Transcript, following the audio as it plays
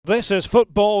This is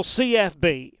Football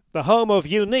CFB, the home of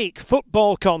unique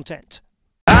football content.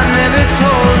 I never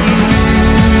told you,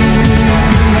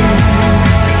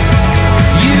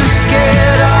 you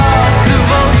scared off the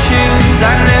vultures.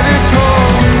 I never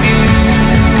told you,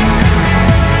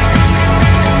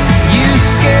 you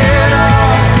scared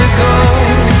off the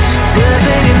ghosts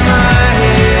living in my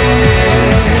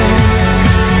head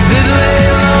that lay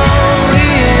lonely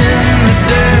in the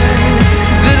dirt,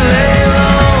 that lay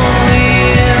lonely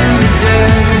in the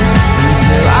dirt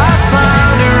until I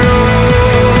found a rose.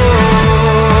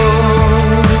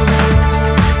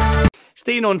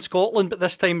 Staying on Scotland, but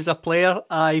this time as a player,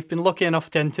 I've been lucky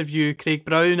enough to interview Craig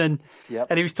Brown, and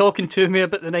he was talking to me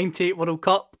about the '98 World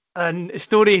Cup, and the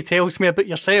story he tells me about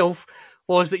yourself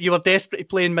was that you were desperate to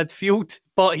play in midfield,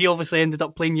 but he obviously ended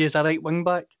up playing you as a right wing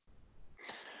back.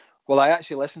 Well, I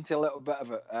actually listened to a little bit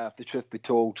of it, if the truth be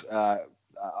told. I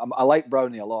like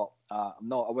Brownie a lot. I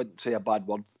wouldn't say a bad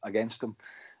word against him.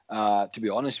 To be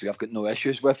honest with you, I've got no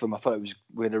issues with him. I thought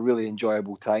we had a really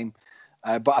enjoyable time.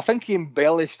 But I think he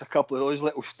embellished a couple of those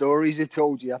little stories he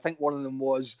told you. I think one of them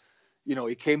was,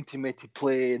 he came to me to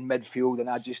play in midfield, and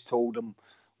I just told him,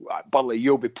 Burley,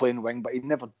 you'll be playing wing back. He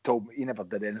never told me, he never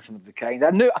did anything of the kind.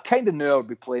 I kind of knew I would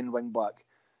be playing wing back.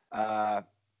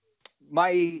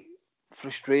 My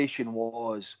frustration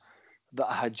was that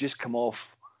I had just come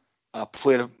off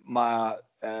my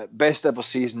best ever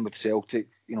season with Celtic,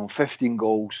 15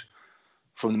 goals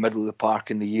from the middle of the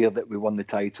park in the year that we won the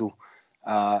title.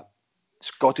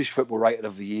 Scottish Football Writer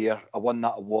of the Year. I won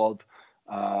that award,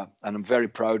 and I'm very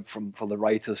proud for the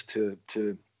writers to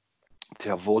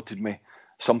have voted me,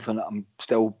 something that I'm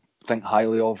still think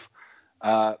highly of.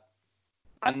 And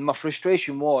my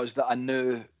frustration was that I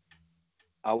knew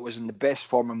I was in the best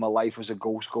form of my life as a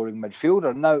goal-scoring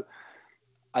midfielder. Now,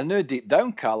 I knew deep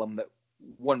down, Callum, that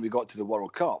when we got to the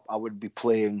World Cup, I would be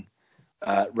playing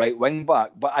right wing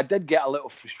back, but I did get a little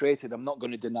frustrated. I'm not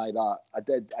going to deny that. I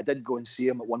did go and see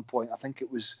him at one point. I think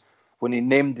it was when he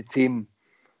named the team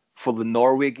for the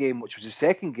Norway game, which was the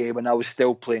second game, and I was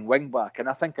still playing wing back. And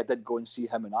I think I did go and see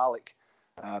him and Alec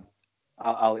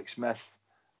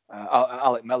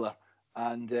Miller,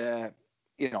 and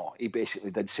he basically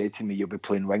did say to me, "You'll be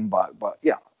playing wing back." But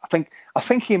yeah, I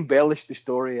think he embellished the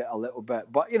story a little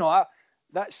bit. But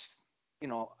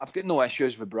I've got no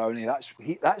issues with Brownie.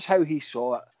 That's how he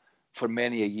saw it for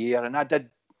many a year, and I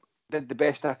did the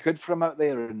best I could for him out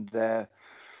there. And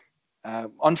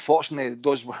unfortunately,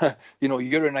 those were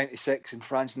Euro '96 and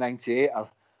France '98 are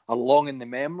long in the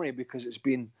memory, because it's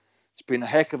been a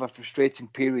heck of a frustrating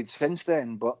period since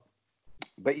then.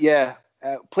 But yeah,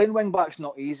 playing wing back's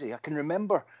not easy. I can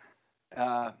remember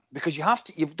because you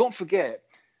don't forget,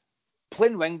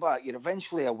 playing wing back, you're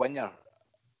eventually a winger.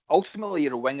 Ultimately,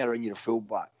 you're a winger and you're a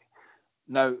fullback.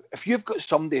 Now, if you've got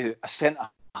somebody, a centre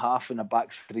half and a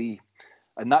back three,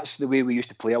 and that's the way we used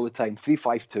to play all the time,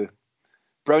 3-5-2.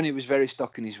 Brownie was very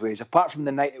stuck in his ways. Apart from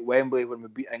the night at Wembley when we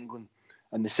beat England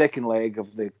and the second leg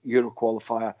of the Euro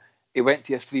qualifier, he went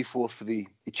to a 3-4-3.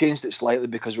 He changed it slightly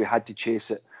because we had to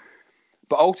chase it.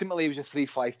 But ultimately, he was a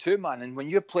 3-5-2 man. And when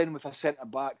you're playing with a centre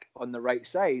back on the right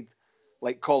side,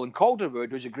 like Colin Calderwood,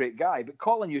 who's a great guy, but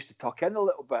Colin used to tuck in a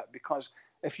little bit, because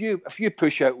if you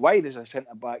push out wide as a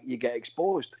centre back, you get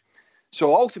exposed.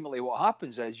 So ultimately, what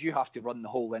happens is you have to run the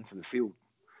whole length of the field.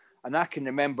 And I can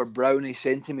remember Brownie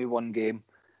saying to me one game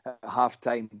at half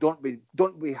time, "Don't be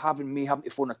having to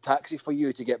phone a taxi for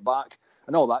you to get back,"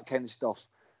 and all that kind of stuff.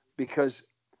 Because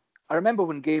I remember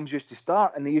when games used to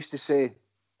start, and they used to say,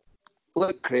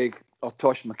 "Look, Craig, or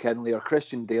Tosh McKinley, or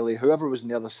Christian Daly, whoever was on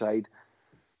the other side,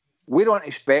 we don't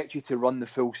expect you to run the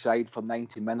full side for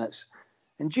 90 minutes.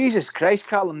 And Jesus Christ,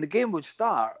 Callum, the game would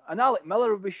start, and Alec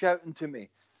Miller would be shouting to me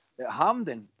at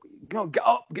Hampden, "Get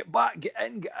up, get back, get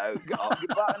in, get out, get up,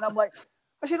 get back." And I'm like,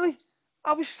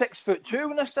 I was 6'2"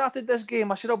 when I started this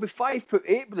game. I said, I'll be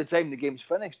 5'8" by the time the game's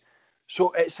finished.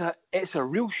 So it's a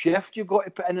real shift you've got to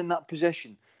put in that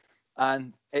position.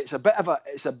 And it's a bit of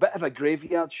a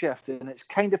graveyard shift, and it's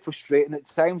kind of frustrating at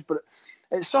times, but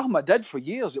it's something I did for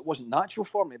years. It wasn't natural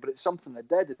for me, but it's something I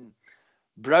did. And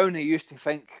Brownie used to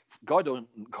think, God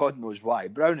knows why,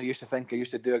 Brownie used to think I used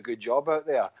to do a good job out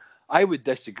there. I would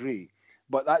disagree,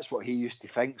 but that's what he used to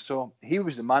think. So he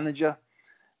was the manager,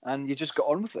 and you just got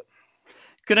on with it.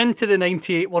 Going into the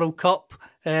 '98 World Cup,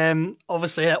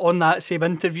 obviously on that same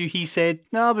interview, he said,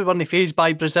 "No, we weren't fazed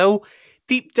by Brazil."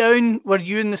 Deep down, were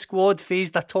you in the squad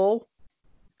fazed at all?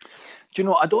 Do you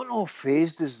know, I don't know if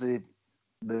fazed is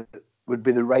would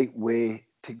be the right way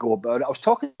to go about it. I was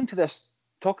talking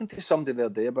to somebody the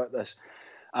other day about this,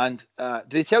 and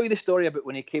did he tell you the story about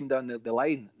when he came down the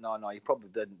line? No, he probably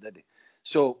didn't, did he?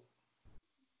 So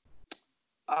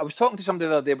I was talking to somebody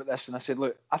the other day about this, and I said,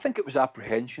 look, I think it was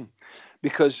apprehension,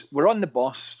 because we're on the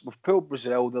bus, we've pulled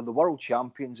Brazil, they're the world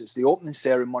champions, it's the opening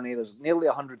ceremony, there's nearly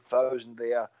 100,000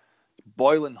 there,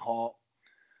 boiling hot.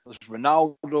 There's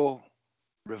Ronaldo,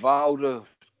 Rivaldo,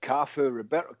 Cafu,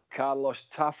 Roberto Carlos,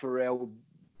 Tafarel,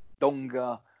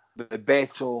 Dunga,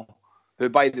 Bebeto, who,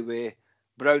 by the way,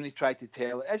 Brownie tried to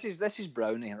tell. This is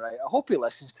Brownie, right? I hope he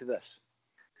listens to this.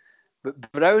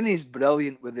 But Brownie's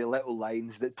brilliant with the little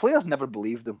lines that players never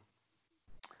believed him.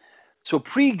 So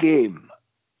pre-game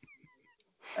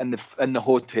in the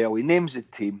hotel, he names the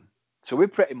team. So we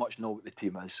pretty much know what the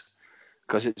team is,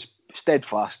 because it's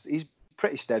steadfast. He's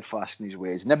pretty steadfast in his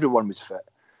ways, and everyone was fit.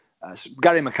 So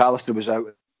Gary McAllister was out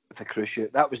with the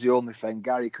cruciate. That was the only thing.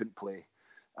 Gary couldn't play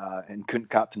and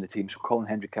couldn't captain the team, so Colin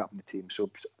Hendry captained the team.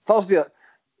 So Thursday,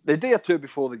 the day or two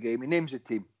before the game, he names the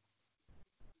team.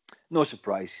 No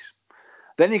surprises.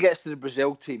 Then he gets to the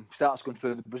Brazil team, starts going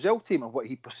through the Brazil team and what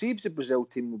he perceives the Brazil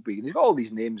team will be. And he's got all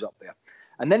these names up there.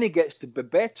 And then he gets to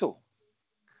Bebeto.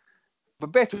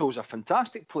 Bebeto was a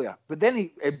fantastic player. But then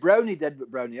Brownie did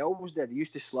what Brownie always did. He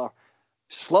used to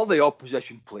slur the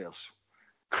opposition players.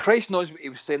 Christ knows what he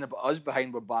was saying about us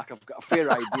behind our back. I've got a fair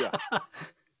idea.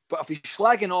 But if he's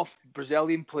slagging off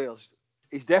Brazilian players,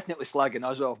 he's definitely slagging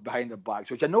us off behind our backs,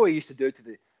 which I know he used to do to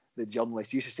the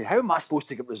journalists. He used to say, how am I supposed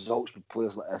to get results with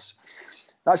players like this?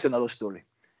 That's another story.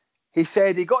 He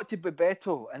said he got to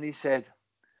Bebeto and he said,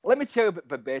 let me tell you about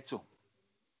Bebeto.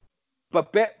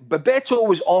 Bebeto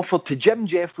was offered to Jim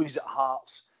Jeffries at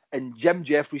Hearts, and Jim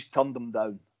Jeffries turned him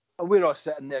down. And we're all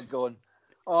sitting there going,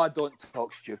 oh, don't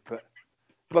talk stupid.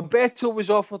 Bebeto was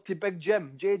offered to Big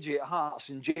Jim, JJ at Hearts,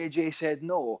 and JJ said,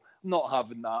 no, I'm not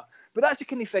having that. But that's the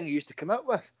kind of thing he used to come out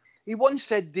with. He once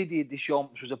said Didier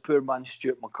Deschamps was a poor man's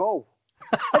Stuart McCall.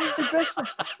 And the dressing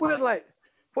room, we were like,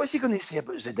 what's he going to say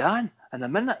about Zidane in a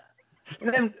minute?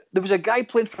 And then there was a guy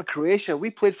playing for Croatia. We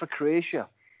played for Croatia.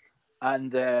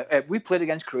 And we played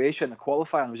against Croatia in the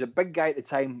qualifier. There was a big guy at the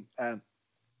time.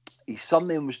 His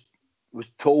surname was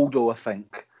Toldo, I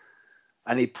think.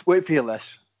 And wait for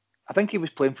this. I think he was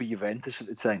playing for Juventus at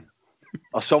the time,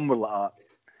 or somewhere like that.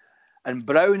 And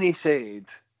Brownie said,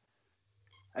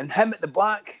 and him at the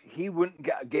back, he wouldn't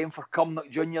get a game for Cumnock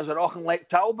Juniors or Auchinleck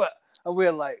Talbot. And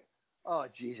we're like, oh,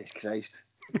 Jesus Christ.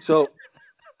 So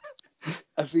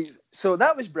so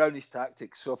that was Brownie's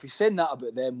tactics. So if he's saying that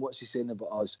about them, what's he saying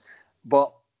about us?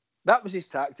 But that was his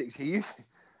tactics. It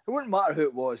wouldn't matter who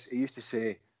it was. He used to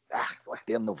say,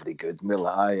 they're not very good. And we're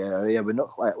like, yeah, we're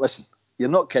not. Like, listen, you're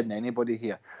not kidding anybody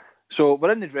here. So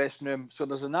we're in the dressing room. So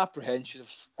there's an apprehension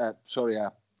of, I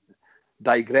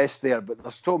digressed there, but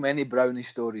there's so many Brownie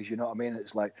stories, you know what I mean?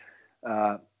 It's like,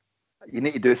 you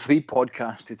need to do 3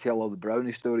 podcasts to tell all the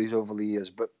Brownie stories over the years.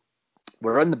 But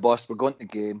we're on the bus, we're going to the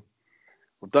game,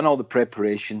 we've done all the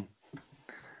preparation,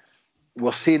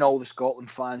 we're seeing all the Scotland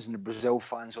fans and the Brazil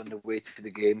fans on the way to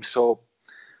the game. So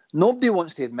nobody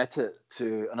wants to admit it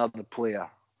to another player.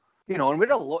 You know, and we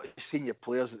had a lot of senior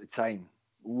players at the time,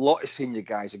 a lot of senior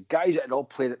guys that had all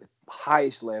played at the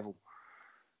highest level.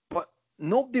 But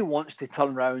nobody wants to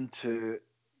turn around to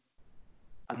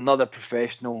another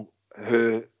professional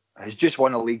who has just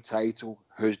won a league title,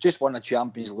 who's just won a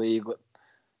Champions League, like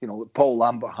Paul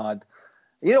Lambert had.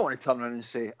 You don't want to turn around and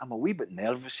say, I'm a wee bit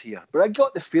nervous here. But I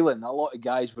got the feeling a lot of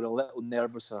guys were a little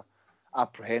nervous or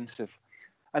apprehensive.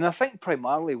 And I think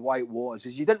primarily why it was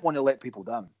is you didn't want to let people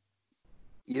down.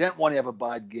 You didn't want to have a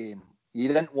bad game. You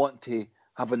didn't want to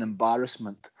have an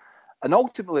embarrassment. And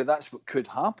ultimately, that's what could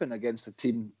happen against a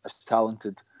team as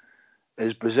talented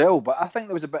as Brazil. But I think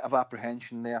there was a bit of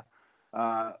apprehension there.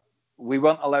 We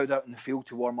weren't allowed out in the field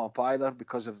to warm up either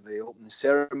because of the opening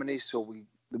ceremony. So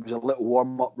there was a little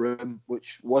warm-up room,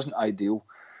 which wasn't ideal.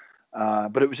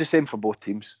 But it was the same for both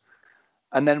teams.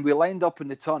 And then we lined up in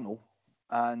the tunnel,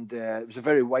 and it was a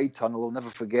very wide tunnel. I'll never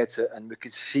forget it. And we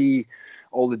could see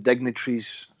all the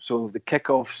dignitaries. So the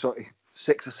kickoff sort of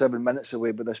 6 or 7 minutes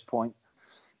away by this point.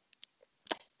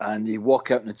 And you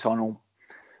walk out in the tunnel,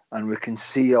 and we can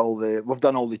see we've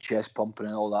done all the chest pumping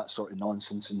and all that sort of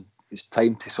nonsense, and it's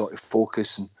time to sort of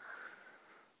focus. And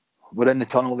we're in the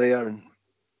tunnel there, and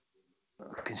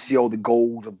I can see all the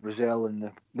gold of Brazil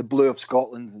and the blue of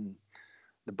Scotland, and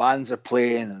the bands are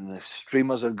playing and the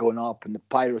streamers are going up and the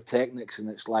pyrotechnics, and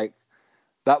it's like,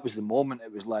 that was the moment.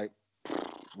 It was like,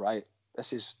 right,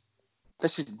 this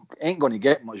ain't going to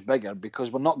get much bigger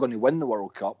because we're not going to win the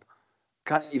World Cup.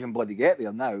 Can't even bloody get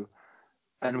there now.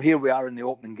 And here we are in the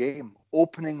opening game,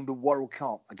 opening the World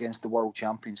Cup against the world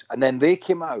champions. And then they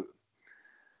came out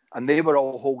and they were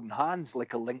all holding hands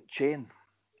like a linked chain.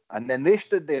 And then they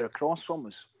stood there across from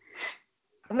us.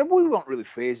 And we weren't really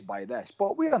fazed by this,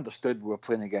 but we understood we were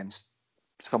playing against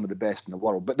some of the best in the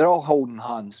world, but they're all holding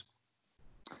hands.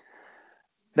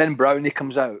 Then Brownie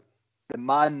comes out, the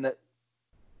man that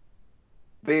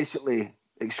basically,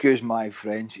 excuse my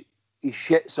French, he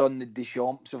shits on the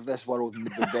Deschamps of this world and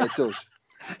the Babettos,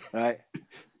 right?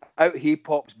 Out he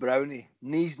pops Brownie,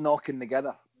 knees knocking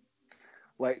together,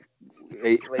 like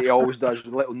he always does,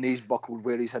 with little knees buckled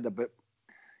where he's had a bit,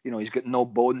 he's got no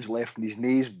bones left in his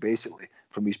knees, basically,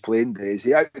 from his playing days.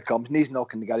 He out comes, knees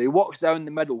knocking together. He walks down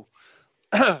the middle.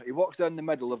 He walks down the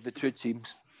middle of the two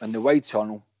teams in the wide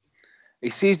tunnel. He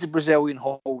sees the Brazilian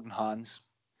holding hands,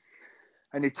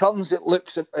 and he turns. It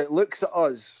looks at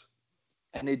us,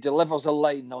 and he delivers a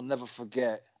line I'll never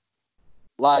forget.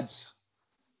 Lads,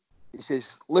 he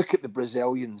says, "Look at the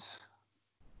Brazilians.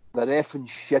 They're effing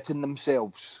shitting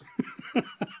themselves."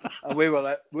 And we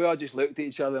all just looked at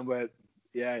each other and went,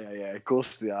 "Yeah, of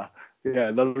course they are.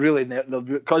 Yeah, they're really,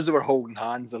 because they were holding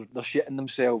hands, they're shitting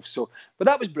themselves." So, but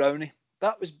that was Brownie.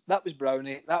 That was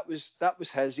Brownie. That was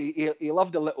his. He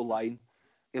loved a little line.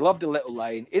 He loved a little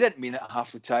line. He didn't mean it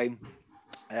half the time,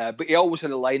 but he always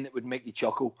had a line that would make you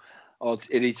chuckle, or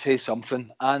he'd say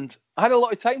something. And I had a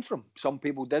lot of time for him. Some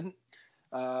people didn't.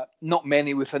 Not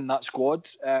many within that squad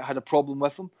had a problem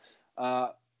with him,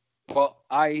 but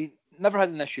I never had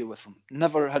an issue with him.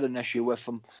 Never had an issue with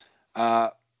him.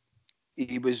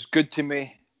 He was good to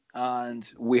me, and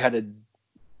we had a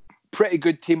pretty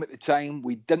good team at the time.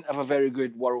 We didn't have a very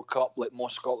good World Cup like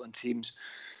most Scotland teams,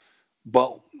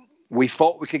 but we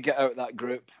thought we could get out of that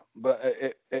group, but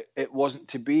it wasn't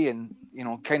to be, and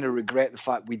kind of regret the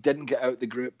fact we didn't get out of the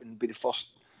group and be the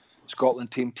first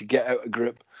Scotland team to get out of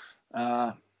group.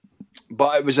 But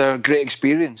it was a great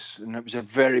experience, and it was a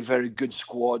very, very good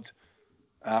squad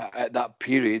at that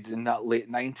period in that late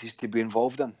 90s to be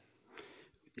involved in.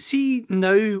 See,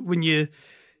 now when you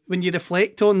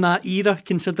reflect on that era,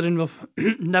 considering we've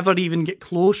never even get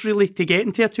close really to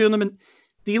getting to a tournament,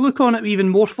 do you look on it with even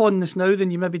more fondness now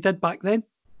than you maybe did back then?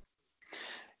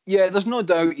 Yeah, there's no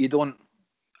doubt you don't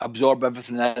absorb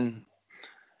everything in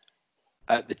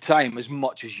at the time as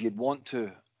much as you'd want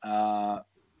to.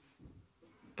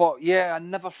 But yeah, I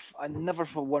never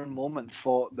for one moment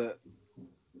thought that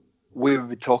we would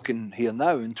be talking here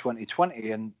now in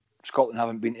 2020 and Scotland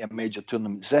haven't been to a major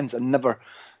tournament since. And never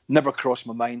crossed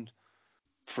my mind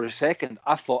for a second.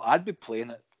 I thought I'd be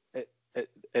playing at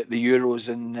the Euros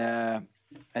in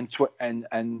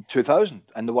 2000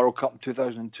 and the World Cup in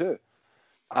 2002.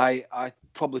 I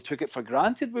probably took it for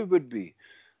granted we would be.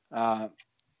 And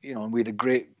we had a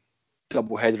great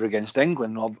double header against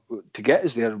England. To get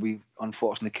us there, we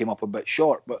unfortunately came up a bit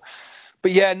short.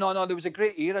 But yeah, no, there was a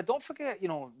great era. Don't forget,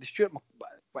 the Stuart.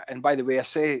 And by the way,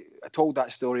 I told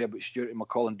that story about Stuart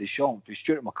McCall and Deschamps. Because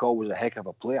Stuart McCall was a heck of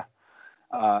a player,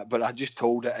 but I just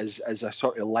told it as a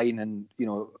sort of line, and he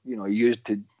used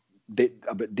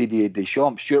about Didier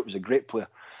Deschamps. Stuart was a great player.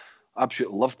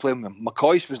 Absolutely loved playing with him.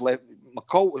 McCoy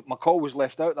was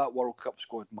left out that World Cup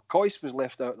squad. McCoy was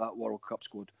left out that World Cup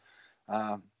squad.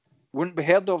 Wouldn't be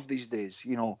heard of these days.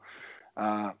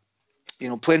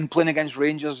 Playing against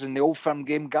Rangers in the Old Firm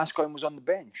game, Gascoigne was on the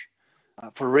bench.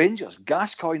 For Rangers,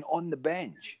 Gascoigne on the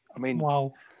bench. I mean,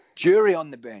 wow. Jury on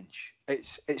the bench.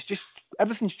 It's just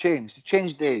everything's changed. It's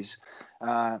changed days.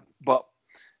 But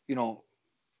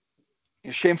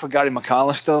shame for Gary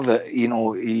McAllister that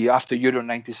he after Euro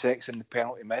 '96 and the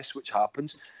penalty miss, which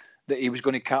happens, that he was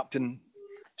going to captain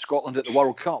Scotland at the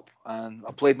World Cup. And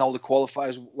I played in all the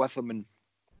qualifiers with him, and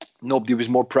nobody was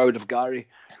more proud of Gary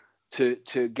to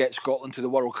get Scotland to the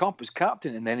World Cup as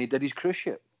captain. And then he did his cruise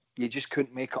ship. You just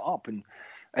couldn't make it up,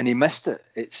 and he missed it.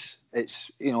 It's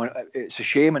a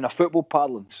shame in a football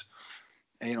parlance.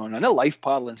 In a life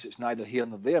parlance, it's neither here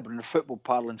nor there. But in a football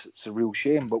parlance, it's a real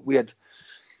shame. But we had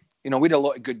a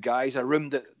lot of good guys. I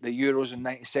roomed at the Euros in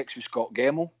 '96 with Scott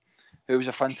Gemmell, who was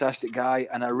a fantastic guy,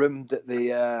 and I roomed at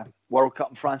the World Cup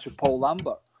in France with Paul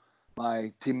Lambert,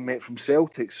 my teammate from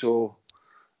Celtic. So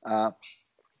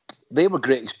they were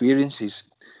great experiences.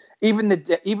 Even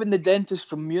the dentist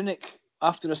from Munich,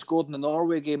 after I scored in the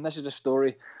Norway game, this is a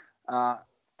story. I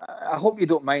hope you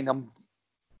don't mind.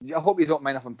 I hope you don't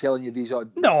mind if I'm telling you these odd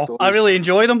No, stories. I really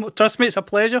enjoy them. Trust me, it's a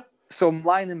pleasure. So I'm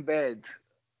lying in bed,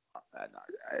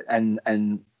 and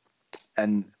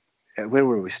where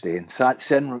were we staying?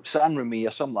 San Remy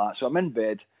or something like that. So I'm in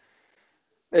bed.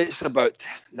 It's about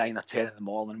 9 or 10 in the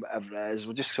morning, whatever it is.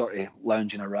 We're just sort of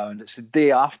lounging around. It's the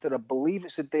day after, I believe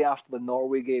it's the day after the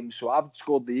Norway game. So I've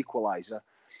scored the equaliser.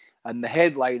 And the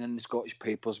headline in the Scottish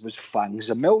papers was Fangs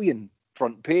a Million,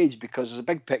 front page, because there's a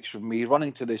big picture of me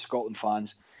running to the Scotland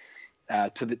fans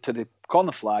to the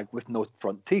corner flag with no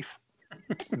front teeth,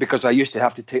 because I used to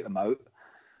have to take them out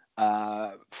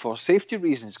for safety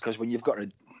reasons, because when you've got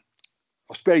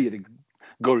I'll spare you the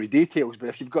gory details, but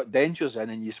if you've got dentures in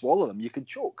and you swallow them, you can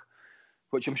choke,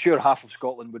 which I'm sure half of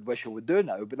Scotland would wish I would do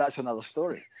now, but that's another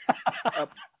story.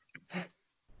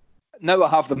 Now I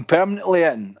have them permanently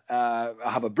in. I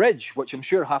have a bridge, which I'm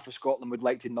sure half of Scotland would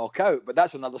like to knock out, but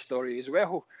that's another story as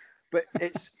well. But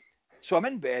so I'm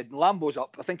in bed, and Lambo's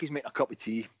up. I think he's making a cup of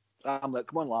tea. I'm like,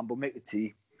 come on, Lambo, make the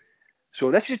tea. So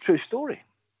this is a true story.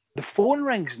 The phone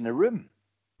rings in the room,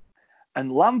 and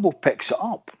Lambo picks it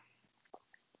up.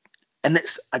 And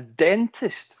it's a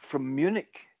dentist from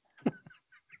Munich.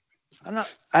 The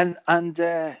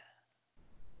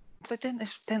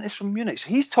dentist from Munich. So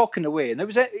he's talking away, and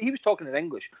he was talking in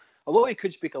English. Although he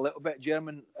could speak a little bit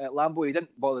German, Lambo, he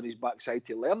didn't bother his backside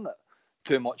to learn it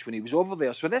too much when he was over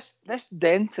there. So this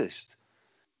dentist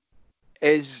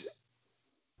is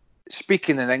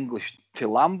speaking in English to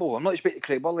Lambo. I'm not speaking to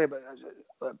Craig Burley, but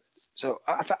so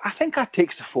I think I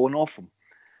takes the phone off him,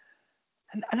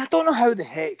 and I don't know how the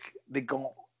heck they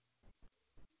got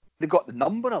the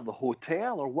number of the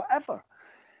hotel or whatever,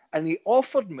 and he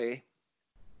offered to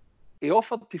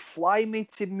fly me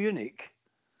to Munich,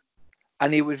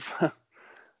 and he would,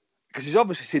 because he's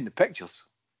obviously seen the pictures,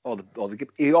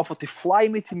 he offered to fly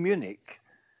me to Munich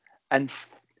and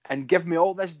give me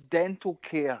all this dental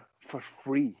care for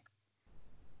free.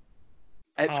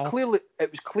 It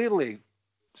was clearly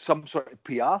some sort of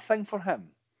PR thing for him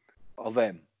or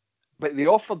them. But I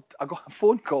got a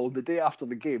phone call the day after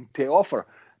the game to offer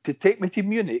to take me to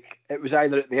Munich. It was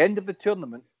either at the end of the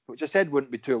tournament, which I said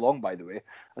wouldn't be too long, by the way.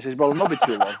 I said, well, it'll not be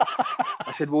too long.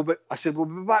 I said, we'll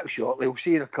be back shortly. We'll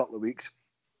see you in a couple of weeks.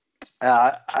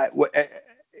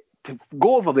 To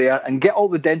go over there and get all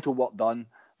the dental work done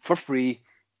for free,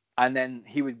 and then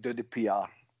he would do the PR,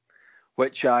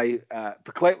 which I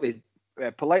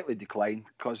politely declined,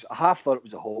 because I half thought it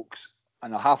was a hoax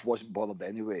and I half wasn't bothered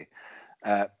anyway.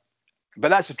 But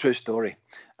that's a true story,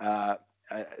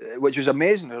 which was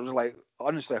amazing. I was like,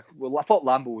 honestly, well, I thought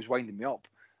Lambo was winding me up,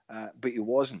 but he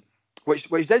wasn't. Which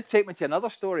did take me to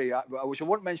another story, which I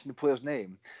won't mention the player's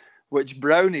name, which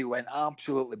Brownie went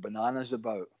absolutely bananas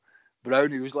about.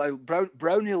 Brownie was like,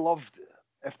 Brownie loved,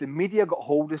 if the media got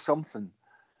hold of something,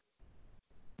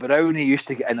 Brownie used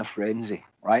to get in a frenzy,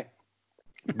 right?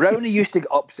 Brownie used to get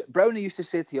upset. Brownie used to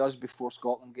say to us before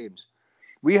Scotland games,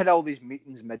 we had all these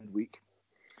meetings midweek.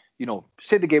 You know,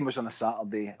 say the game was on a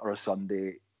Saturday or a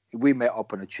Sunday, we met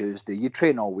up on a Tuesday. You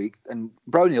train all week, and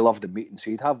Brownie loved the meeting, so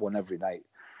he'd have one every night,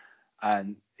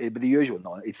 and it'd be the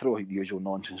usual he'd throw the usual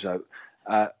nonsense out.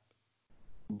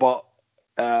 But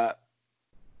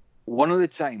one of the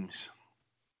times,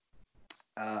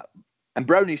 and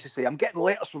Brownie used to say, I'm getting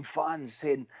letters from fans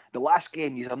saying the last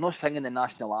game you're not singing the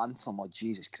national anthem. Oh,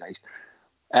 Jesus Christ.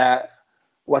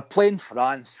 We're playing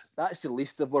France. That's the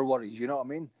least of our worries, you know what I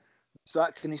mean? So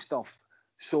that kind of stuff.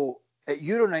 So at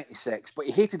Euro 96, but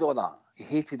he hated all that.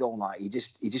 He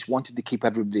just wanted to keep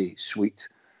everybody sweet,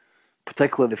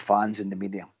 particularly the fans and the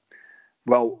media.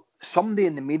 Well, somebody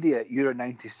in the media at Euro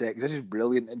 96, this is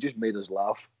brilliant, it just made us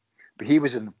laugh. But he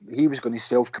was going to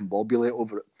self-combobulate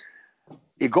over it.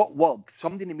 He got word,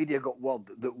 somebody in the media got word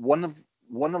that one of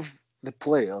the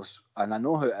players, and I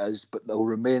know who it is, but they'll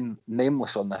remain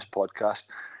nameless on this podcast,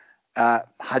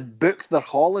 had booked their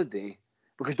holiday,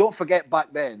 because don't forget,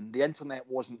 back then, the internet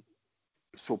wasn't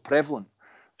so prevalent.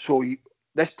 So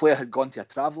this player had gone to a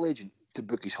travel agent to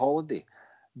book his holiday,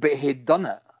 but he'd done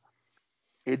it.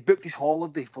 He'd booked his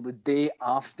holiday for the day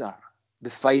after the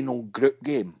final group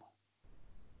game,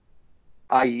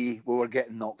 i.e. we were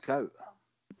getting knocked out.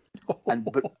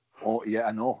 Oh yeah,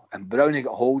 I know. And Brownie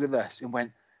got hold of this and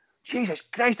went, Jesus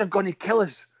Christ, they're going to kill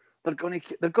us. They're going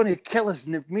to kill us.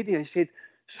 In the media, he said,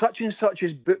 such and such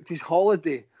has booked his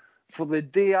holiday for the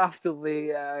day after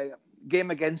the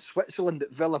game against Switzerland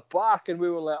at Villa Park, and we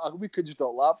were like, we couldn't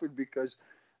stop laughing because,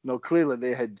 clearly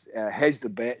they had hedged the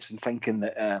bets and thinking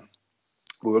that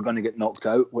we were going to get knocked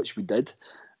out, which we did.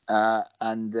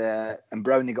 And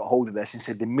Brownie got hold of this and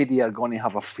said the media are going to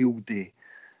have a field day.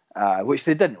 Which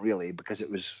they didn't really, because it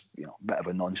was a bit of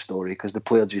a non-story, because the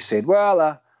player just said,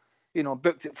 well,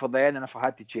 booked it for then, and if I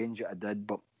had to change it, I did.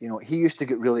 But he used to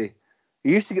get really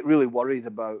worried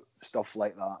about stuff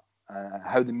like that,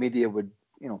 how the media would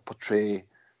portray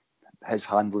his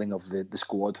handling of the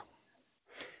squad.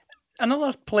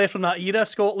 Another player from that era,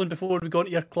 Scotland, before we go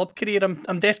into your club career,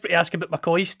 I'm desperate to ask about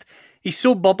McCoist. He's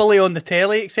so bubbly on the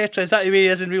telly, etc. Is that the way he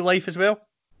is in real life as well?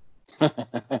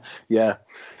 Yeah.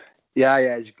 He's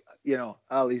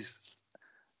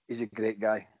a great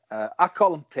guy. I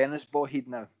call him Tennis Boheed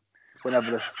now.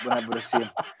 Whenever I see him,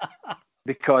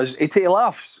 because he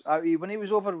laughs. When he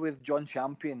was over with John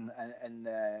Champion and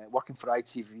working for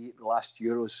ITV at the last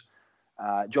Euros,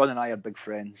 John and I are big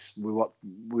friends. We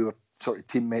were sort of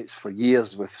teammates for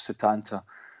years with Setanta,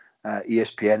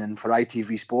 ESPN, and for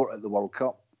ITV Sport at the World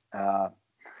Cup.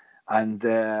 And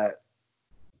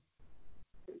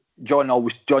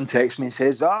John texts me and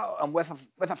says, I'm with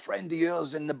a friend of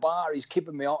yours in the bar. He's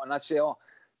keeping me up. And I say,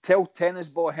 tell Tennis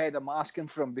Ball Head I'm asking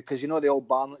for him, because you know the old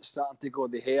Barnett's starting to go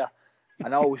the hair.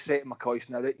 And I always say to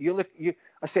McCoist now,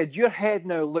 I said, your head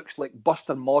now looks like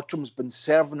Buster Mottram's been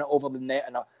serving it over the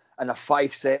net in a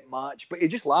 5-set match. But he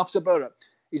just laughs about it.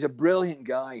 He's a brilliant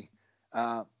guy.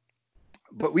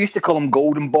 But we used to call him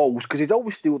Golden Balls because he'd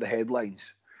always steal the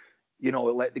headlines. You know,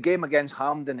 like the game against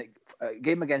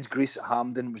Greece at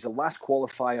Hampden was the last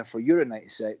qualifier for Euro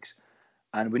 96,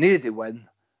 and we needed to win.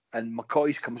 And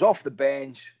McCoist comes off the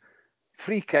bench,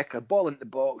 free kicker, ball into the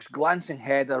box, glancing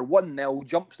header, 1-0,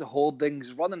 jumps the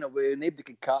holdings, running away, nobody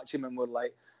could catch him, and we're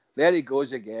like, there he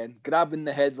goes again, grabbing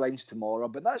the headlines tomorrow.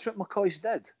 But that's what McCoist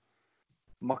did.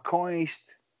 McCoist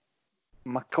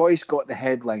got the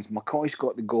headlines. McCoist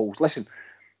got the goals. Listen,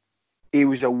 he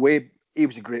was a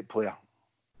great player.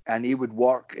 And he would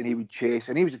work and he would chase.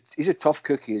 And he's a tough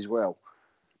cookie as well.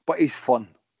 But he's fun.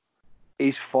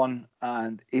 He's fun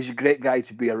and he's a great guy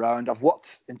to be around. I've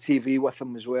worked in TV with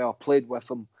him as well. I played with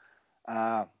him.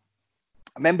 I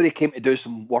remember he came to do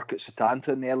some work at Setanta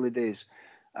in the early days.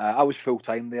 I was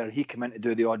full-time there. He came in to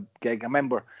do the odd gig. I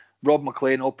remember Rob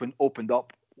McLean opened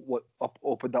up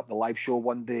the live show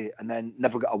one day and then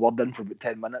never got a word in for about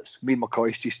 10 minutes. Me and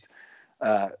McCoist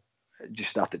just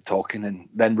started talking, and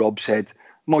then Rob said,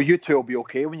 "No, you two will be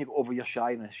okay when you get over your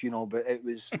shyness, you know." But it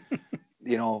was,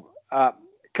 you know,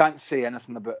 can't say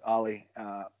anything about Ali.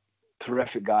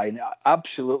 Terrific guy, and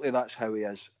absolutely that's how he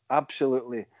is.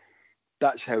 Absolutely,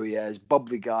 that's how he is.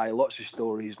 Bubbly guy, lots of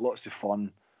stories, lots of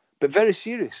fun, but very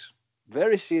serious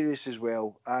as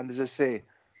well. And as I say,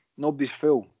 nobody's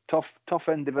fool. Tough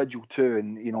individual too,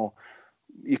 and you know,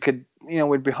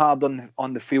 would be hard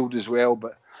on the field as well,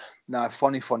 but. Nah,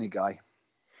 funny guy.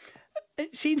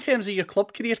 See, in terms of your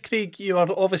club career, Craig, you are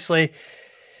obviously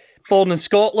born in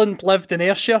Scotland, lived in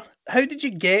Ayrshire. How did you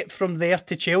get from there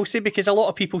to Chelsea? Because a lot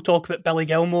of people talk about Billy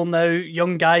Gilmore now,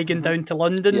 young guy going down to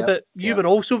London, but you were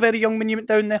also very young when you went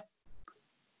down there.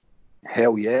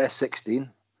 Hell yeah,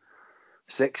 16.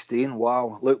 16,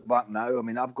 wow. Look back now, I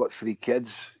mean, I've got 3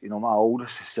 kids. You know, my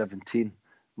oldest is 17.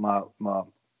 I've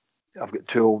got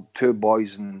two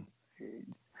boys and...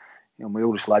 You know, my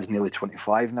oldest lad's nearly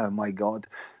 25 now, my God.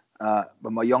 But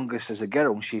my youngest is a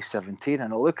girl and she's 17.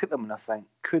 And I look at them and I think,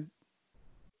 they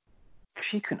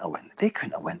couldn't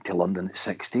have went to London at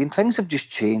 16. Things have just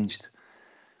changed.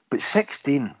 But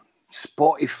 16,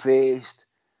 spotty-faced,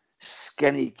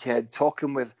 skinny kid,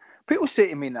 talking with... People say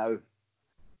to me now,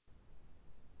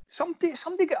 somebody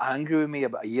got angry with me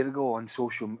about a year ago on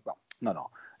social... Well,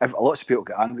 no. Lots of people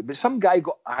got angry. But some guy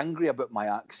got angry about my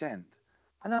accent.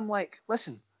 And I'm like,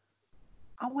 listen...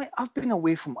 I'm 48.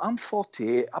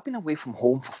 I've been away from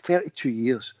home for 32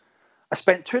 years. I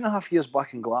spent 2.5 years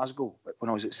back in Glasgow when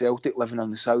I was at Celtic, living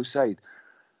on the south side.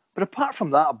 But apart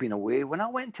from that, I've been away. When I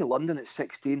went to London at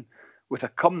 16 with a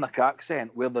Cumnock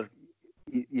accent, where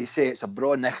you say it's a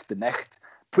bra nicht the nicht,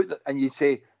 when you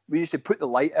say put the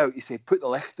light out, you say put the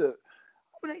licht out.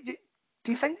 Do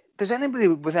you think, does anybody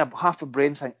with half a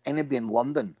brain think anybody in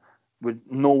London would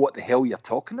know what the hell you're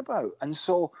talking about? And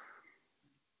so...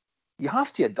 You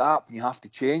have to adapt and you have to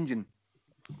change.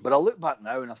 But I look back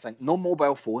now and I think, no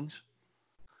mobile phones.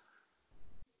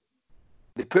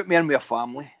 They put me in with a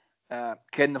family.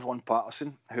 Ken Vaughan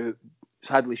Patterson, who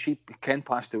sadly, Ken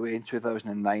passed away in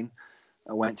 2009.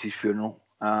 I went to his funeral.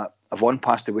 Yvonne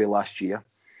passed away last year.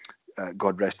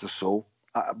 God rest her soul.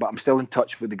 But I'm still in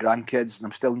touch with the grandkids, and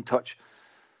I'm still in touch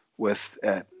with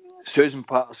Susan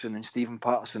Patterson and Stephen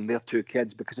Patterson, their 2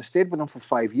 kids, because I stayed with them for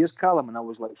 5 years, Callum, and I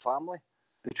was like family.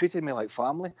 They treated me like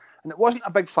family. And it wasn't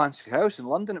a big fancy house in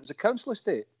London. It was a council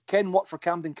estate. Ken worked for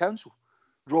Camden Council,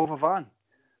 drove a van.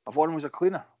 Yvonne was a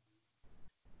cleaner.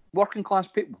 Working class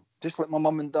people, just like my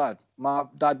mum and dad. My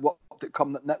dad worked at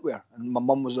Cumnock Knitwear, and my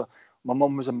mum was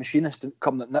a machinist at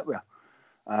Cumnock Knitwear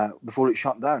before it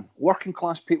shut down. Working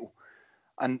class people.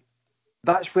 And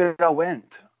that's where I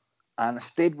went. And I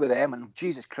stayed with them, and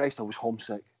Jesus Christ, I was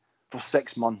homesick for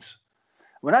 6 months.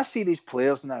 When I see these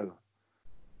players now,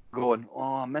 going,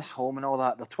 I miss home and all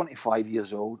that. They're 25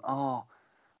 years old. I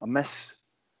miss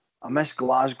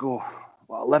Glasgow.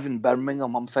 Well, I live in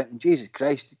Birmingham. I'm thinking, Jesus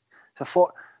Christ,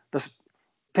 there's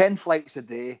 10 flights a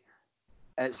day,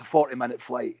 and it's a 40-minute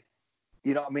flight.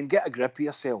 You know what I mean? Get a grip of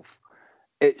yourself.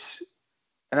 And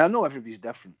I know everybody's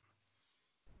different,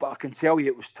 but I can tell you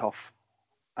it was tough.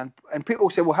 And people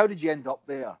say, well, how did you end up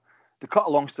there? To cut a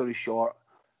long story short,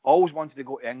 I always wanted to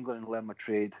go to England and learn my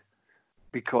trade,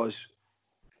 because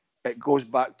it goes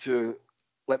back to,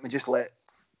 let me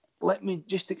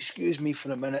just excuse me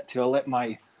for a minute till I let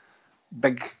my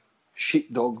big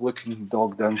sheepdog-looking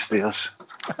dog downstairs.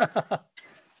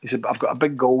 I've got a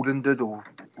big golden doodle,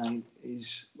 and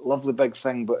he's a lovely big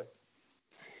thing, but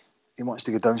he wants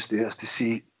to go downstairs to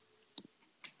see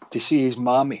his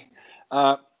mammy.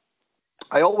 I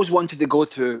always wanted to go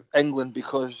to England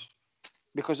because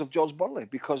of George Burley,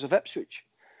 because of Ipswich,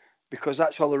 because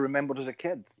that's all I remembered as a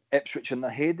kid. Ipswich in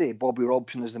their heyday, Bobby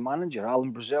Robson as the manager,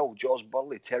 Alan Brazil, George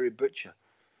Burley, Terry Butcher,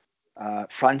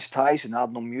 Franz Tyson,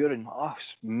 Arnold Murin.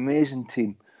 It's an amazing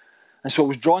team. And so I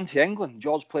was drawn to England.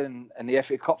 George playing in the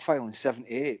FA Cup final in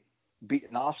 '78,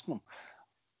 beating Arsenal.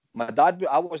 My dad,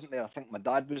 I wasn't there. I think my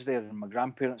dad was there and my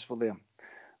grandparents were there.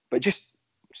 But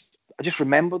I just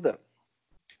remembered it.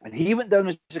 And he went down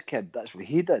as a kid. That's what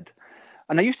he did.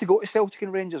 And I used to go to Celtic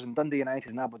and Rangers and Dundee United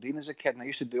and Aberdeen as a kid, and I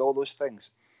used to do all those things.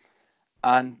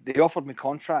 And they offered me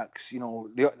contracts.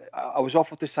 I was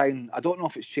offered to sign, I don't know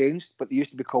if it's changed, but they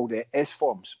used to be called S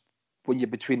forms when you're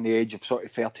between the age of sort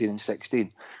of 13 and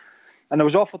 16. And I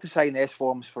was offered to sign S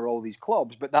forms for all these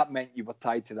clubs, but that meant you were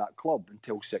tied to that club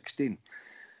until 16.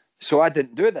 So I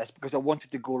didn't do this because I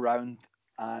wanted to go around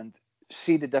and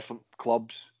see the different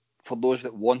clubs for those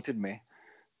that wanted me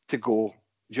to go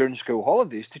during school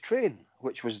holidays to train,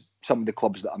 which was some of the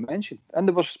clubs that I mentioned. And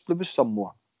there was some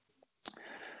more.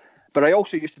 But I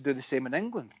also used to do the same in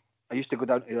England. I used to go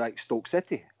down to like Stoke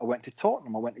City. I went to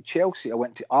Tottenham. I went to Chelsea. I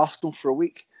went to Arsenal for a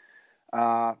week.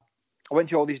 I went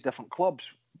to all these different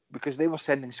clubs because they were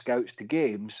sending scouts to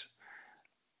games.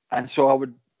 And so I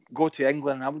would go to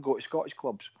England and I would go to Scottish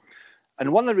clubs.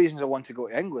 And one of the reasons I wanted to go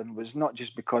to England was not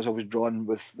just because I was drawn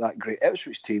with that great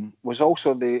Ipswich team, was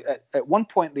also at one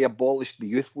point they abolished the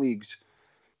youth leagues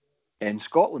in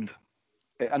Scotland.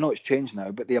 I know it's changed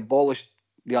now, but they abolished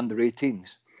the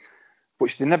under-18s,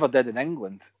 which they never did in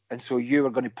England. And so you were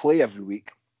going to play every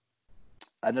week.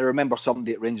 And I remember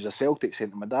somebody at Rangers or Celtic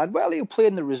saying to my dad, well, he'll play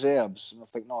in the reserves. And I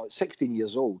think, no, at 16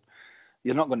 years old,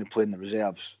 you're not going to play in the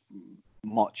reserves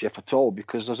much, if at all,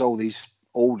 because there's all these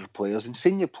older players and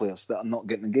senior players that are not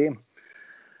getting the game.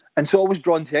 And so I was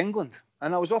drawn to England.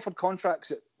 And I was offered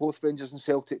contracts at both Rangers and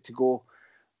Celtic to go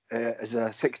as a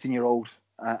 16-year-old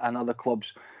and other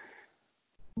clubs.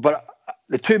 But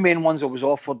the two main ones I was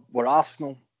offered were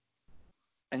Arsenal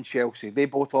and Chelsea. They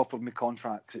both offered me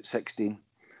contracts at 16.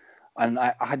 And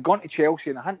I had gone to Chelsea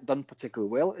and I hadn't done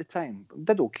particularly well at the time. I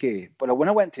did okay. But when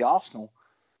I went to Arsenal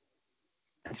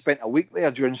and spent a week there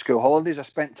during school holidays, I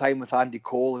spent time with Andy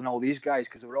Cole and all these guys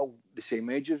because they were all the same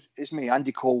age as me.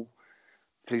 Andy Cole,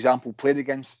 for example, played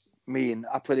against me and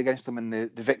I played against him in the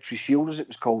Victory Shield, as it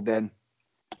was called then,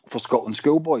 for Scotland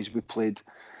schoolboys. We played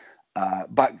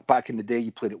back in the day.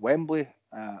 You played at Wembley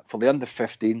for the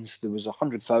under-15s. There was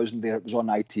 100,000 there. It was on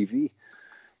ITV.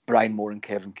 Brian Moore and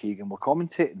Kevin Keegan were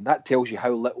commentating. That tells you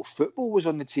how little football was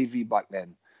on the TV back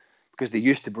then, because they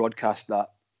used to broadcast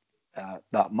that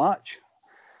match.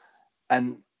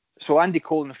 And so Andy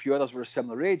Cole and a few others were a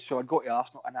similar age. So I'd go to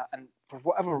Arsenal, and for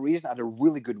whatever reason, I had a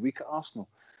really good week at Arsenal.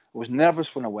 I was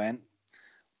nervous when I went,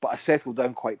 but I settled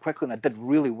down quite quickly, and I did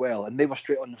really well. And they were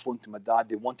straight on the phone to my dad.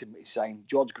 They wanted me to sign.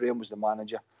 George Graham was the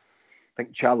manager. I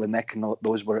think Charlie Nick and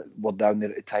those were down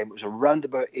there at the time. It was around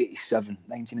about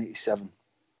 1987,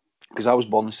 because I was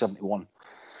born in 71.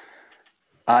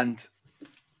 And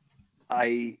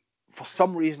for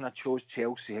some reason, I chose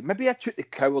Chelsea. Maybe I took the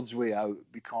coward's way out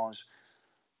because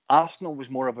Arsenal was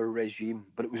more of a regime,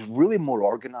 but it was really more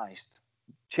organised.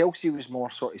 Chelsea was more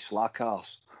sort of slack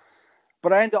arse.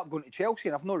 But I ended up going to Chelsea,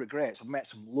 and I've no regrets. I've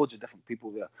met loads of different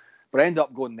people there. But I ended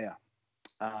up going there.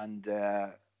 And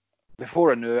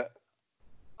before I knew it,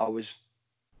 I was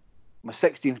my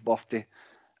 16th birthday,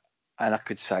 and I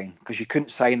could sign, because you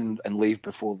couldn't sign and leave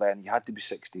before then. You had to be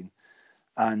 16.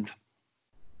 And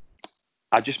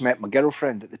I just met my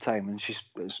girlfriend at the time, and she's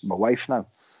my wife now.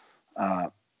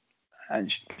 And I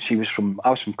was from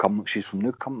Cumnock, she's from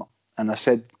New Cumnock. And I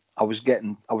said I was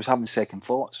having second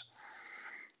thoughts,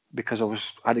 because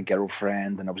I had a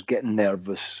girlfriend and I was getting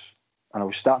nervous and I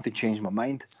was starting to change my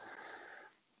mind,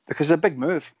 because it's a big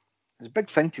move. It's a big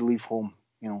thing to leave home,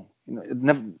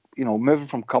 moving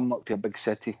from Cumnock to a big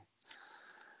city.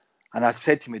 And I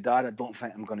said to my dad, I don't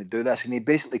think I'm going to do this. And he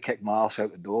basically kicked my ass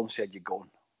out the door and said, you're going.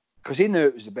 Because he knew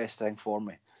it was the best thing for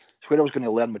me. It's where I was going to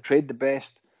learn my trade the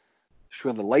best. It's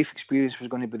where the life experience was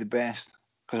going to be the best.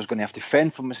 Because I was going to have to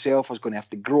fend for myself. I was going to have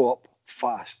to grow up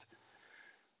fast.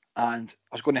 And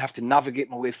I was going to have to navigate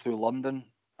my way through London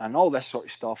and all this sort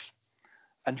of stuff.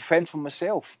 and fend for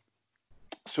myself.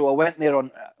 So I went there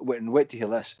on, wait to hear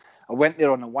this, I went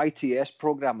there on a YTS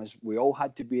programme, as we all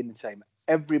had to be in the time.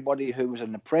 Everybody who was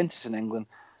an apprentice in England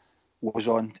was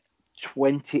on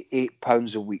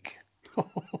 £28 a week.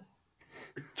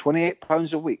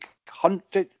 £28 a week,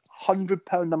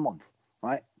 £100 a month,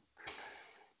 right?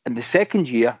 In the second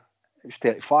year, it was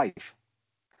 35.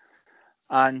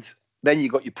 And then you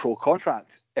got your pro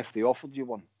contract if they offered you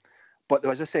one. But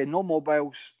as I say, no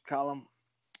mobiles, Callum.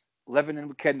 Living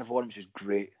in Kenilworth, which is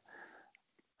great.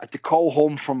 I had to call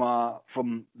home from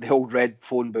the old red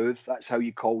phone booth. That's how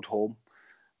you called home,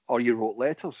 or you wrote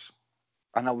letters.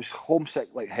 And I was homesick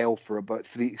like hell for about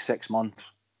 3 to 6 months.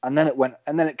 And then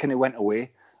it kind of went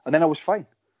away. And then I was fine.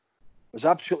 I was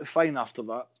absolutely fine after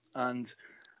that. And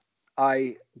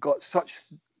I got such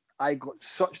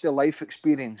the life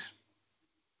experience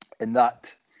in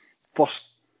that first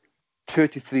 2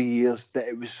 to 3 years that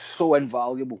it was so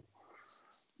invaluable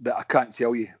that I can't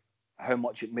tell you how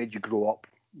much it made you grow up,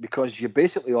 because you're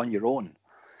basically on your own.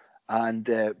 And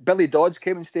Billy Dodds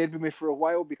came and stayed with me for a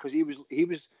while, because he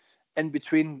was in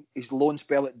between his loan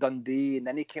spell at Dundee, and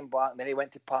then he came back, and then he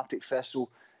went to Partick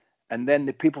Thistle, and then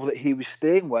the people that he was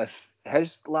staying with,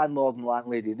 his landlord and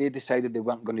landlady, they decided they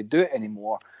weren't going to do it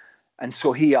anymore. And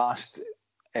so he asked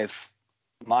if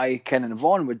my Ken and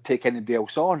Vaughan would take anybody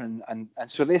else on, and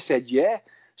so they said yeah.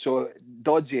 So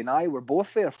Doddsy and I were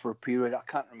both there for a period, I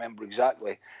can't remember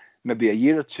exactly, maybe a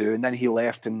year or two, and then he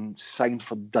left and signed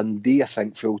for Dundee, I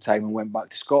think, full time, and went back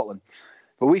to Scotland.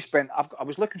 But we spent, I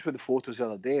was looking through the photos the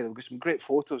other day, there were some great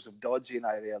photos of Doddsy and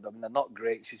I there. I mean, they're not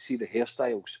great, you should see the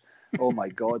hairstyles. Oh my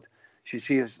God. You should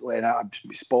see us like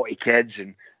spotty kids,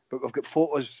 but we've got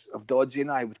photos of Doddsy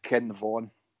and I with Ken and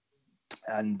Vaughan.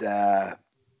 And,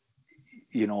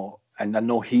 you know, and I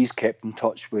know he's kept in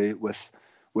touch with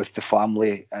the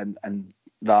family and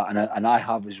that, and I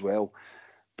have as well.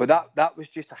 But that was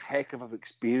just a heck of an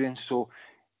experience. So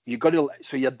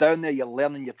you're down there, you're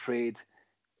learning your trade,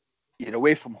 you're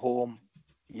away from home,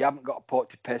 you haven't got a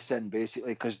pot to piss in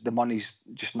basically because the money's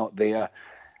just not there.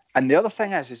 And the other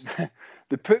thing is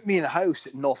they put me in a house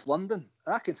in North London.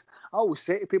 And I always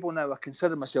say to people now, I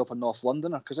consider myself a North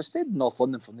Londoner because I stayed in North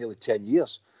London for nearly 10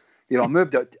 years. You know, I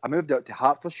moved out to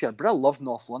Hertfordshire, but I love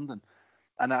North London.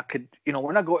 And I could, you know,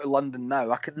 when I go to London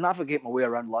now, I could navigate my way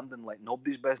around London like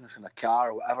nobody's business in a car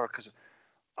or whatever, because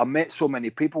I met so many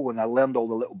people and I learned all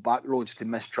the little back roads to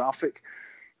miss traffic.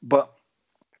 But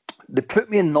they put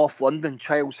me in North London,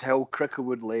 Childs Hill,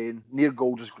 Cricklewood Lane, near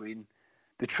Golders Green.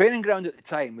 The training ground at the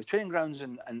time, the training grounds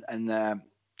in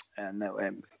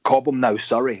Cobham now,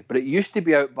 Surrey, but it used to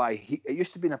be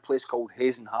in a place called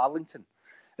Hayes and Harlington,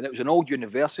 and it was an old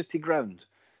university ground,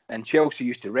 and Chelsea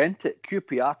used to rent it.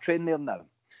 QPR train there now,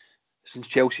 since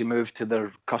Chelsea moved to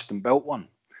their custom-built one,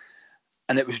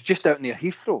 and it was just out near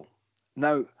Heathrow.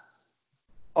 Now,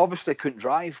 obviously I couldn't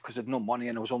drive because I had no money,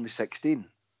 and I was only 16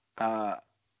 at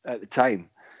the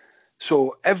time,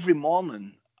 so every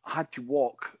morning I had to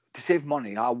walk. To save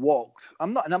money, I walked.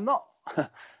 I'm not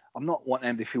wanting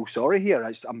them to feel sorry here.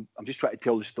 I'm just trying to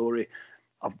tell the story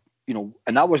of, you know,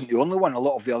 and I wasn't the only one. A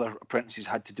lot of the other apprentices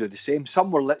had to do the same. Some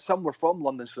were from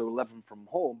London, so they were living from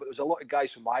home. But there was a lot of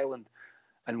guys from Ireland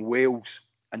and Wales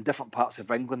and different parts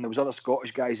of England. There was other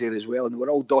Scottish guys there as well, and they were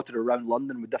all dotted around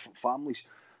London with different families.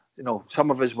 You know,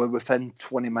 some of us were within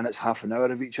 20 minutes, half an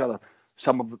hour of each other.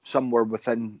 Some were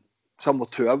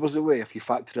 2 hours away if you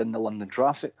factor in the London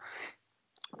traffic.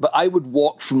 But I would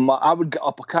walk I would get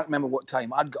up, I can't remember what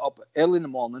time, I'd get up early in the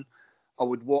morning, I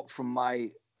would walk from my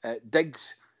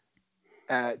digs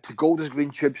to Golders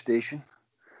Green tube station.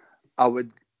 I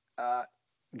would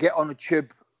get on a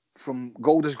tube from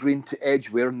Golders Green to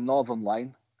Edgware in the Northern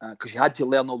Line, because you had to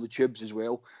learn all the tubes as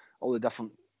well, all the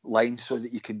different lines so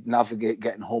that you could navigate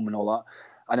getting home and all that.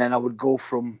 And then I would go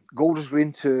from Golders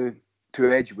Green to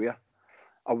Edgware.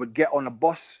 I would get on a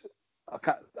bus,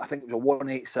 I think it was a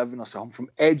 187 or something, from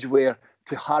Edgware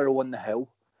to Harrow on the Hill.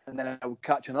 And then I would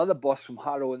catch another bus from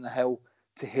Harrow on the Hill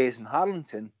to Hayes and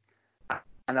Harlington.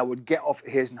 And I would get off at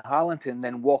Hayes and Harlington and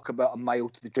then walk about a mile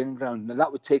to the training ground. And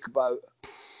that would take about,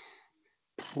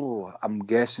 I'm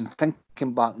guessing,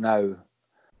 thinking back now,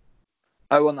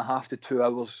 hour and a half to 2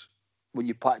 hours when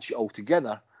you patch it all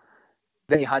together.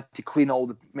 Then you had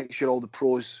to make sure all the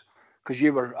pros, because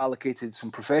you were allocated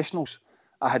some professionals.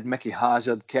 I had Mickey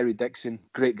Hazard, Kerry Dixon,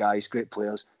 great guys, great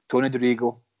players. Tony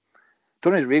Dorigo.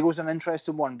 Tony Dorigo's an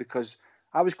interesting one because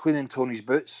I was cleaning Tony's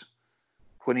boots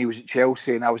when he was at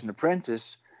Chelsea and I was an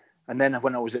apprentice. And then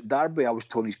when I was at Derby, I was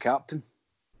Tony's captain.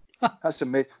 It's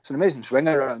an amazing swing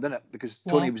around, isn't it? Because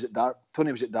Tony was at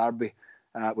Derby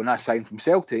when I signed from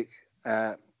Celtic.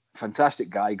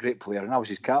 Fantastic guy, great player, and I was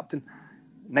his captain.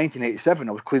 1987,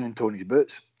 I was cleaning Tony's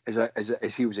boots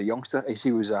as he was a youngster, as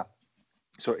he was a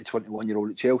sort of 21-year-old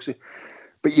at Chelsea.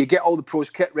 But you get all the pros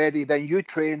kit ready, then you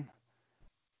train,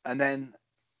 and then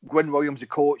Gwyn Williams, the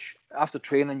coach, after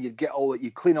training,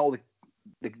 you'd clean all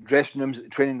the dressing rooms at the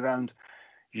training ground.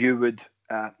 You would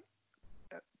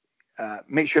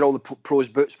make sure all the pros'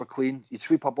 boots were clean. You'd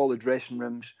sweep up all the dressing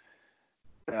rooms.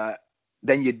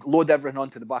 Then you'd load everything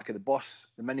onto the back of the bus,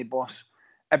 the minibus.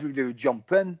 Everybody would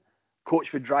jump in.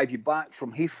 Coach would drive you back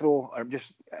from Heathrow or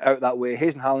just out that way,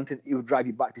 Hayes and Harlington. He would drive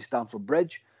you back to Stamford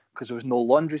Bridge because there was no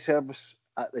laundry service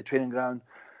at the training ground.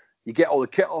 You get all the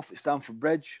kit off at Stamford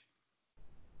Bridge.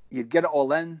 You'd get it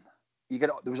all in. There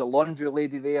was a laundry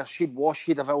lady there. She'd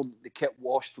have all the kit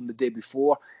washed from the day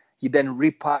before. You'd then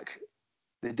repack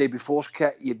the day before's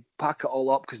kit. You'd pack it all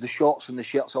up because the shorts and the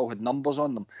shirts all had numbers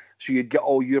on them. So you'd get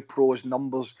all your pros'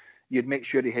 numbers. You'd make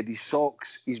sure he had his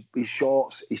socks, his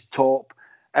shorts, his top.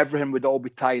 Everything would all be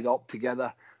tied up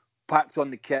together, packed on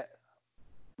the kit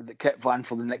van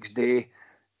for the next day.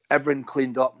 Everything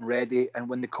cleaned up and ready. And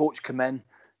when the coach came in,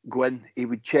 Gwyn, he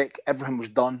would check everything was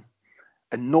done.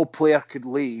 And no player could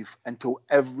leave until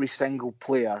every single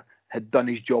player had done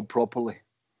his job properly.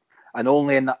 And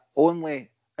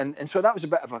so that was a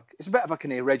bit of a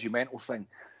kind of regimental thing.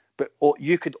 But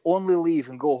you could only leave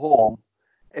and go home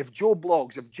if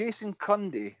Jason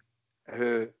Cundy,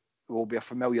 who will be a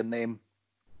familiar name,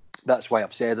 that's why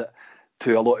I've said it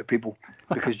to a lot of people,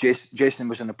 because Jason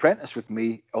was an apprentice with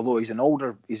me, although he's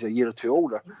a year or two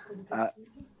older.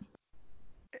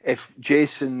 If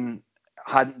Jason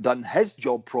hadn't done his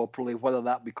job properly, whether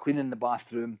that be cleaning the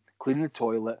bathroom, cleaning the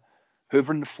toilet,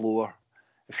 hoovering the floor,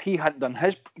 if he hadn't done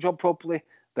his job properly,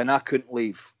 then I couldn't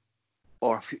leave.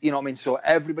 Or, you know what I mean? So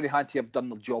everybody had to have done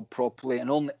their job properly,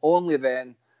 and only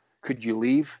then could you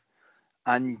leave.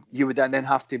 And you would then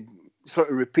have to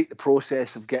sort of repeat the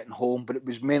process of getting home, but it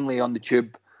was mainly on the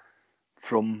tube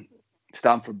from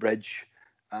Stamford Bridge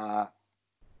back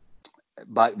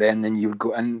then. Then you would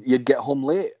go and you'd get home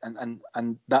late, and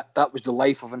that was the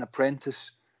life of an apprentice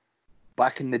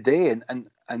back in the day. And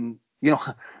you know,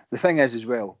 the thing is as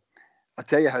well, I'll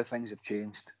tell you how things have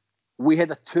changed. We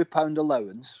had a £2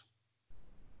 allowance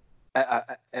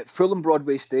at Fulham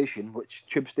Broadway Station,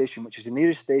 tube station, which is the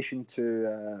nearest station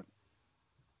to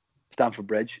Stamford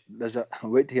Bridge.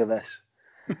 Wait to hear this.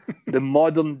 The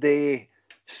modern day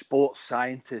sports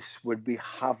scientists would be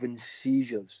having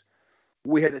seizures.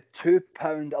 We had a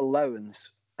 £2 allowance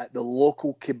at the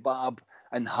local kebab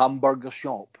and hamburger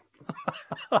shop.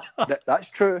 That's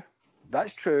true.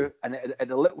 That's true. And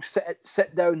at a little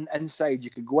sit down inside, you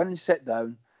could go in and sit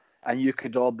down, and you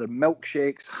could order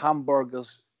milkshakes,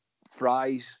 hamburgers,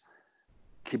 fries,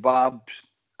 kebabs,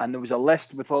 and there was a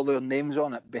list with all their names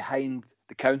on it behind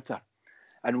the counter,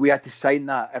 and we had to sign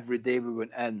that every day we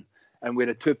went in, and we had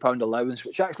a £2 allowance,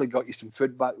 which actually got you some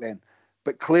food back then,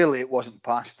 but clearly it wasn't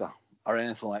pasta or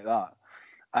anything like that.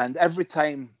 And every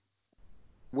time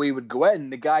we would go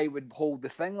in, the guy would hold the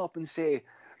thing up and say,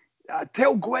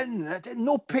 tell Gwyn,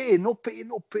 no pay,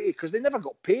 because they never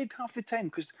got paid half the time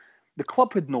because the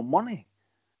club had no money.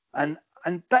 And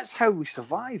that's how we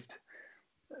survived.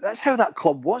 That's how that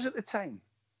club was at the time.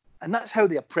 And that's how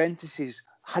the apprentices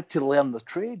had to learn the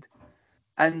trade.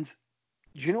 And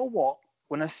do you know what?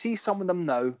 When I see some of them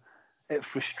now, it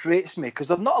frustrates me because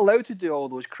they're not allowed to do all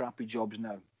those crappy jobs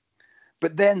now.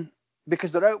 But then,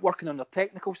 because they're out working on their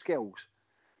technical skills.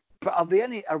 But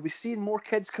are we seeing more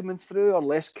kids coming through or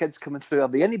less kids coming through? Are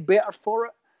they any better for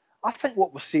it? I think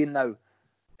what we're seeing now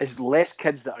is less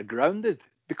kids that are grounded,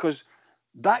 because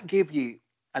that gave you,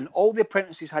 and all the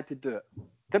apprentices had to do it.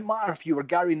 Didn't matter if you were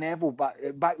Gary Neville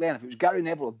back then, if it was Gary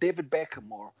Neville or David Beckham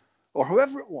or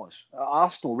whoever it was,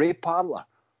 Arsenal, Ray Parlour.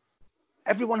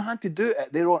 Everyone had to do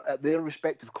it at their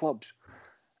respective clubs.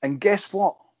 And guess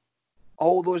what?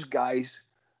 All those guys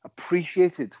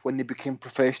appreciated when they became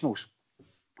professionals,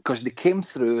 because they came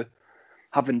through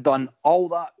having done all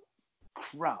that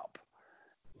crap,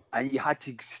 and you had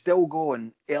to still go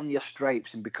and earn your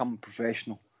stripes and become a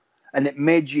professional. And it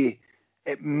made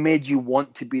you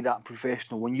want to be that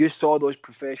professional. When you saw those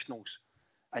professionals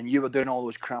and you were doing all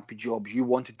those crappy jobs, you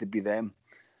wanted to be them.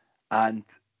 And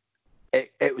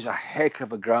it was a heck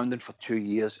of a grounding for 2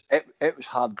 years. It was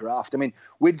hard graft. I mean,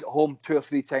 we'd get home 2 or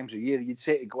 3 times a year. You'd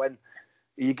say to Gwyn,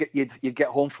 you'd get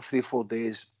home for 3 or 4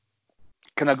 days.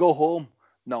 Can I go home?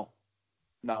 No,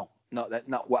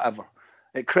 not whatever.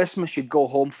 At Christmas, you'd go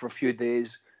home for a few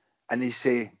days, and he'd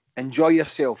say, enjoy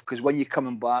yourself, because when you're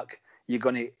coming back, you're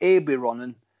going to A, be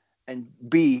running, and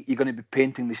B, you're going to be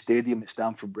painting the stadium at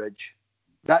Stamford Bridge.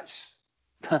 That's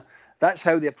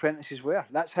how the apprentices were.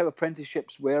 That's how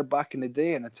apprenticeships were back in the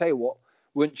day. And I tell you what,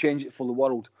 Wouldn't change it for the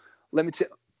world. Let me tell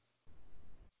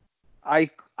you,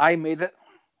 I made it.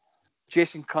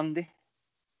 Jason Cundy,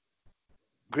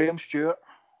 Graham Stewart,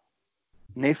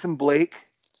 Nathan Blake,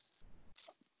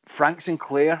 Frank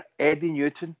Sinclair, Eddie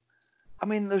Newton. I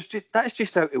mean, that's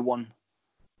just out of one.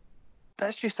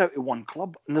 That's just out of one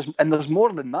club, and there's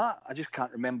more than that. I just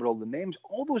can't remember all the names.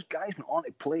 All those guys went on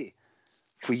to play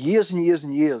for years and years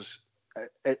and years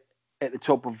at the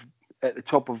top of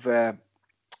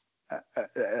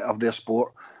their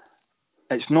sport.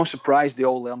 It's no surprise they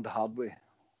all learned the hard way.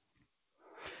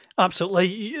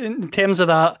 Absolutely. In terms of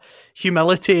that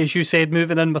humility, as you said,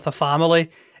 moving in with a family,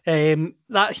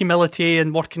 that humility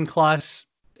and working class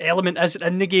element isn't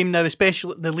in the game now,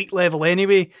 especially at the elite level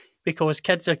anyway, because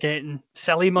kids are getting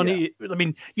silly money. Yeah. I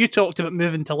mean, you talked about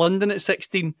moving to London at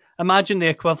 16. Imagine the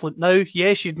equivalent now.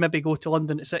 Yes, you'd maybe go to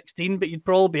London at 16, but you'd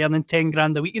probably be earning 10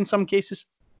 grand a week in some cases.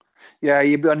 Yeah,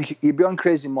 you'd be on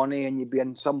crazy money and you'd be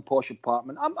in some posh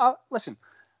apartment. Listen,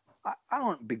 I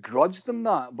don't begrudge them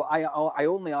that, but I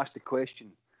only ask the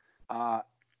question,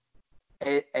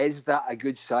 is that a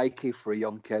good psyche for a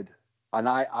young kid? And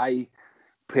I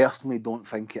personally don't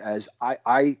think it is.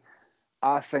 I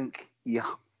think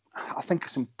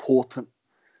it's important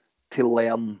to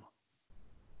learn.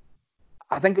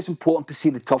 I think it's important to see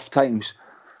the tough times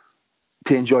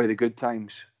to enjoy the good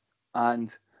times.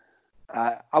 And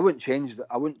I wouldn't change that.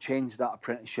 I wouldn't change that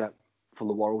apprenticeship for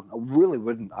the world. I really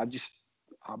wouldn't. I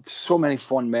have so many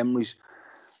fond memories.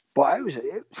 But it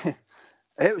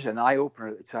was an eye opener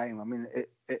at the time. I mean,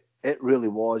 it really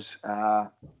was.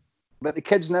 But the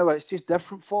kids now, it's just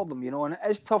different for them, you know, and it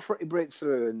is tougher to break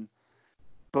through.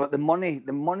 But the money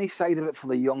side of it for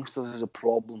the youngsters is a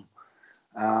problem.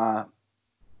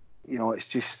 You know, it's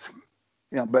just,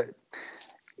 you know, but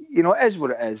you know, it is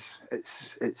what it is.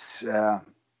 It's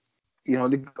you know,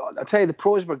 I tell you, the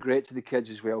pros were great to the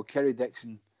kids as well. Kerry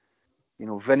Dixon, you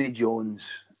know, Vinnie Jones,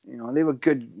 you know, they were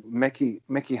good. Mickey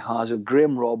Hazard,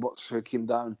 Graham Roberts, who came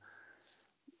down,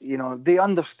 you know, they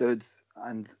understood,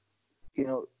 and you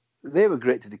know, they were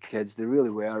great to the kids. They really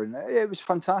were, and it was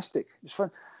fantastic. It was fun.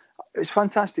 It was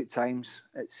fantastic times.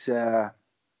 It's you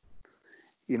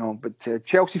know, but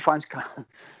Chelsea fans can't.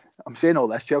 I'm saying all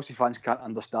this. Chelsea fans can't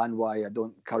understand why I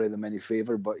don't curry them any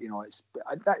favour. But you know,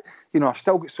 I've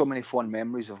still got so many fond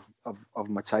memories of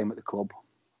my time at the club.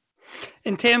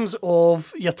 In terms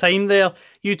of your time there,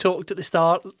 you talked at the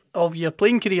start of your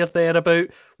playing career there about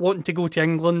wanting to go to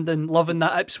England and loving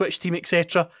that Ipswich team,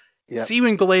 etc. Yep. See,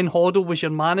 when Glenn Hoddle was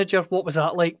your manager, what was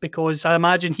that like? Because I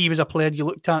imagine he was a player you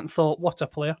looked at and thought, what a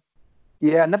player.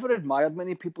 Yeah, I never admired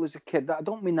many people as a kid. I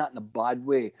don't mean that in a bad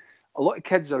way. A lot of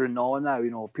kids are in awe now,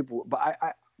 you know, people. But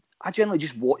I generally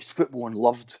just watched football and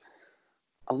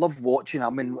I loved watching. I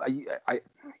mean, I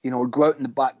you know, go out in the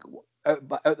back,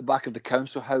 out the back of the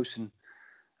council house and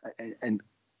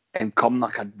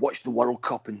Cumnock. I'd watched the World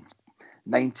Cup in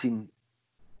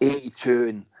 1982,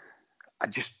 and I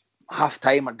just half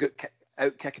time I'd get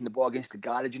out kicking the ball against the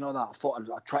garage. You know that I thought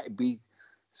I'd try to be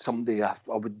somebody. I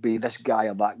would be this guy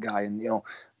or that guy, and you know,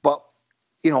 but.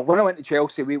 You know, when I went to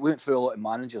Chelsea, we went through a lot of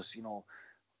managers. You know,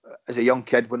 as a young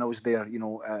kid when I was there, you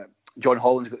know, John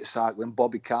Hollands got the sack when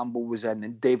Bobby Campbell was in,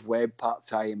 and Dave Webb part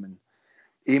time, and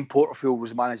Ian Porterfield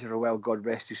was manager for a while. God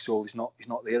rest his soul. He's not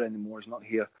there anymore. He's not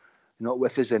here. He's not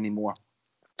with us anymore.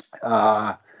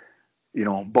 You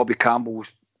know, Bobby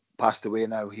Campbell's passed away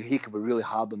now. He could be really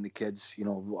hard on the kids. You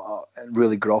know, and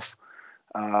really gruff.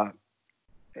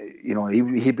 You know,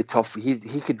 he'd be tough.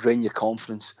 He could drain your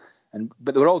confidence.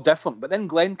 But they were all different. But then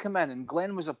Glenn came in, and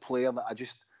Glenn was a player that I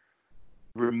just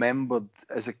remembered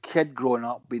as a kid growing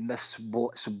up being this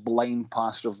sublime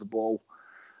passer of the ball.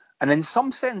 And in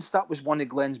some sense, that was one of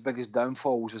Glenn's biggest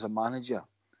downfalls as a manager,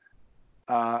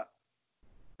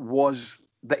 was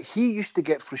that he used to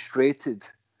get frustrated.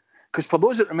 Because for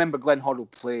those that remember Glenn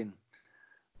Hoddle playing,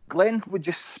 Glenn would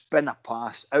just spin a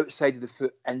pass outside of the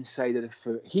foot, inside of the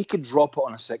foot. He could drop it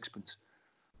on a sixpence.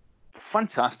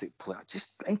 Fantastic player,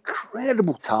 just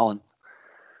incredible talent.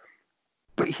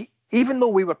 But even though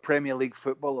we were Premier League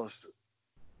footballers,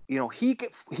 you know, he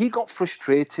got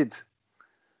frustrated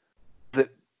that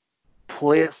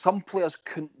some players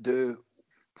couldn't do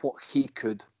what he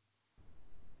could,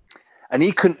 and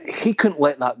he couldn't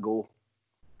let that go.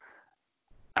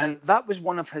 And that was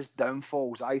one of his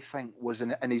downfalls, I think, was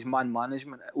in his man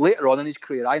management. Later on in his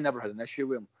career, I never had an issue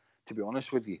with him, to be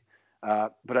honest with you.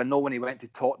 But I know when he went to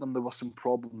Tottenham, there were some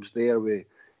problems there with,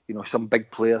 you know, some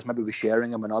big players, maybe with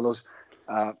Sheringham and others,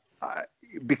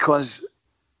 because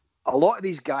a lot of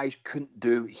these guys couldn't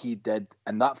do what he did,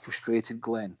 and that frustrated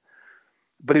Glenn.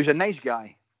 But he was a nice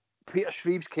guy. Peter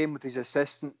Shreeves came with his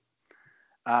assistant,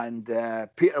 and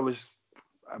Peter was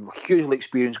a hugely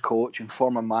experienced coach and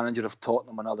former manager of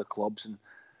Tottenham and other clubs, and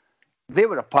they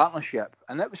were a partnership,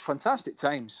 and it was fantastic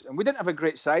times. And we didn't have a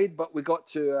great side, but we got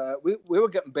to we were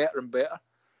getting better and better.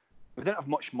 We didn't have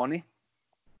much money,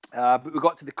 but we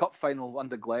got to the cup final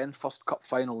under Glenn, first cup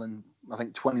final in I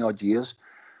think 20 odd years.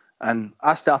 And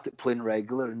I started playing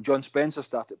regular, and John Spencer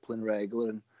started playing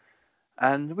regular,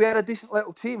 and we had a decent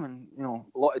little team, and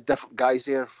a lot of different guys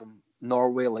there from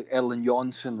Norway, like Erling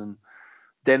Jonsson, and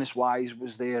Dennis Wise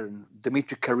was there, and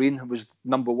Dmitry Karin, who was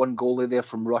number one goalie there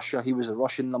from Russia. He was a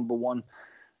Russian number one.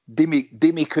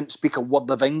 Dimi couldn't speak a word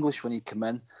of English when he came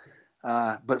in,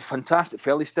 but fantastic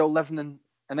fella. He's still living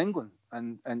in England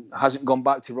and hasn't gone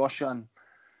back to Russia, and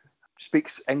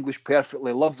speaks English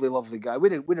perfectly. Lovely guy.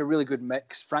 We had a really good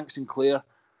mix. Frank Sinclair,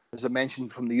 as I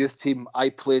mentioned, from the youth team. I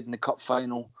played in the cup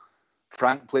final.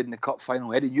 Frank played in the cup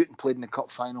final. Eddie Newton played in the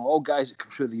cup final. All guys that come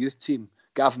through the youth team.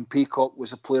 Gavin Peacock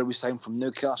was a player we signed from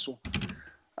Newcastle.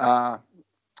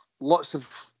 Lots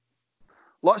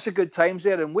of good times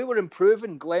there, and we were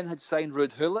improving. Glenn had signed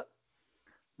Ruud Gullit,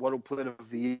 World Player of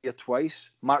the Year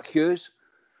twice. Mark Hughes.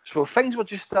 So things were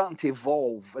just starting to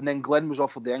evolve, and then Glenn was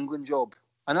offered the England job.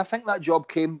 And I think that job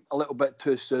came a little bit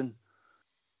too soon.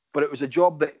 But it was a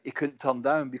job that he couldn't turn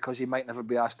down because he might never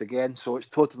be asked again. So it's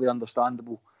totally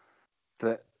understandable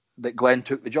that Glenn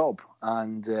took the job.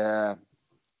 And then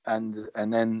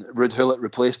Ruud Gullit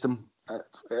replaced him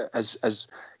as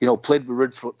played with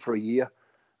Ruud for a year.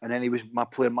 And then he was my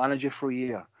player manager for a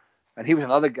year. And he was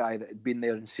another guy that had been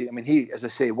there and seen. I mean, he, as I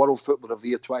say, World Footballer of the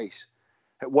Year twice.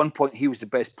 At one point, he was the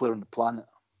best player on the planet.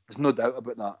 There's no doubt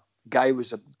about that. Guy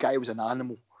was an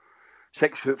animal,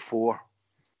 6'4",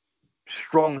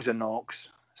 strong as an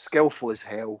ox, skillful as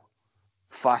hell,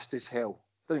 fast as hell.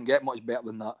 Doesn't get much better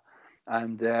than that.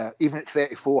 And even at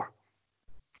 34,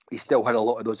 he still had a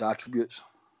lot of those attributes.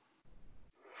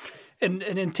 And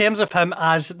in terms of him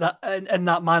as that in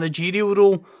that managerial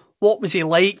role, what was he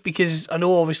like? Because I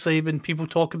know obviously when people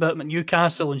talk about him at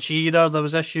Newcastle and Shearer, there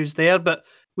was issues there, but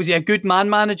was he a good man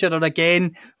manager, or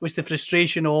again was the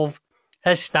frustration of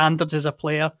his standards as a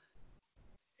player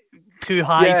too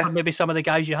high for maybe some of the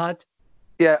guys you had?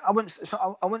 Yeah, I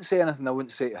wouldn't say anything I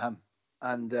wouldn't say to him.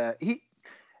 And he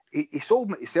sold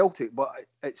me to Celtic, but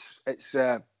it's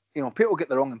people get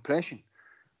the wrong impression.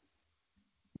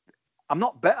 I'm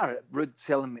not bitter at Ruud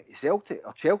selling me to Celtic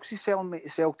or Chelsea selling me to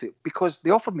Celtic, because they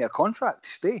offered me a contract to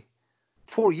stay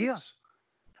 4 years,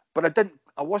 but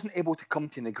I wasn't able to come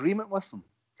to an agreement with them,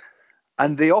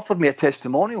 and they offered me a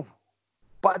testimonial.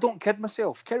 But I don't kid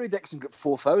myself. Kerry Dixon got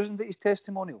 4,000 at his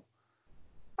testimonial.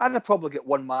 I'd probably get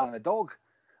one man and a dog.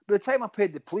 By the time I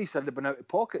paid the police, I'd have been out of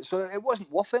pocket. So it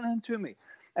wasn't worth anything to me.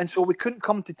 And so we couldn't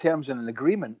come to terms in an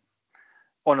agreement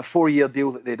on a 4-year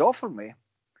deal that they'd offered me,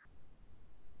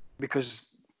 because,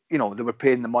 they were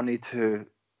paying the money to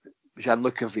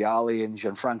Gianluca Vialli and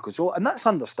Gianfranco Zola. And that's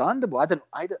understandable. I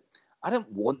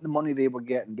didn't want the money they were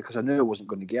getting because I knew I wasn't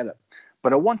going to get it.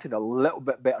 But I wanted a little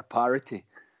bit better parity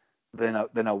than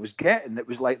I was getting. It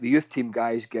was like the youth team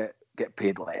guys get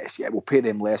paid less. Yeah, we'll pay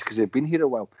them less because they've been here a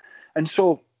while. And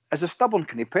so, as a stubborn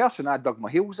kind of person, I dug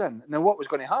my heels in. Now, what was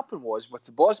going to happen was, with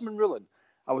the Bosman ruling,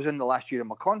 I was in the last year of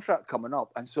my contract coming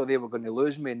up, and so they were going to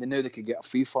lose me, and they knew they could get a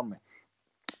fee for me.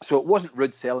 So it wasn't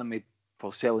Ruud selling me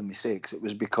for selling me sakes. It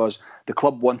was because the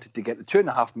club wanted to get the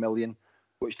 $2.5 million,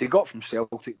 which they got from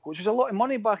Celtic, which was a lot of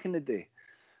money back in the day.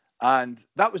 And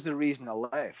that was the reason I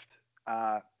left,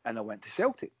 and I went to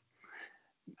Celtic.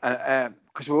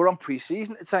 Because we were on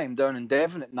pre-season at the time down in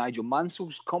Devon at Nigel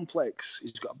Mansell's complex.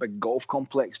 He's got a big golf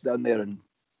complex down there and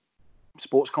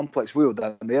sports complex. We were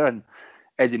down there, and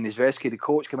Eddie Niedzwiecki, the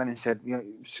coach, came in and said,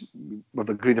 we've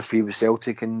agreed a fee with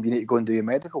Celtic and you need to go and do your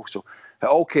medical. So it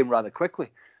all came rather quickly.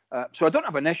 So I don't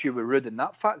have an issue with Ruud in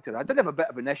that factor. I did have a bit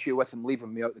of an issue with him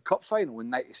leaving me out the cup final in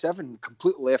 '97.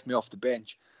 Completely left me off the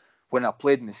bench when I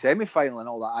played in the semi-final and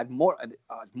all that. I had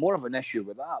more of an issue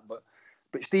with that. But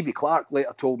Stevie Clark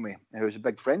later told me, who was a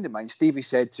big friend of mine, Stevie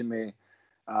said to me,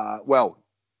 well,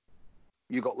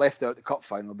 you got left out the cup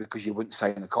final because you wouldn't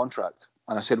sign a contract.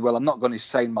 And I said, well, I'm not going to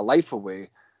sign my life away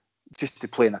just to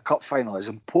play in a cup final, as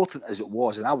important as it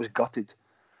was. And I was gutted.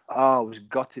 I was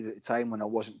gutted at the time when I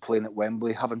wasn't playing at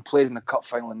Wembley, having played in the cup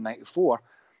final in '94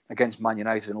 against Man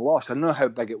United and lost. I know how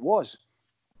big it was.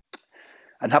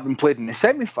 And having played in the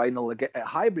semi-final at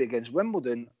Highbury against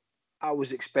Wimbledon, I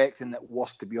was expecting that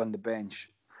Worst to be on the bench.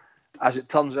 As it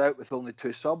turns out, with only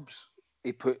 2 subs,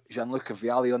 he put Gianluca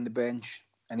Vialli on the bench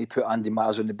and he put Andy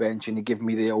Myers on the bench, and he gave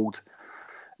me the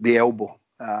elbow,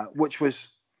 which was,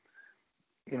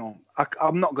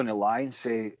 I'm not going to lie and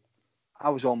say I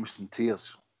was almost in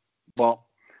tears. But,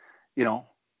 you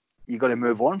got to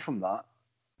move on from that.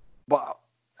 But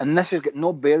and this has got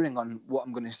no bearing on what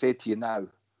I'm going to say to you now,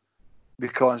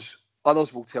 because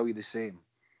others will tell you the same.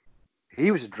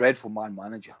 He was a dreadful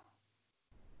manager,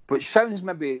 which sounds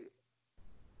maybe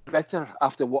better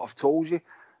after what I've told you.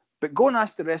 But go and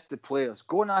ask the rest of the players.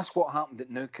 Go and ask what happened at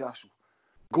Newcastle.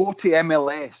 Go to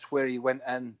MLS, where he went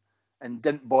in and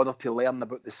didn't bother to learn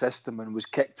about the system and was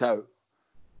kicked out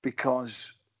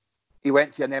because he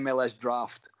went to an MLS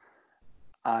draft.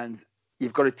 And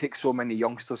you've got to take so many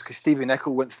youngsters, because Stevie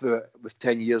Nicol went through it with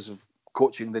 10 years of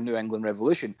coaching the New England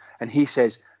Revolution. And he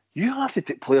says, you have to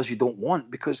take players you don't want,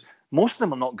 because most of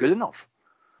them are not good enough.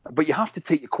 But you have to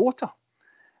take your quota.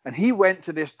 And he went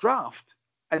to this draft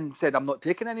and said, I'm not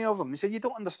taking any of them. He said, you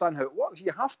don't understand how it works.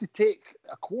 You have to take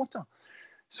a quota.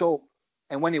 So,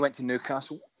 and when he went to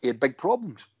Newcastle, he had big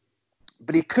problems.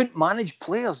 But he couldn't manage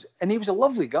players, and he was a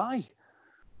lovely guy.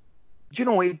 Do you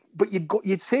know, but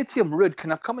you'd say to him, Ruud,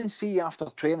 can I come and see you after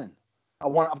training?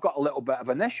 I've got a little bit of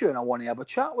an issue, and I want to have a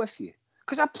chat with you.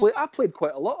 Because I played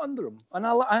quite a lot under him, and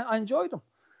I enjoyed him.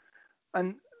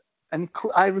 And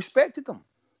I respected him.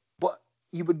 But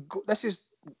you would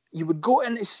go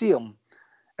in to see him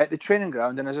at the training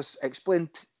ground, and as I explained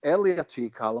earlier to you,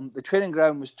 Callum, the training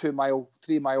ground was 3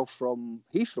 miles from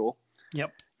Heathrow.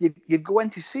 Yep. You'd go in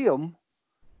to see him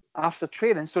after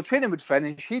training. So training would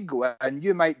finish, he'd go in,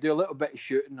 you might do a little bit of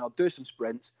shooting or do some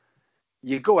sprints.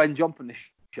 You go in, jump in the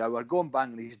shower, go and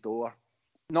bang on his door.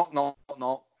 Knock, knock,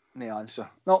 knock, no answer.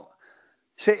 No.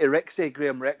 Say to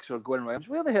Graham Ricks or Gwen Williams,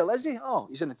 where the hell is he? Oh,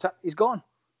 he's gone.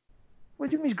 What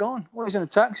do you mean he's gone? Well, he's in a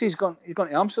taxi, he's gone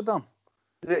to Amsterdam.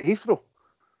 At Heathrow.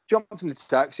 Jumped in the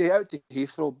taxi, out to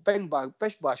Heathrow, bing bang,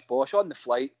 bish bash bosh, on the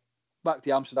flight, back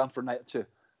to Amsterdam for a night or two.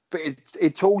 But he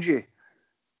told you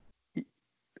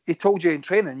in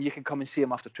training you can come and see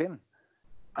him after training.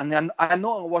 And then I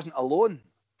know I wasn't alone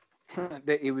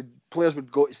that players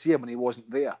would go to see him and he wasn't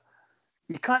there.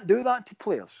 You can't do that to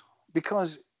players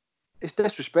because it's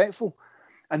disrespectful.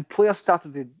 And players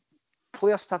started to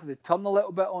turn a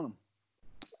little bit on him.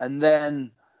 And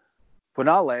then when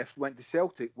I left, went to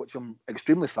Celtic, which I'm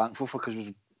extremely thankful for because it was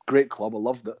a great club. I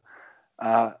loved it.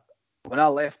 When I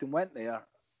left and went there,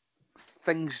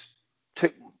 things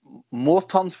took more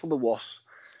turns for the worse.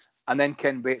 And then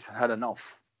Ken Bates had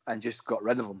enough and just got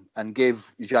rid of him and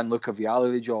gave Gianluca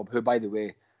Vialli the job, who, by the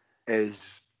way,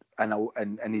 is and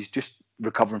he's just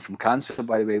recovering from cancer.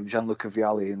 By the way, Gianluca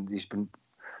Vialli, and he's been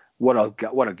what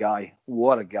a guy.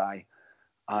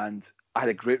 And I had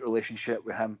a great relationship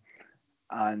with him,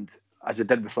 and as I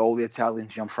did with all the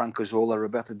Italians, Gianfranco Zola,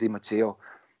 Roberto Di Matteo,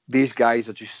 these guys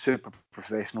are just super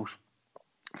professionals.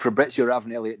 Fabrizio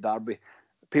Ravanelli at Derby.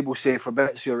 People say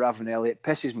Fabrizio Ravanelli, it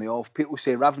pisses me off. People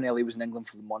say Ravanelli was in England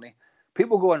for the money.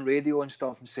 People go on radio and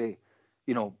stuff and say,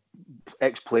 you know,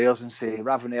 ex-players and say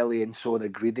Ravanelli and so they're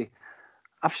greedy.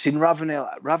 I've seen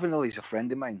Ravanelli. Ravanelli's a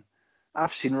friend of mine.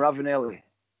 I've seen Ravanelli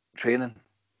training.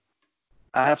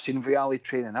 I've seen Vialli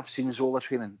training. I've seen Zola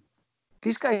training.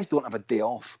 These guys don't have a day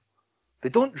off. They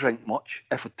don't drink much,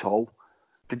 if at all.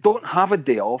 They don't have a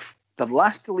day off. They're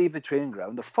last to leave the training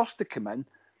ground. They're first to come in.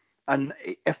 And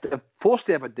if they're forced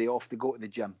to have a day off, they go to the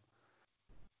gym.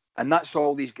 And that's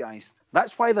all these guys.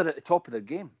 That's why they're at the top of their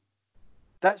game.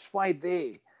 That's why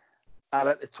they are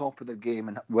at the top of their game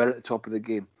and we're at the top of the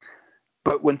game.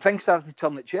 But when things started to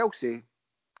turn at Chelsea,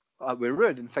 with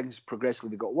Ruud, and things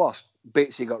progressively got worse,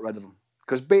 Batesy got rid of them.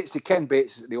 Because Ken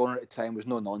Bates, the owner at the time, was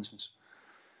no nonsense.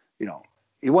 You know,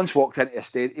 he once walked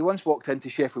into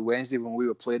Sheffield Wednesday when we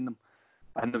were playing them,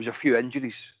 and there was a few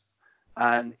injuries.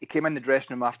 And he came in the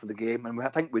dressing room after the game, and I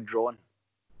think we'd drawn.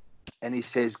 And he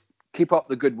says, keep up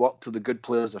the good work till the good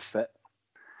players are fit.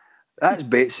 That's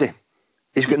Batesy.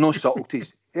 He's got no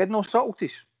subtleties. He had no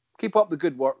subtleties. Keep up the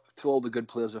good work till all the good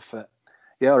players are fit.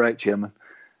 Yeah, all right, chairman.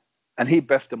 And he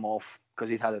biffed him off because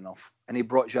he'd had enough. And he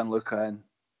brought Gianluca in,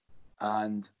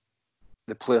 and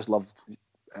the players loved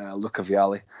Luca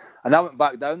Vialli. And I went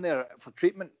back down there for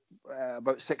treatment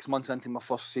about 6 months into my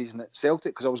first season at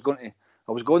Celtic because I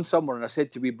was going somewhere, and I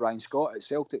said to wee Brian Scott at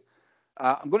Celtic,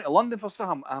 I'm going to London for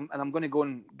some, and I'm going to go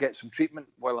and get some treatment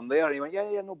while I'm there. And he went,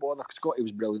 yeah, no bother. Scotty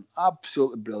was brilliant,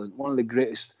 absolutely brilliant. One of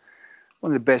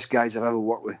the best guys I've ever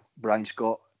worked with, Brian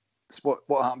Scott.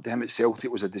 What happened to him at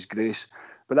Celtic was a disgrace,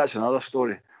 but that's another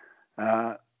story.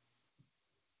 And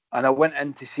I went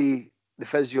in to see the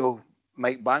physio,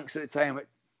 Mike Banks, at the time,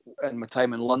 in my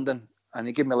time in London, and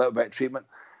he gave me a little bit of treatment.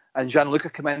 And Gianluca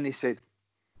came in and he said,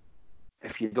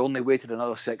 if you'd only waited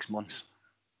another 6 months,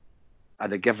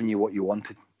 I'd have given you what you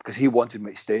wanted, because he wanted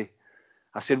me to stay.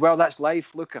 I said, well, that's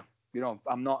life, Luca. You know,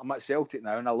 I'm at Celtic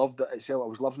now, and I loved it at Celtic. I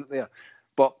was loving it there.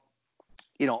 But,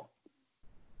 you know,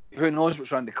 who knows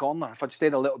what's around the corner? If I'd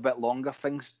stayed a little bit longer,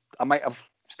 I might have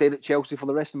stayed at Chelsea for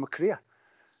the rest of my career.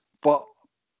 But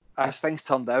as things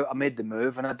turned out, I made the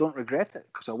move, and I don't regret it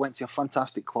because I went to a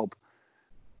fantastic club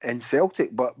in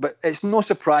Celtic. But it's no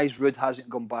surprise Ruud hasn't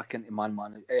gone back into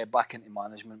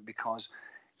management, because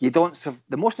you don't.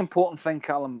 The most important thing,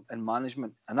 Callum, in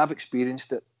management, and I've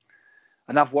experienced it,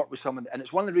 and I've worked with someone, and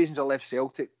it's one of the reasons I left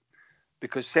Celtic,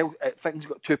 because things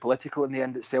got too political in the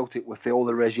end at Celtic with all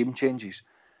the regime changes,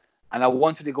 and I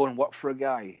wanted to go and work for a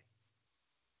guy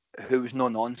who was no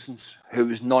nonsense, who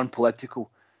was non-political,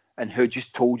 and who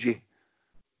just told you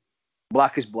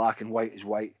black is black and white is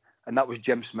white. And that was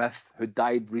Jim Smith, who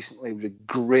died recently. He was a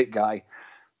great guy.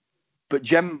 But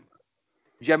Jim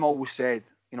always said,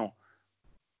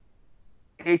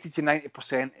 80 to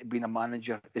 90% of being a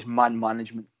manager is man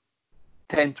management.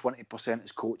 10, 20%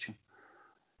 is coaching.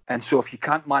 And so if you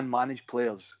can't manage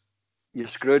players, you're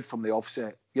screwed from the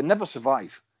offset. You'll never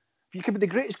survive. You could be the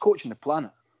greatest coach on the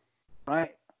planet,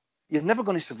 right? You're never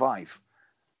going to survive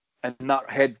in that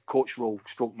head coach role,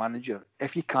 stroke manager,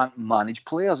 if you can't manage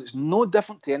players. It's no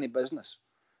different to any business.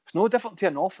 It's no different to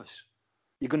an office.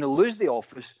 You're going to lose the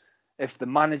office if the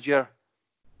manager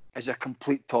is a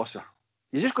complete tosser.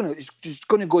 It's just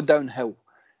going to go downhill.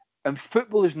 And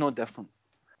football is no different.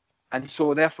 And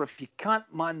so therefore, if you can't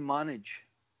manage,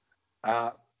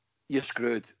 you're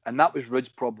screwed. And that was Ruud's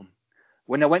problem.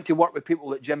 When I went to work with people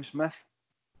like Jim Smith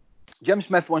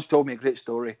once told me a great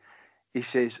story. He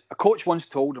says, a coach once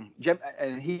told him, Jim,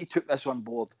 and he took this on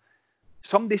board.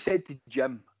 Somebody said to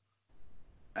Jim,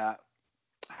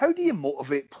 how do you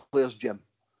motivate players, Jim?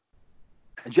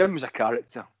 And Jim was a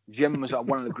character. Jim was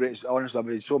one of the greatest. Honestly, I've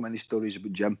read so many stories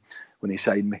about Jim when he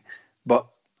signed me. But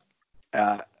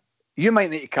you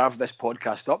might need to carve this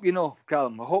podcast up,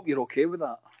 Callum. I hope you're okay with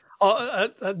that.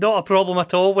 Not a problem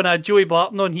at all. When I had Joey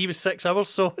Barton on, he was 6 hours,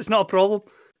 so it's not a problem.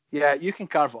 Yeah, you can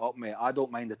carve it up, mate. I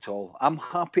don't mind at all. I'm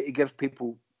happy to give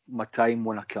people my time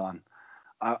when I can.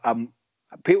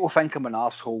 People think I'm an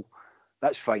arsehole.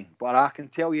 That's fine. But I can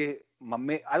tell you, my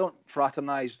mate, I don't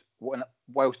fraternise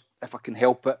whilst, if I can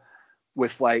help it,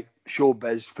 with like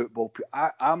showbiz football.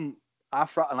 I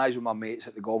fraternise with my mates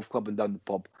at the golf club and down the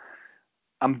pub.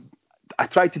 I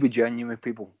try to be genuine with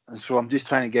people. And so I'm just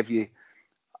trying to give you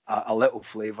a little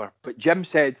flavour. But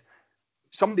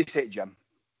somebody said, Jim,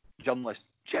 journalist,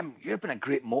 Jim, you've been a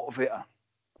great motivator.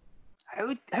 How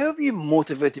have you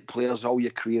motivated players all your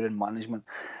career in management?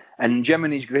 And Jim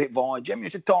in his great voice, Jim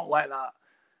used to talk like that.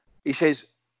 He says,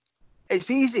 it's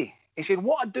easy. He said,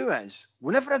 what I do is,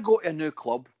 whenever I go to a new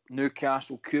club,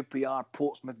 Newcastle, QPR,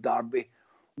 Portsmouth, Derby,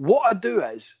 what I do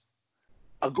is,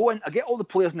 I go in, I get all the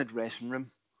players in the dressing room,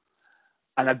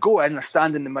 and I go in, I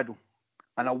stand in the middle,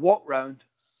 and I walk round,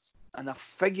 and I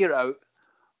figure out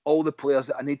all the players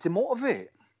that I need to motivate.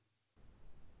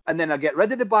 And then I get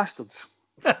rid of the bastards.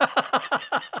 And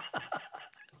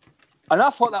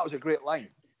I thought that was a great line.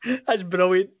 That's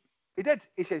brilliant. He did.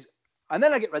 He says, and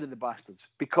then I get rid of the bastards.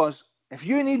 Because if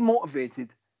you need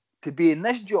motivated to be in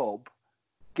this job,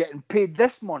 getting paid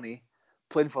this money,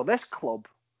 playing for this club,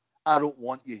 I don't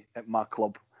want you at my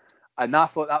club. And I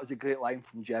thought that was a great line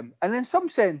from Jim. And in some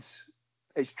sense,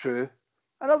 it's true.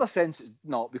 In other sense, it's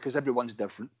not, because everyone's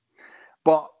different.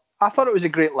 But I thought it was a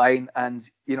great line. And,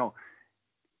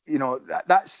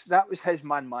 that was his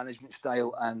man management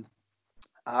style, and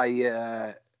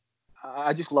I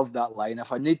just love that line.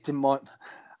 If I need to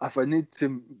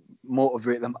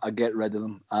motivate them, I get rid of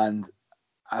them, and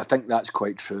I think that's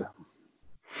quite true.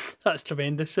 That's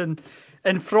tremendous. And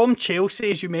from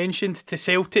Chelsea, as you mentioned, to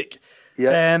Celtic,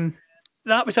 yeah,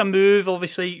 that was a move.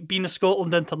 Obviously, being a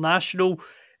Scotland international,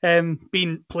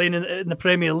 playing in the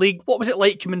Premier League. What was it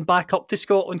like coming back up to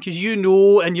Scotland? Because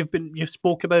and you've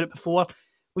spoke about it before.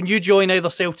 When you join either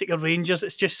Celtic or Rangers,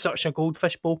 it's just such a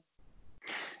goldfish bowl.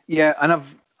 Yeah, and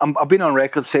I've been on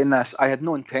record saying this. I had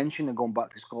no intention of going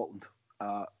back to Scotland,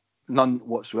 none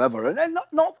whatsoever, and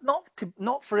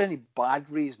not for any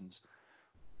bad reasons.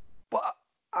 But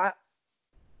I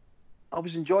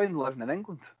was enjoying living in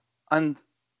England, and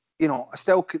I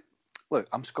still could look.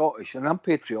 I'm Scottish and I'm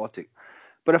patriotic,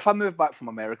 but if I move back from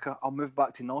America, I'll move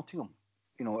back to Nottingham.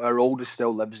 Our oldest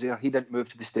still lives there. He didn't move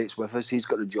to the States with us. He's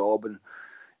got a job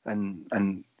and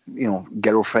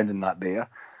girlfriend and that there.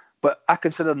 But I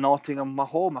consider Nottingham my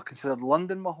home. I consider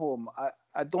London my home.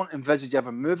 I don't envisage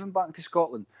ever moving back to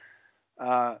Scotland.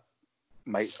 I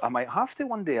might have to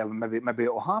one day. Maybe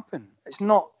it'll happen. It's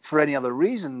not for any other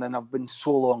reason than I've been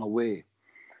so long away.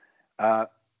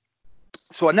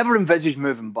 So I never envisaged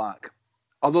moving back.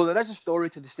 Although there is a story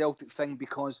to the Celtic thing,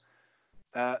 because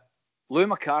Lou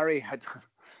Macari,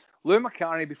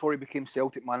 before he became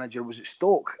Celtic manager, was at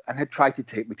Stoke and had tried to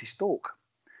take me to Stoke.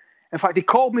 In fact, he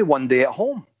called me one day at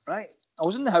home, right? I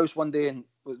was in the house one day, and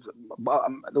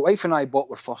the wife and I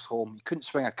bought our first home. You couldn't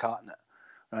swing a cat in it,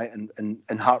 right?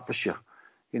 In Hertfordshire,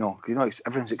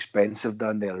 everything's expensive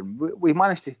down there, and we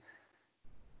managed to,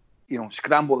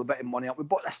 scramble a bit of money up. We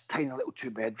bought this tiny little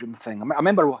 2-bedroom thing. I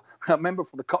remember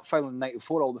for the cup final in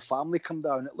 '94, all the family come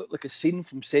down. It looked like a scene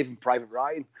from Saving Private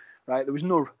Ryan, right? There was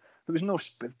no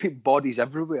bodies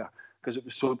everywhere because it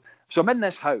was so. So I'm in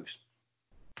this house,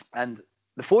 and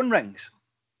the phone rings.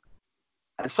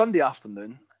 And it's Sunday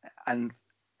afternoon, and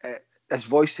his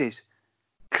voice says,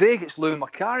 "Craig, it's Lou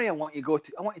Macari. I want you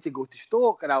to go to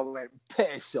Stoke." And I went,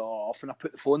 "Piss off!" And I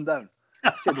put the phone down.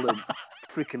 I said,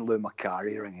 freaking Lou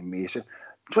Macari ringing me. He said,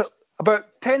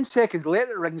 about 10 seconds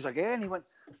later, it rings again. He went,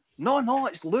 No,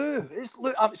 it's Lou. It's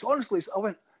Lou. Honestly, I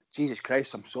went, Jesus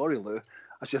Christ, I'm sorry, Lou.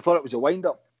 I said, I thought it was a wind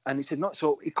up. And he said, no.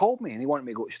 So he called me and he wanted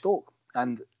me to go to Stoke.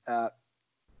 And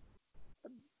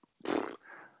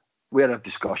we had a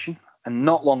discussion. And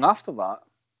not long after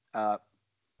that,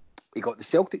 he got the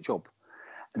Celtic job.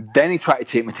 And then he tried to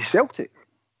take me to Celtic.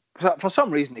 For some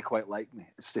reason, he quite liked me.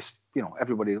 It's just,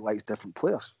 everybody likes different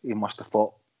players. He must have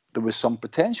thought there was some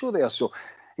potential there. So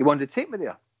he wanted to take me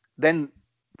there. Then,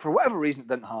 for whatever reason, it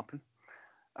didn't happen.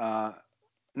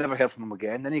 Never heard from him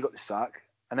again. Then he got the sack.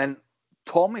 And then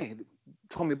Tommy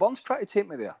Burns tried to take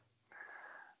me there.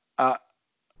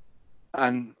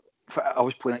 And I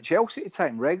was playing at Chelsea at the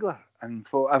time, regular. And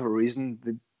for whatever reason,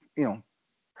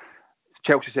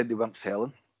 Chelsea said they weren't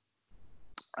selling.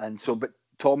 And so, but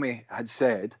Tommy had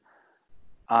said,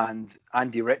 and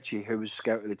Andy Ritchie, who was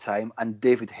scout at the time, and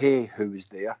David Hay, who was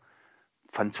there,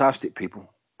 fantastic people.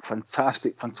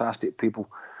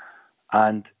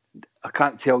 And I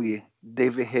can't tell you,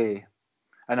 David Hay,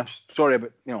 and I'm sorry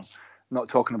about, not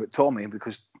talking about Tommy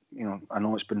because, I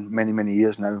know it's been many, many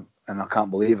years now and I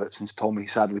can't believe it since Tommy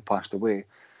sadly passed away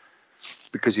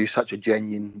because he's such a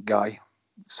genuine guy,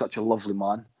 such a lovely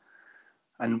man.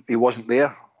 And he wasn't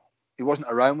there. He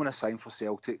wasn't around when I signed for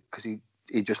Celtic because he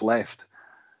just left.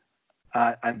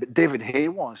 But David Hay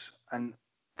was. And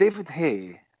David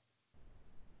Hay,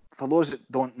 for those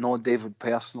that don't know David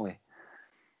personally,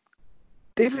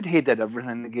 David Hay did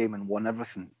everything in the game and won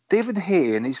everything. David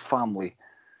Hay and his family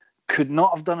could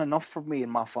not have done enough for me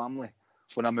and my family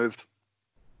when I moved.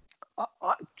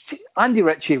 Andy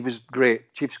Ritchie was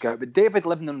great, chief scout, but David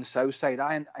living on the south side,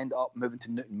 I ended up moving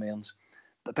to Newton Mearns.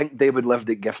 I think David lived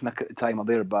at Giffnock at the time or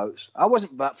thereabouts. I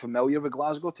wasn't that familiar with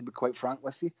Glasgow, to be quite frank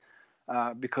with you,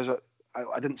 because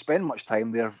I didn't spend much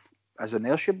time there as an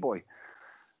Ayrshire boy.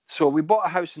 So we bought a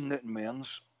house in Newton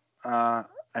Mearns,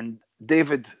 and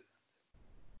David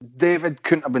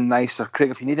couldn't have been nicer. Craig,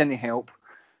 if you need any help,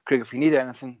 Craig, if you need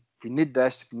anything, if you need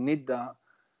this, if you need that,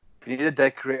 if you need a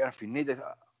decorator, if you need it,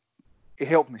 he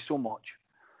helped me so much.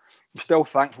 I'm still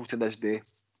thankful to this day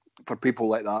for people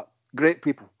like that. Great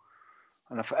people.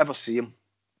 And if I ever see him,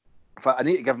 I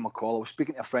need to give him a call. I was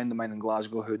speaking to a friend of mine in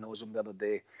Glasgow who knows him the other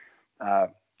day,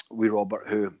 wee Robert,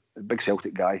 who a big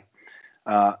Celtic guy.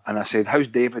 And I said, how's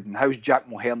David? And how's Jack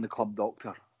Mulhern, the club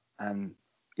doctor? And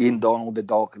Ian Donald, the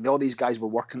doc. And all these guys were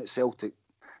working at Celtic.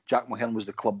 Jack Mulhern was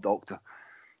the club doctor.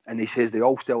 And he says, they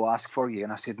all still ask for you.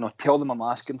 And I said, no, tell them I'm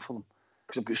asking for them.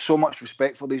 Because I've got so much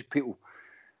respect for these people.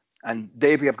 And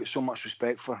Davey, I've got so much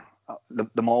respect for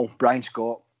them all. Brian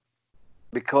Scott.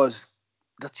 Because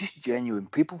they're just genuine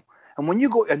people. And when you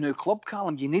go to a new club,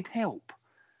 Callum, you need help.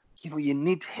 You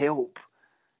need help.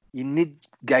 You need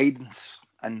guidance.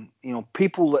 And,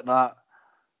 people like that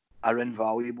are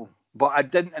invaluable. But I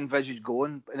didn't envisage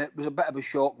going. And it was a bit of a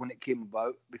shock when it came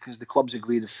about because the clubs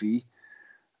agreed a fee.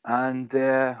 And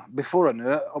before I knew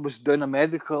it, I was doing a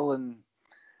medical and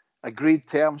agreed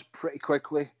terms pretty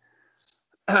quickly.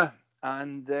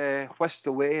 And whisked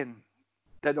away and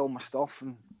did all my stuff.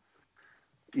 And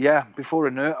yeah, before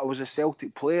I knew it, I was a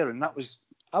Celtic player. And I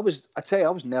tell you, I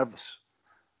was nervous.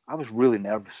 I was really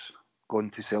nervous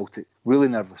going to Celtic. Really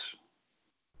nervous.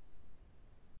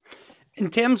 In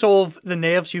terms of the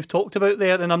nerves you've talked about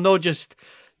there, and I'm not just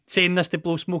saying this to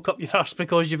blow smoke up your arse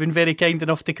because you've been very kind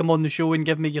enough to come on the show and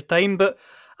give me your time, but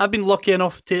I've been lucky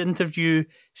enough to interview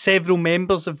several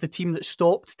members of the team that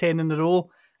stopped 10 in a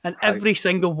row, and every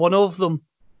single one of them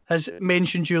has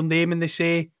mentioned your name and they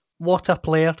say, what a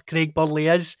player Craig Burley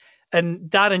is. And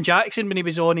Darren Jackson, when he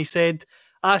was on,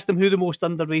 asked him who the most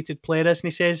underrated player is, and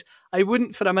he says, I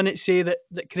wouldn't for a minute say that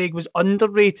Craig was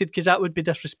underrated because that would be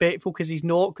disrespectful because he's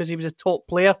not, because he was a top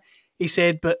player. He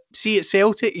said, but see at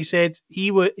Celtic, he said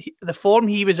the form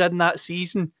he was in that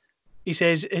season, he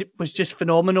says it was just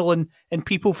phenomenal, and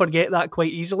people forget that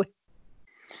quite easily.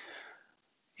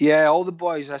 Yeah, all the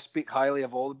boys, I speak highly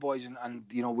of all the boys, and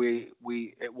we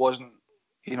it wasn't,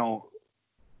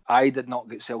 I did not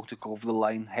get Celtic over the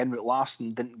line. Henrik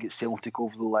Larsson didn't get Celtic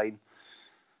over the line.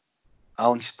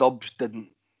 Alan Stubbs didn't.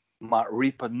 Matt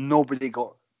Reaper, nobody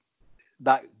got.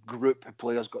 That group of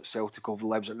players got Celtic over the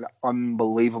line. It was an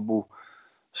unbelievable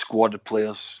squad of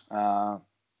players.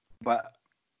 But,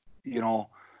 you know,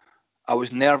 I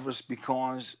was nervous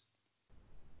because,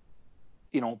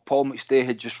 you know, Paul McStay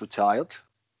had just retired.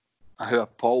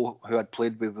 Paul, who I'd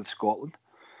played with Scotland.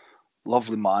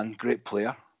 Lovely man, great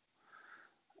player.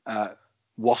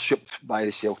 Worshipped by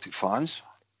the Celtic fans.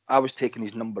 I was taking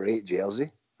his number 8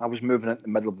 jersey. I was moving into the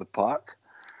middle of the park.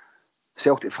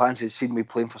 Celtic fans had seen me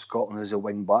playing for Scotland as a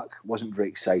wing back. Wasn't very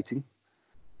exciting.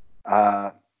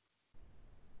 I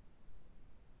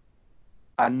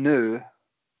knew.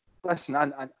 Listen,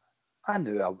 I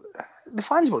knew the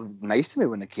fans were nice to me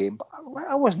when they came, but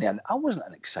I wasn't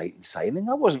an exciting signing.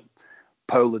 I wasn't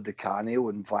Paulo Di Canio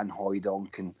and Van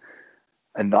Hooijdonk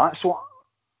and that. So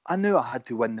I knew I had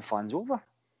to win the fans over.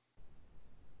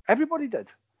 Everybody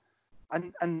did,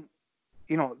 and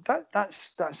you know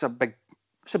that's a big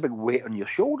weight on your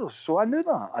shoulders. So I knew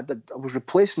that I was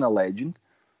replacing a legend,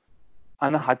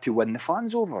 and I had to win the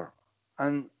fans over,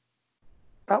 and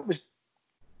that was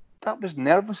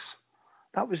nervous,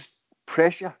 that was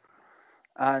pressure,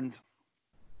 and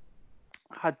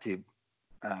I had to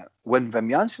win Wim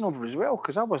Jansen over as well,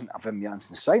 because I wasn't a Wim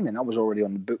Jansen signing. I was already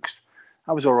on the books.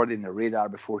 I was already in the radar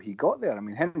before he got there. I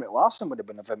mean, Henrik Larsson would have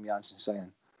been a Wim Jansen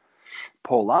signing.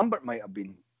 Paul Lambert might have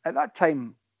been. At that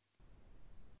time,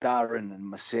 Darren and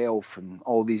myself and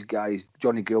all these guys,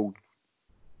 Johnny Gill,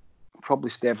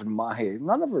 probably Stephen Mahay,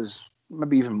 none of us,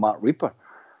 maybe even Matt Reaper,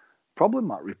 probably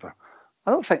Matt Reaper.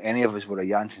 I don't think any of us were a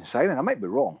Jansen signing. I might be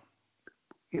wrong.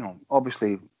 You know,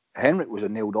 obviously, Henrik was a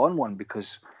nailed-on one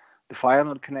because the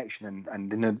Feyenoord connection,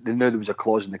 and they knew there was a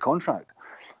clause in the contract.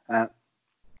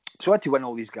 So I had to win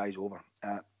all these guys over.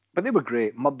 But they were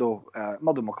great. Murdo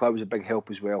McLeod was a big help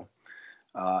as well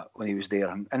when he was there.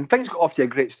 And things got off to a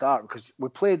great start because we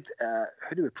played,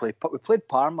 who did we play? We played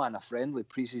Parma in a friendly,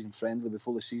 pre-season friendly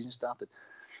before the season started.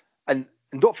 And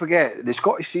don't forget, the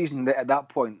Scottish season at that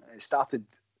point, it started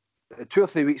 2 or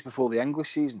 3 weeks before the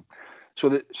English season.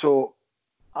 So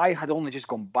I had only just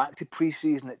gone back to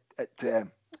pre-season at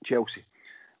Chelsea,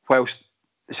 whilst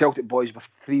the Celtic boys were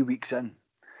 3 weeks in.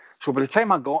 So by the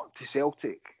time I got to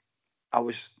Celtic, I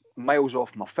was miles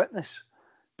off my fitness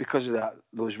because of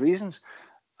those reasons.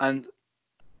 And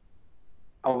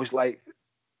I was like,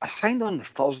 I signed on the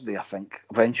Thursday, I think,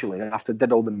 eventually, after I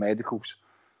did all the medicals,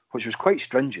 which was quite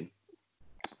stringent.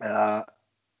 And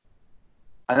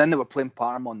then they were playing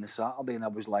Parma on the Saturday, and I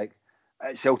was like,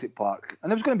 at Celtic Park.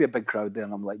 And there was going to be a big crowd there,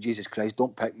 and I'm like, Jesus Christ,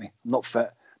 don't pick me. I'm not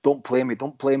fit. Don't play me. I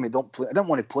didn't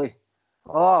want to play.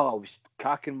 Oh, I was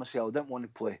cacking myself. I didn't want to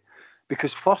play.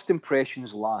 Because first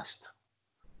impressions last.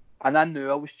 And I knew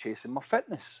I was chasing my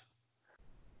fitness.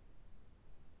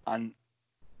 And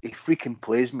he freaking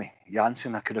plays me.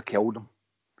 Jansen, I could have killed him.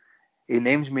 He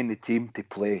names me in the team to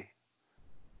play.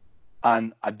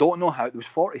 And I don't know how. There was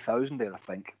 40,000 there, I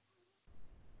think.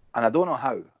 And I don't know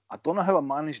how. I don't know how I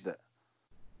managed it.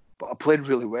 But I played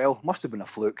really well. Must have been a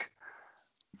fluke.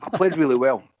 I played really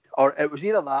well. Or it was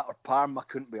either that or Parma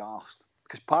couldn't be asked.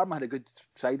 Because Parma had a good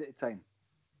side at the time.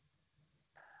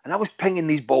 And I was pinging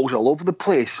these balls all over the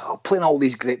place, playing all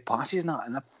these great passes and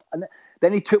that. And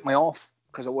then he took me off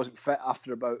because I wasn't fit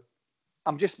after about,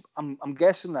 I'm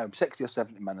guessing now, 60 or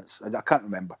 70 minutes. I can't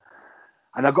remember.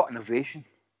 And I got an ovation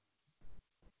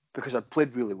because I'd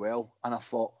played really well. And I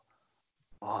thought,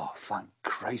 oh, thank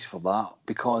Christ for that.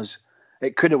 Because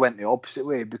it could have went the opposite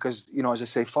way. Because, you know, as I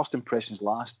say, first impressions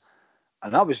last.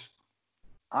 And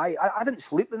I didn't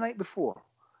sleep the night before.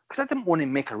 Because I didn't want to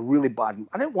make a really bad...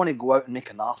 I didn't want to go out and make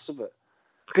an arse of it.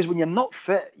 Because when you're not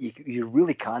fit, you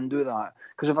really can do that.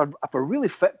 Because if a really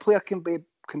fit player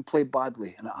can play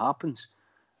badly, and it happens,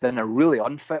 then a really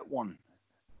unfit one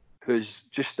who's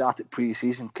just started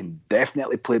pre-season can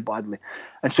definitely play badly.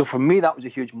 And so for me, that was a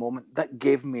huge moment. That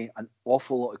gave me an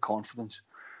awful lot of confidence.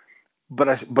 But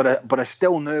I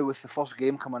still knew with the first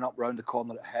game coming up round the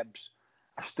corner at Hibs,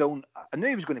 I knew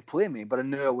he was going to play me, but I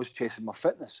knew I was chasing my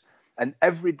fitness. And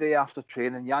every day after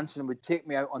training, Jansen would take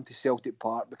me out onto Celtic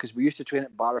Park because we used to train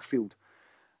at Barrowfield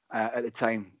at the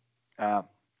time,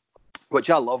 which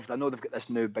I loved. I know they've got this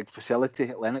new big facility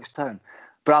at Lennoxtown,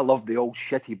 but I loved the old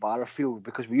shitty Barrowfield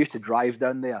because we used to drive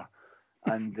down there.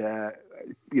 And,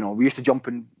 we used to jump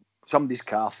in somebody's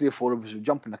car, 3 or 4 of us would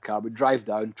jump in the car, we'd drive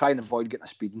down, try and avoid getting a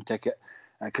speeding ticket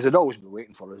because they'd always be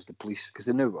waiting for us, the police, because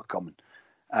they knew we were coming.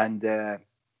 And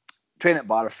train at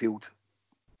Barrowfield,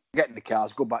 get in the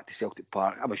cars, go back to Celtic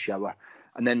Park, have a shower.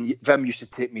 And then Vim used to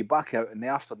take me back out in the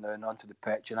afternoon onto the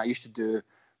pitch, and I used to do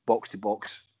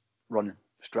box-to-box running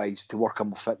strides to work on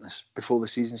my fitness before the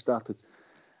season started.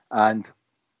 And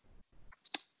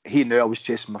he knew I was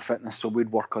chasing my fitness, so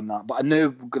we'd work on that. But I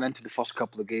knew going into the first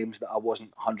couple of games that I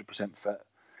wasn't 100% fit.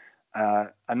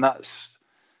 And that's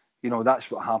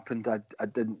what happened.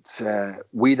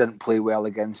 We didn't play well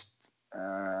against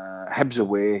Hibs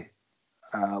away,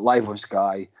 live on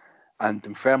Sky, and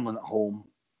Dunfermline at home.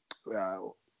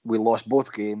 We lost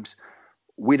both games.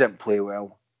 We didn't play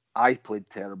well. I played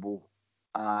terrible,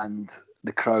 and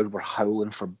the crowd were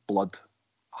howling for blood,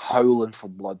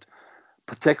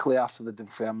 particularly after the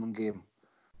Dunfermline game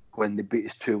when they beat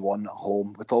us 2-1 at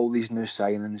home with all these new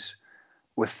signings,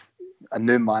 with a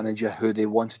new manager who they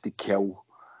wanted to kill.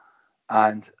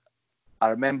 And I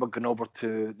remember going over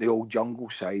to the old Jungle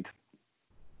side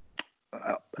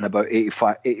in about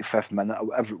 85th minute or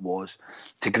whatever it was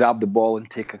to grab the ball and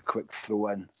take a quick throw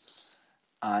in.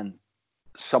 And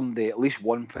somebody, at least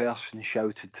one person,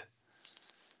 shouted,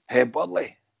 "Hey,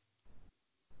 Budley,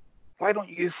 why don't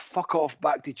you fuck off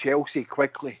back to Chelsea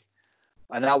quickly?"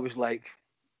 And I was like,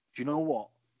 do you know what?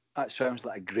 That sounds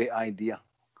like a great idea.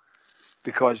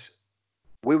 Because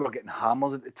we were getting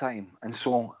hammered at the time. And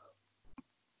so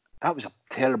that was a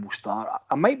terrible start.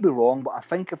 I might be wrong, but I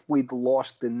think if we'd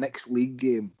lost the next league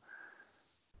game,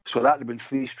 so that would have been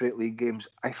 3 straight league games.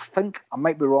 I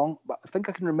might be wrong, but I think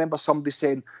I can remember somebody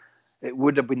saying it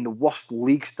would have been the worst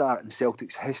league start in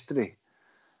Celtic's history.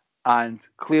 And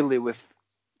clearly with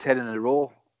 10 in a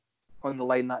row on the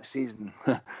line that season,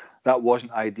 that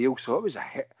wasn't ideal. So it was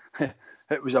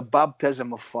it was a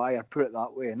baptism of fire, put it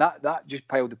that way. And that just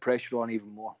piled the pressure on even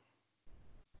more.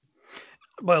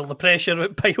 Well, the pressure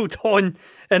piled on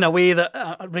in a way that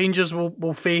Rangers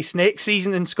will face next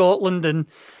season in Scotland. And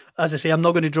as I say, I'm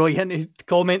not going to draw you into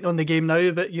comment on the game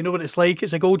now, but you know what it's like.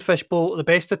 It's a goldfish bowl at the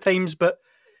best of times. But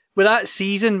with that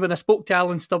season, when I spoke to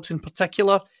Alan Stubbs in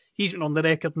particular, he's been on the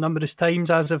record numerous times,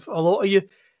 as have a lot of you,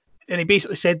 and he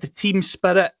basically said the team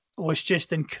spirit was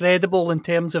just incredible in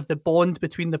terms of the bond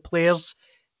between the players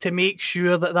to make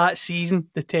sure that season,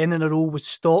 the 10 in a row, was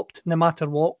stopped no matter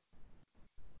what.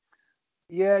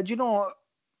 Yeah, do you know,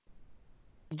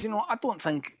 I don't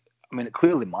think, it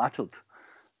clearly mattered.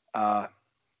 And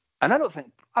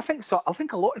I think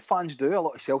a lot of fans do, a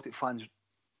lot of Celtic fans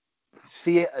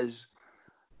see it as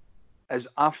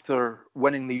after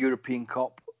winning the European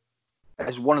Cup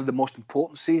as one of the most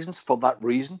important seasons for that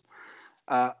reason.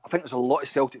 I think there's a lot of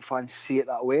Celtic fans see it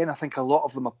that way, and I think a lot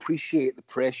of them appreciate the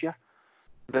pressure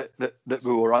that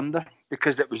we were under,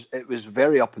 because it was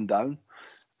very up and down.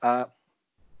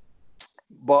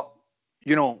 But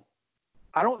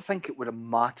I don't think it would have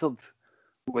mattered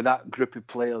with that group of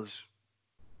players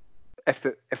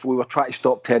if we were trying to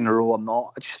stop 10 in a row or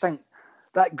not. I just think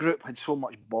that group had so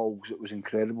much balls, it was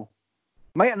incredible.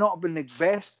 Might have not have been the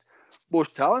best,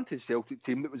 most talented Celtic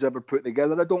team that was ever put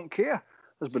together. I don't care.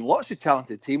 There's been lots of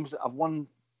talented teams that have won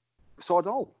sod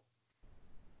all.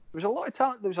 There was a lot of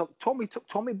talent. There was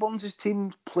Tommy Burns'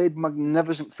 team played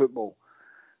magnificent football,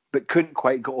 but couldn't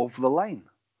quite get over the line.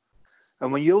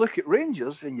 And when you look at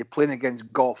Rangers and you're playing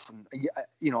against Gough, and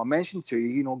I mentioned to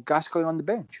you, Gascoigne on the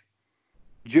bench,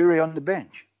 Jury on the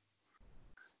bench.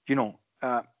 You're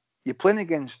playing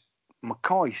against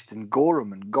McCoist and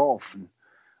Gorham and Gough and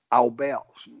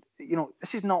Alberts.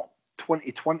 This is not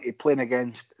 2020 playing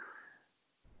against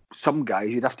some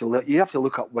guys. You have to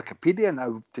look up Wikipedia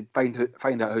now to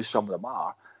find out who some of them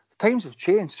are. The times have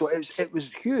changed, so it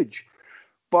was huge,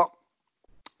 but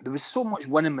there was so much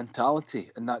winning mentality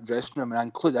in that dressing room, and I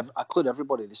include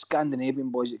everybody. The Scandinavian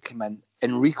boys that came in,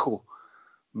 Enrico,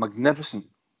 magnificent.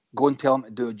 Go and tell him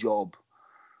to do a job.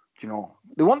 The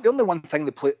only one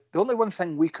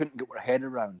thing we couldn't get our head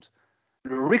around.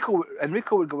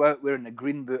 Enrico would go out wearing a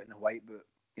green boot and a white boot,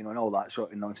 and all that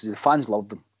sort of nonsense. The fans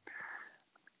loved him.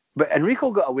 But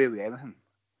Enrico got away with anything.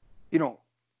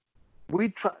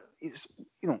 We'd try,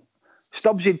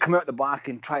 Stubbsy'd come out the back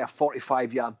and try a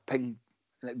 45-yard ping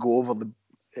and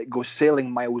it goes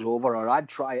sailing miles over, or I'd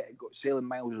try it go sailing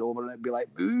miles over, and it'd be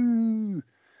like, boo,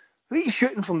 what are you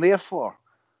shooting from there for?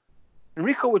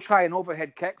 Enrico would try an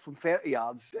overhead kick from 30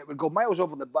 yards. It would go miles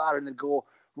over the bar, and they'd go,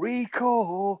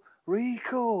 Rico.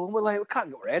 And we're like, we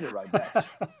can't get our head around this.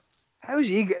 How's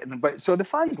he getting about? So the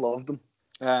fans loved him.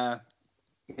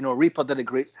 Reaper did a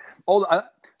great...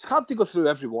 it's hard to go through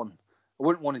everyone. I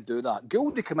wouldn't want to do that.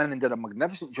 Gildy came in and did a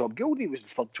magnificent job. Gildy was the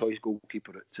third choice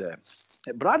goalkeeper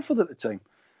at Bradford at the time.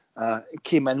 He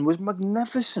came in, was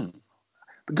magnificent.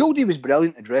 But Gildy was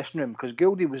brilliant in the dressing room, because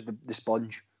Gildy was the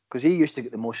sponge, because he used to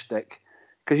get the most stick,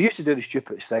 because he used to do the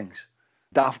stupidest things.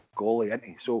 Daft goalie, isn't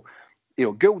he? So,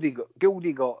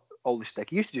 Gildy got all the stick.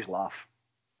 He used to just laugh.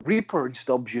 Reaper and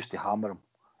Stubbs used to hammer him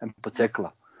in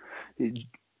particular.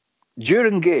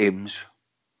 During games,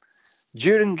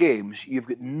 you've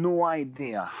got no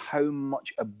idea how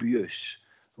much abuse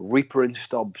Reaper and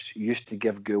Stubbs used to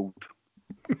give Gould.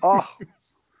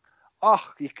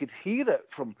 You could hear it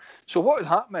from. So what would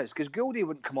happen is, because Gouldy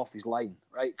wouldn't come off his line,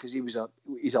 right? Because he's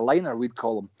a liner, we'd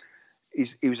call him.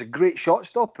 He was a great shot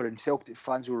stopper, and Celtic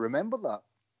fans will remember that.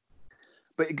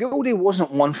 But Gouldy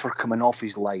wasn't one for coming off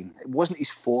his line. It wasn't his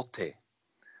forte,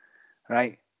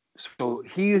 right? So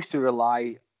he used to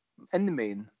rely, in the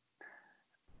main,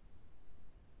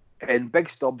 in Big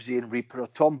Stubbsy and Reaper or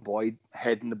Tom Boyd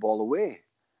heading the ball away.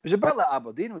 It was a bit like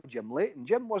Aberdeen with Jim Leighton.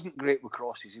 Jim wasn't great with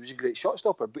crosses. He was a great shot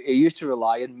stopper, but he used to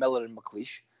rely on Miller and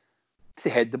McLeish to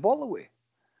head the ball away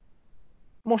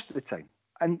most of the time.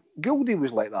 And Gouldy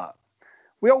was like that.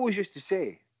 We always used to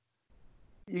say,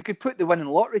 you could put the winning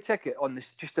lottery ticket on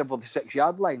this just above the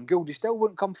 6-yard line. Gouldy still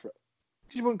wouldn't come for it.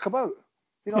 He just wouldn't come out.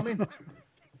 You know what I mean?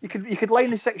 You could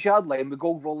line the 6-yard line with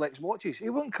gold Rolex watches. He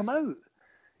wouldn't come out.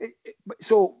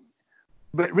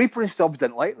 But Reaper and Stubbs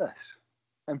didn't like this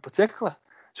in particular.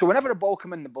 So whenever a ball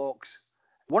came in the box,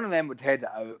 one of them would head it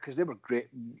out because they were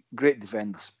great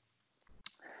defenders.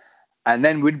 And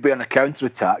then we'd be on a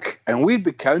counter-attack, and we'd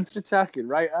be counter-attacking,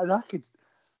 right? And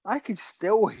I could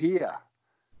still hear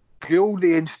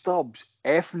Gouldy and Stubbs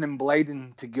effing and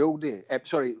blinding to Gouldy.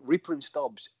 Reaper and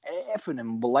Stubbs effing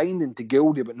and blinding to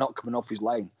Gouldy, but not coming off his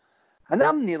line. And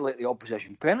I'm nearly at the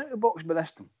opposition penalty box by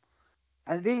this time.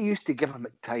 And they used to give him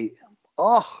it tight.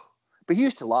 But he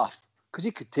used to laugh because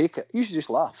he could take it. He used to just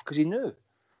laugh because he knew.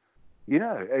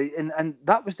 And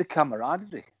that was the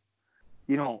camaraderie.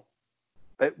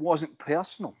 It wasn't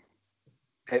personal.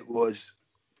 It was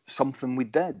something we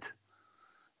did.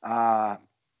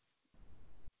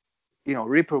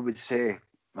 Reaper would say,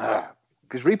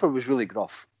 because Reaper was really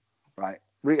gruff, right?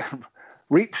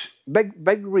 Reeps,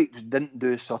 big Reeps didn't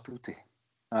do subtlety,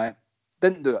 right?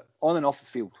 Didn't do it on and off the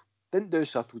field. Didn't do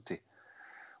subtlety.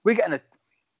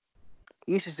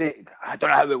 He used to say, I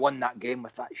don't know how we won that game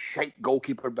with that shite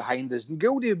goalkeeper behind us. And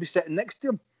Gouldy would be sitting next to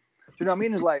him. Do you know what I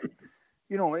mean? It's like,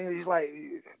 he's like,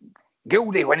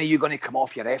 Gouldy, when are you going to come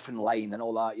off your effing line and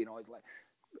all that?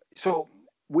 It's like,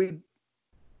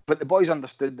 but the boys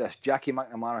understood this. Jackie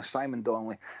McNamara, Simon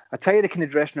Donnelly. I tell you the kind of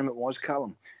dressing room it was,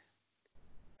 Callum.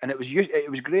 And it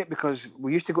was great because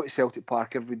we used to go to Celtic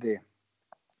Park every day,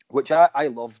 which I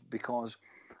loved because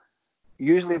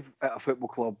usually at a football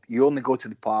club, you only go to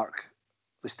the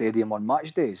stadium on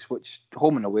match days, which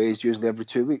home and away is usually every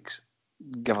 2 weeks,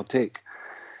 give or take.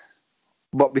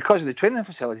 But because of the training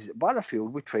facilities at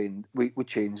Barrowfield, we trained, we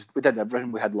changed, we did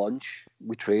everything. We had lunch,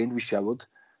 we trained, we showered,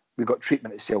 we got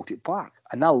treatment at Celtic Park.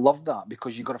 And I loved that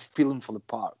because you got a feeling for the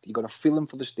park, you got a feeling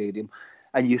for the stadium,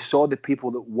 and you saw the people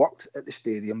that worked at the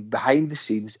stadium behind the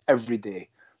scenes every day.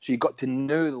 So you got to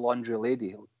know the laundry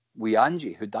lady,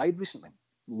 Angie, who died recently.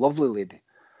 Lovely lady.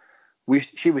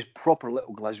 She was proper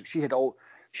little Gliz.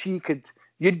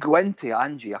 You'd go into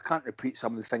Angie. I can't repeat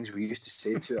some of the things we used to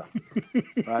say to her,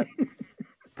 right?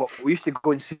 But we used to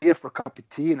go and see her for a cup of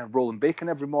tea and a roll and bacon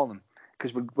every morning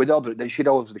because we'd order. She'd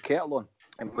always have the kettle on,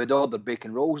 and we'd order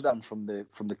bacon rolls down from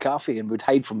the cafe, and we'd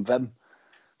hide from Vim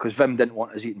because Vim didn't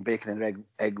want us eating bacon and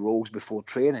egg rolls before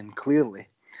training, clearly.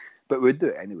 But we'd do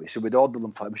it anyway. So we'd order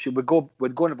them for him. We'd go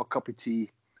and have a cup of tea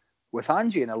with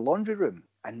Angie in her laundry room,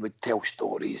 and we'd tell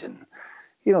stories, and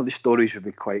the stories would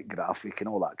be quite graphic and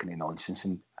all that kind of nonsense,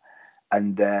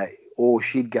 and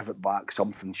she'd give it back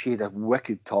something. She had a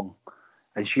wicked tongue,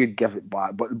 and she'd give it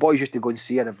back. But the boys used to go and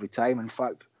see her every time. In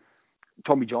fact,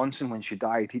 Tommy Johnson, when she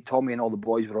died, Tommy and all the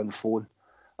boys were on the phone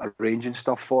arranging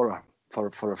stuff for her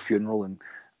for a funeral, and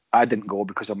I didn't go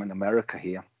because I'm in America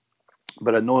here.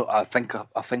 But I think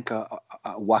a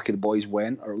whack of the boys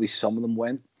went, or at least some of them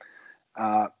went.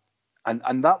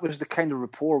 And that was the kind of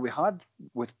rapport we had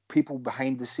with people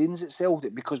behind the scenes at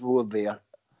Celtic because we were there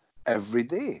every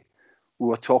day. We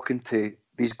were talking to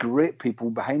these great people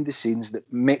behind the scenes that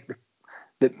make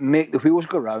the wheels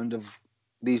go round of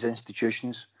these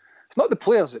institutions. It's not the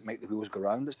players that make the wheels go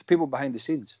round, it's the people behind the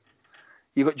scenes.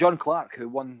 You've got John Clark, who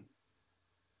won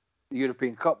the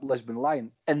European Cup, Lisbon Lion,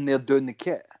 in there doing the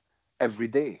kit every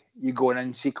day. You go in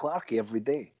and see Clarkie every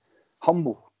day.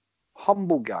 Humble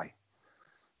guy.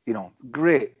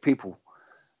 Great people.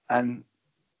 And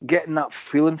getting that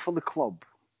feeling for the club,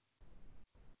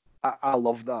 I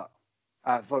love that.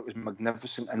 I thought it was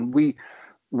magnificent. And we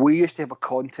used to have a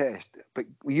contest, but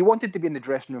you wanted to be in the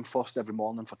dressing room first every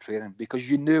morning for training because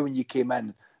you knew when you came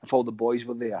in, if all the boys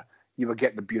were there, you were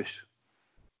getting abuse.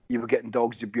 You were getting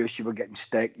dogs abuse, you were getting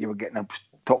stick, you were getting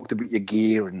talked about your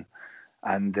gear,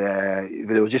 and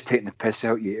they were just taking the piss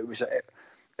out of you.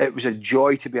 It was a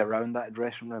joy to be around that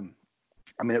dressing room.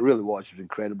 I mean, it really was. It was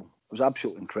incredible. It was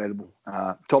absolutely incredible.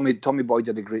 Tommy Boyd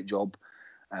did a great job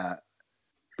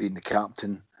being the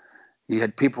captain. You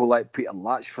had people like Peter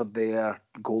Latchford there,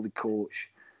 goalie coach.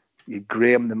 You had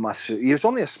Graham the masseuse. He was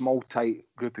only a small, tight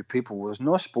group of people. There was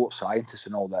no sports scientists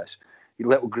and all this. You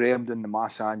had little Graham doing the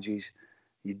massages.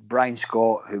 You had Brian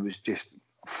Scott, who was just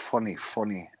funny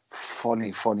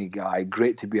guy.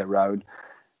 Great to be around.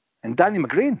 And Danny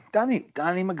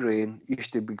McGrain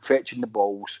used to be fetching the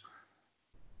balls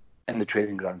in the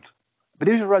training ground. But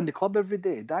he was around the club every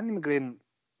day. Danny McGrain,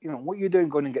 what are you doing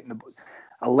going and getting the ball?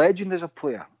 A legend as a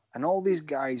player. And all these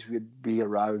guys would be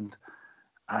around.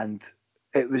 And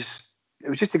it was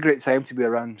just a great time to be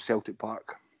around Celtic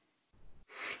Park.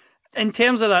 In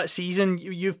terms of that season,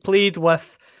 you've played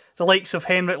with the likes of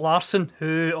Henrik Larsson,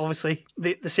 who obviously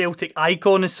the Celtic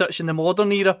icon as such in the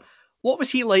modern era. What was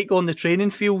he like on the training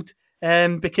field?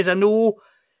 Because I know,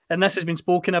 and this has been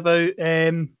spoken about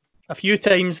a few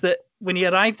times, that when he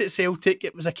arrived at Celtic,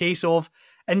 it was a case of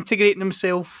integrating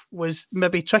himself was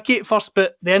maybe tricky at first,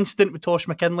 but the incident with Tosh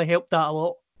McKinlay helped that a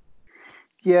lot.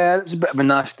 Yeah, it's a bit of a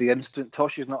nasty incident.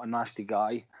 Tosh is not a nasty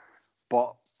guy,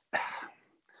 but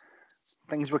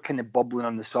things were kind of bubbling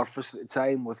on the surface at the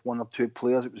time with one or two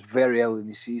players. It was very early in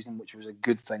the season, which was a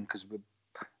good thing because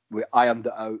we ironed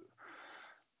it out.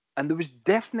 And there was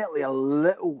definitely a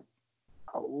little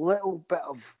bit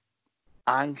of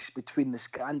angst between the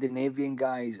Scandinavian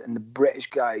guys and the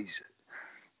British guys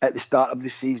at the start of the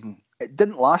season. It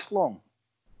didn't last long.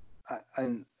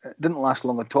 And it didn't last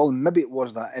long at all. And maybe it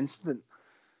was that incident.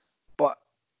 But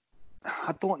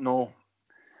I don't know.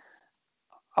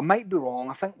 I might be wrong.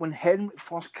 I think when Henrik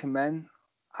first came in,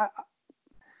 I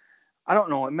don't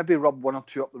know, it maybe rubbed one or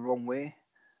two up the wrong way.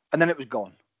 And then it was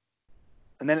gone.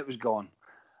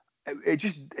 It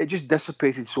just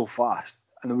dissipated so fast.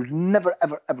 And there was never,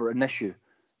 ever an issue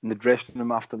in the dressing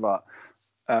room after that.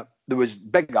 There was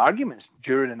big arguments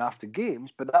during and after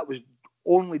games, but that was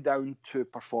only down to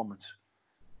performance.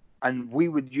 And we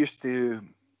would used to...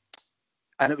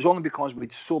 And it was only because we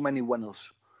had so many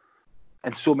winners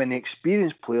and so many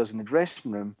experienced players in the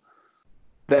dressing room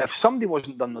that if somebody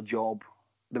wasn't done their job,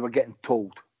 they were getting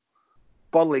told.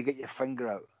 Burley, get your finger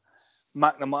out.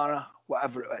 McNamara,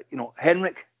 whatever.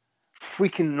 Henrik,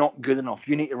 freaking not good enough.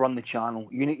 You need to run the channel.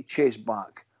 You need to chase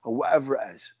back or whatever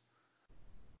it is.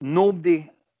 Nobody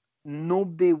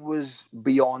was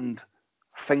beyond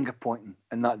finger pointing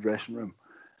in that dressing room.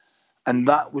 And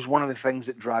that was one of the things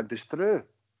that dragged us through.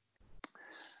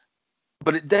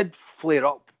 But it did flare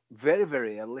up very,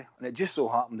 very early. And it just so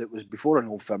happened it was before an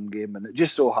Old Firm game. And it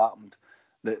just so happened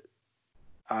that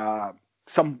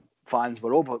some fans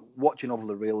were watching over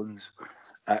the railings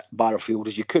at Barrowfield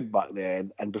as you could back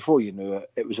then. And before you knew it,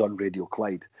 it was on Radio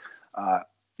Clyde. That's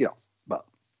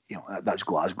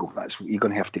Glasgow. You're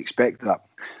going to have to expect that.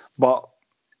 But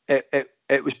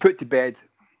it was put to bed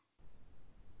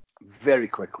very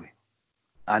quickly.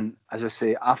 And as I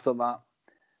say, after that,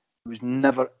 there was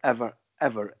never, ever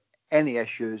any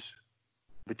issues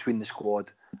between the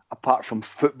squad, apart from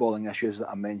footballing issues that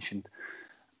I mentioned.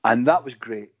 And that was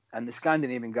great. And the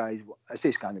Scandinavian guys, I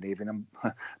say Scandinavian,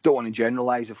 I don't want to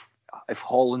generalise if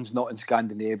Holland's not in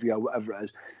Scandinavia or whatever it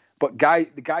is. But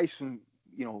the guys from,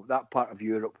 that part of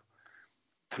Europe,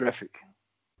 terrific.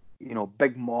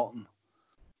 Big Morton,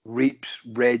 Reeps,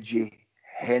 Reggie,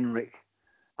 Henrik,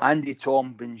 Andy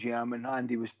Tom, Benjamin.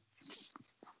 Andy was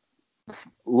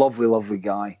lovely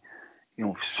guy.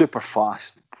 Super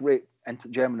fast, great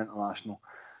German international.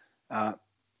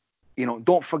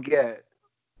 Don't forget,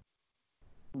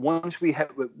 once we hit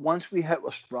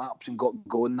our straps and got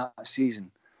going that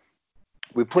season,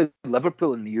 we played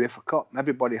Liverpool in the UEFA Cup.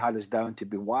 Everybody had us down to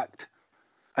be whacked,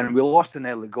 and we lost an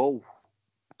early goal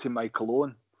to Michael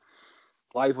Owen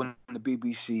live on the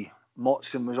BBC.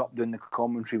 Motson was up doing the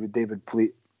commentary with David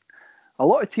Pleat. A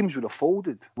lot of teams would have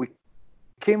folded. We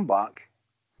came back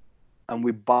and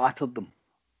we battered them.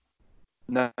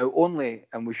 Now,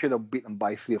 and we should have beaten them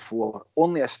by 3 or 4,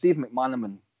 only a Steve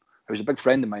McManaman, who's a big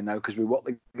friend of mine now because we worked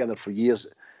together for years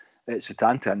at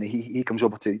Setanta, and he comes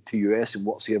over to US and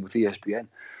works here with ESPN.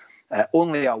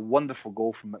 Only a wonderful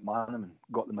goal from McManaman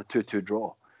got them a 2-2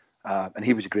 draw, and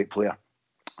he was a great player.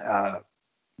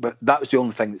 But that was the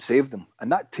only thing that saved them.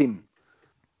 And that team,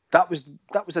 that was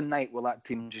a night where that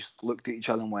team just looked at each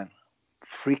other and went,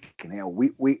 freaking hell,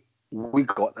 we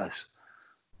got this.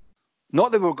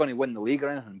 Not that we were going to win the league or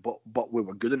anything, but we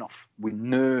were good enough. We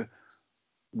knew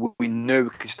we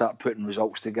could start putting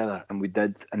results together, and we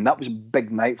did. And that was a big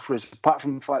night for us. Apart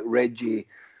from the fact Reggie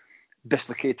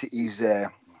dislocated his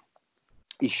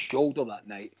shoulder that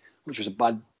night, which was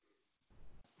a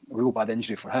real bad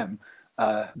injury for him.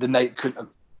 The night couldn't have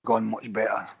gone much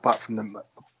better, apart from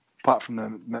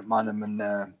the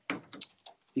McManaman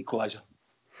equaliser.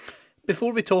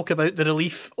 Before we talk about the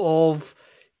relief of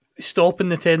stopping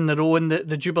the 10 in a row and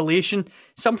the jubilation,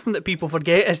 something that people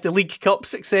forget is the League Cup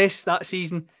success that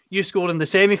season. You scored in the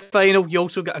semi-final, you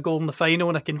also got a goal in the final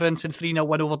and a convincing 3-0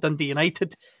 win over Dundee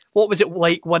United. What was it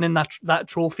like winning that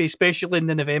trophy, especially in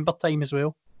the November time as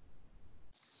well?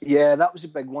 Yeah, that was a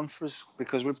big one for us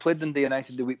because we played Dundee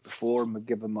United the week before and we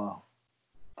give them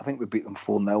I think we beat them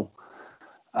 4-0.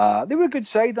 They were a good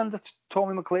side under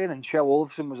Tommy McLean, and Shell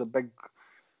Olofsson was a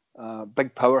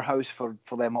big powerhouse for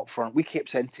them up front. We kept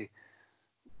saying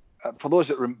for those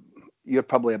that you're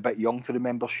probably a bit young to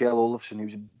remember Shell Olofsson. He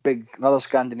was another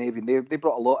Scandinavian. They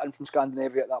brought a lot in from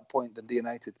Scandinavia at that point, Dundee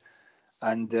United,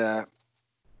 and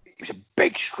he was a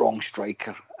big, strong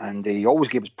striker, and he always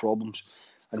gave us problems.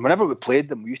 And whenever we played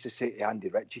them, we used to say to Andy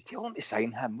Ritchie, "Tell him to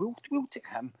sign him. We'll take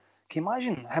him." Can you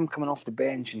imagine him coming off the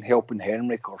bench and helping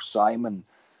Henrik or Simon?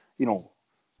 You know,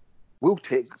 we'll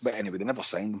take. But anyway, they never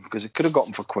signed him because they could have got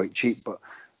him for quite cheap. But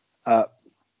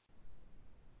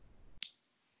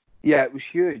yeah, it was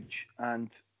huge. And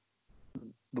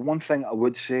the one thing I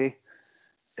would say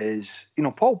is,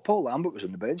 Paul Lambert was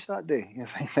on the bench that day.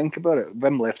 Think about it.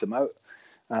 Vim left him out,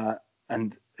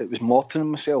 and it was Morton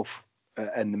and myself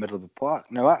in the middle of the park.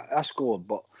 Now I scored,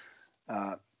 but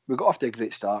we got off to a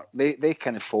great start. They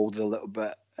kind of folded a little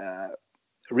bit.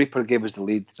 Reaper gave us the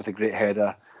lead with a great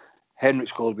header. Henrik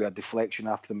scored with a deflection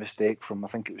after the mistake from, I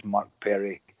think it was Mark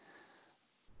Perry.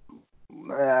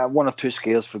 One or two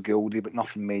scares for Goldie, but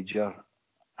nothing major.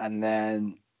 And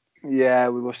then, we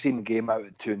were seeing the game out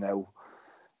at 2-0.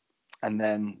 And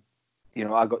then,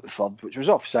 I got the third, which was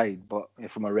offside, but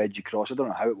from a Reggie cross. I don't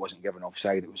know how it wasn't given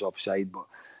offside. It was offside, but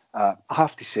I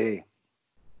have to say,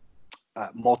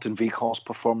 Morten Weghorst's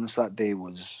performance that day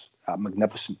was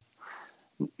magnificent.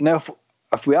 Now,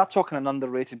 if we are talking an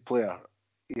underrated player,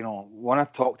 when I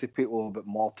talk to people about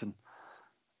Morten,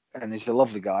 and he's a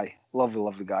lovely guy,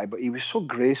 lovely guy, but he was so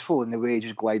graceful in the way he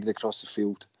just glided across the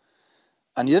field.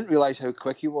 And you didn't realise how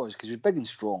quick he was because he was big and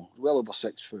strong, well over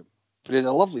 6 foot. But he had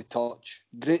a lovely touch,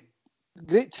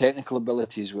 great technical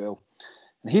ability as well.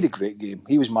 And he had a great game.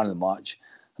 He was man of the match.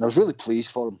 And I was really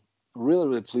pleased for him. Really,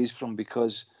 really pleased for him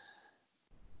because,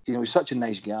 he's such a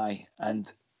nice guy.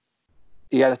 And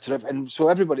he had a terrific... And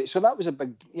so that was a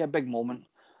big moment.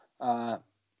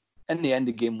 In the end,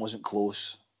 the game wasn't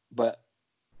close. But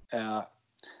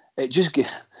it just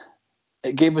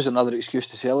gave us another excuse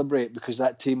to celebrate because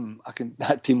that team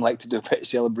liked to do a bit of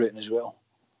celebrating as well.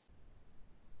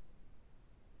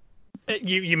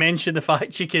 You mentioned the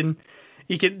fact they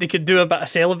could do a bit of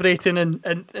celebrating,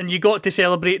 and you got to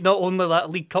celebrate not only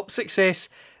that League Cup success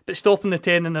but stopping the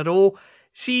 10 in a row.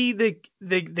 See the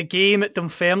game at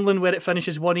Dunfermline where it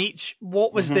finishes 1-1.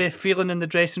 What was the feeling in the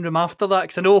dressing room after that?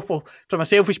 Because I know, from a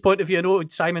selfish point of view, I know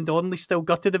Simon Donnelly's still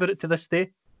gutted about it to this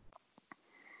day.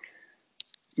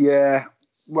 Yeah,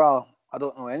 well, I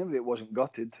don't know anybody that wasn't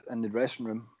gutted in the dressing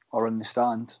room or in the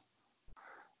stand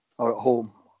or at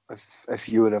home. If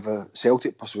you were of a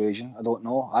Celtic persuasion, I don't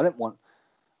know. I didn't want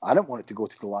it to go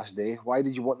to the last day. Why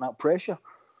did you want that pressure?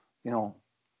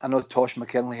 I know Tosh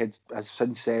McKinley has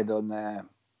since said on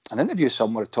an interview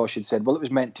somewhere. Tosh had said, "Well, it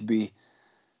was meant to be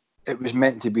that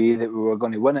we were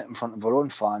going to win it in front of our own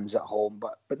fans at home,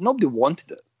 but nobody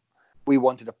wanted it. We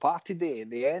wanted a party day at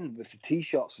the end with the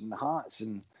T-shirts and the hats,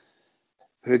 and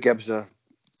who gives a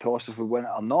toss if we win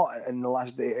it or not in the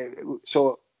last day."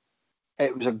 So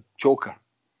it was a joker.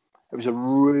 It was a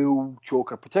real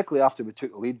joker, particularly after we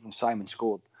took the lead when Simon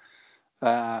scored.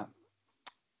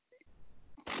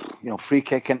 Free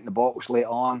kick into the box late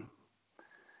on.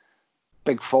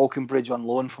 Big Falconbridge on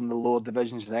loan from the lower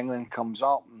divisions in England comes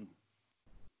up and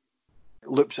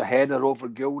loops a header over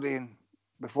Gildy, and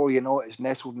before you know it, it's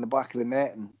nestled in the back of the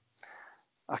net. And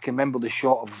I can remember the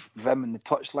shot of Vim in the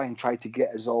touchline tried to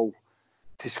get us all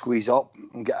to squeeze up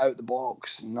and get out the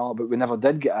box. No, but we never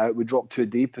did get out. We dropped too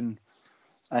deep, and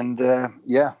the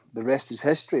rest is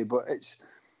history. But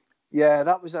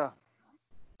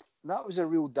that was a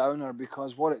real downer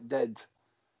because what it did,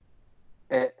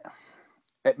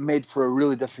 it made for a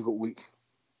really difficult week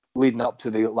leading up to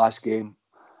the last game.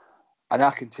 And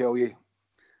I can tell you,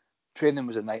 training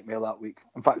was a nightmare that week.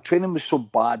 In fact, training was so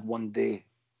bad one day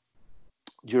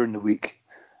during the week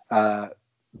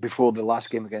before the last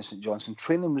game against St Johnstone.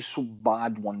 Training was so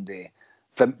bad one day.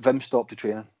 Vim stopped the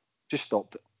training. Just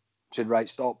stopped it. Said, "Right,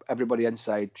 stop. Everybody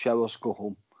inside. Showers, go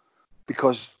home."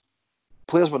 Because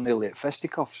players were nearly at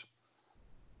fisticuffs.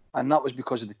 And that was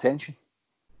because of the tension.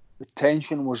 The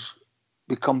tension was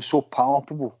become so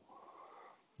palpable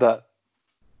that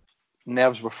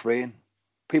nerves were fraying.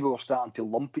 people were starting to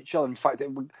lump each other. In fact,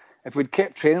 if we'd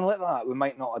kept training like that, we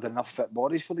might not have had enough fit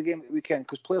bodies for the game at the weekend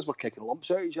because players were kicking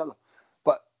lumps out at each other.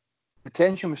 But the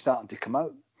tension was starting to come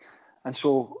out. And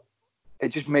so it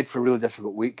just made for a really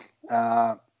difficult week,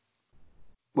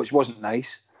 which wasn't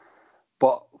nice.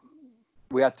 But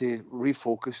we had to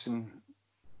refocus, and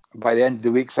by the end of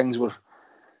the week, things were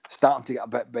starting to get a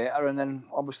bit better. And then,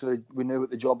 obviously, we knew what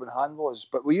the job in hand was.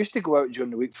 But we used to go out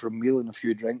during the week for a meal and a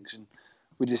few drinks, and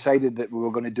we decided that we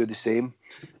were going to do the same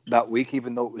that week,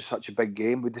 even though it was such a big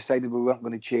game. We decided we weren't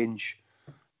going to change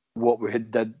what we had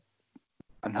did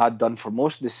and had done for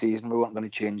most of the season. We weren't going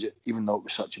to change it, even though it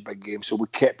was such a big game. So we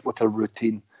kept with our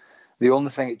routine. The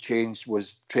only thing it changed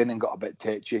was training got a bit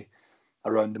tetchy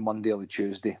around the Monday or the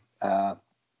Tuesday. And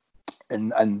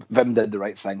Wim did the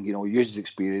right thing. He used his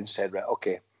experience, said, right,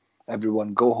 okay,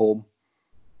 everyone go home,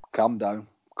 calm down,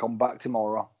 come back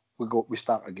tomorrow. We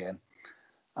start again.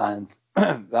 And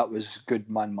that was good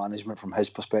man management from his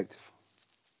perspective.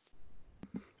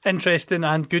 Interesting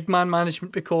and good man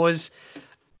management, because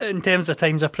in terms of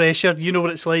times of pressure, you know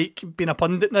what it's like being a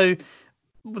pundit now.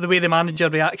 The way the manager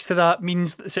reacts to that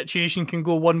means that the situation can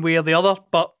go one way or the other,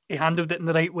 but he handled it in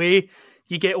the right way.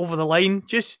 You get over the line.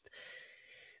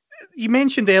 You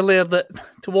mentioned earlier that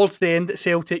towards the end at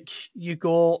Celtic, you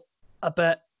got a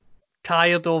bit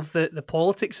tired of the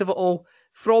politics of it all.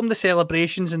 From the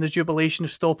celebrations and the jubilation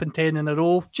of stopping 10 in a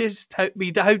row, just how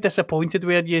disappointed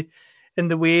were you in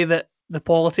the way that the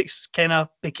politics kind of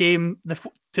became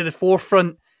to the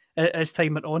forefront as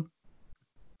time went on?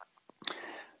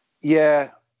 Yeah,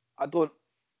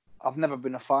 I've never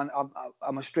been a fan.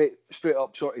 I'm a straight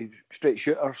up sort of straight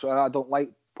shooter, so I don't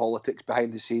like politics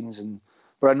behind the scenes,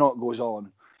 but I know it goes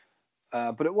on.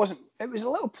 But it wasn't. It was a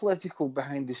little political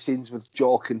behind the scenes with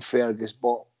Jock and Fergus,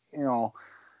 but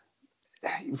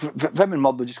Wim and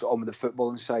Murdo just got on with the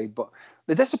footballing side. But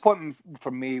the disappointment for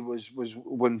me was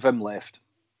when Wim left,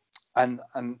 and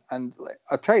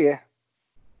I'll tell you,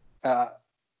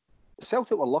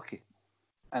 Celtic were lucky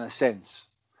in a sense,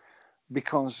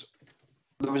 because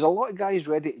there was a lot of guys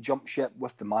ready to jump ship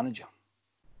with the manager.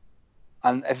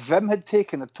 And if Wim had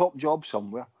taken a top job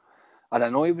somewhere, and I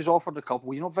know he was offered a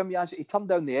couple, Wim Jansen, he turned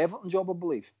down the Everton job, I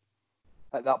believe,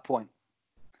 at that point.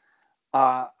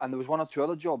 And there was one or two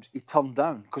other jobs he turned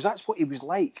down, because that's what he was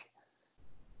like.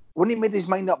 When he made his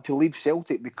mind up to leave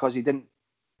Celtic because he didn't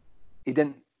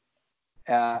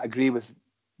agree with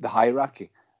the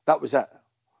hierarchy, that was it.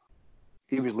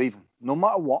 He was leaving, no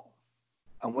matter what.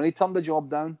 And when he turned the job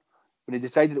down, when he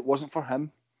decided it wasn't for him,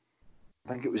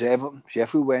 I think it was Everton,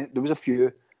 Sheffield went, there was a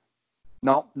few,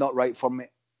 no, not right for me,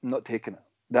 I'm not taking it.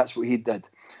 That's what he did.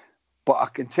 But I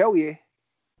can tell you,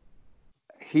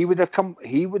 he would have,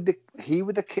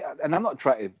 and I'm not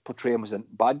trying to portray him as a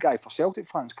bad guy for Celtic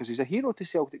fans, because he's a hero to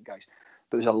Celtic guys.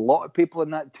 But there's a lot of people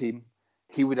in that team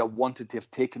he would have wanted to have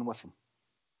taken with him.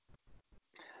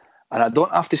 And I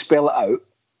don't have to spell it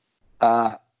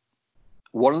out.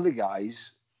 One of the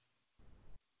guys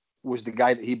was the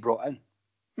guy that he brought in.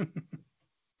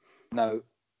 Now,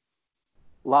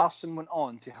 Larsson went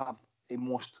on to have a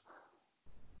most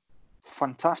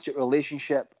fantastic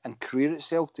relationship and career at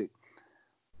Celtic.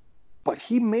 But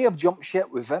he may have jumped ship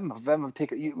with Wim if Wim had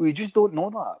taken. We just don't know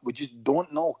that. We just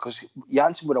don't know, because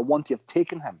Jansen would have wanted to have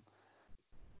taken him.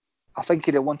 I think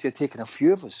he'd have wanted to have taken a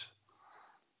few of us.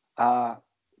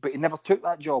 But he never took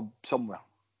that job somewhere.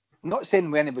 I'm not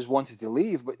saying any of us wanted to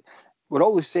leave, but we're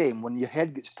all the same. When your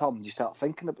head gets turned, you start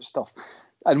thinking about stuff.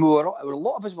 And a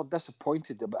lot of us were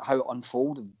disappointed about how it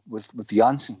unfolded with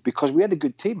Jansen, because we had a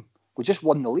good team. We just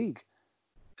won the league.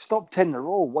 Stopped 10 in a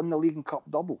row, won the league and cup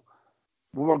double.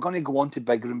 We were going to go on to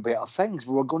bigger and better things.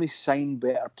 We were going to sign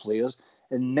better players.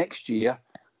 And next year,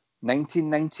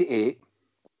 1998,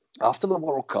 after the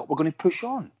World Cup, we're going to push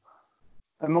on.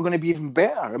 And we're going to be even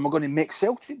better. And we're going to make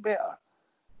Celtic better.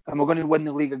 And we're going to win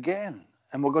the league again.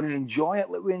 And we're going to enjoy it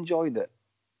like we enjoyed it.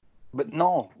 But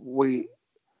no, we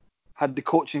had the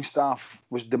coaching staff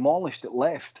was demolished, it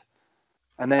left.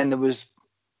 And then there was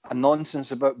a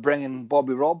nonsense about bringing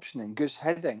Bobby Robson and Gus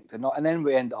Hiddink. And then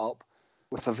we ended up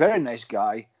with a very nice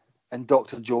guy and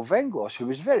Dr. Joe Venglos, who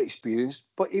was very experienced,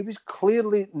 but he was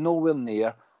clearly nowhere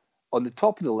near on the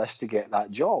top of the list to get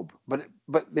that job. But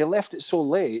they left it so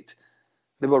late,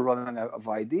 they were running out of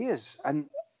ideas. And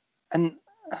by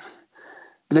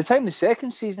the time the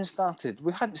second season started,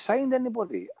 we hadn't signed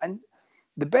anybody. And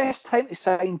the best time to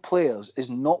sign players is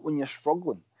not when you're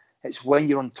struggling. It's when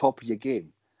you're on top of your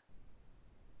game.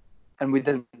 And we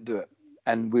didn't do it.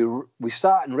 And we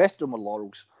sat and rested on our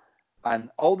laurels.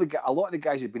 And a lot of the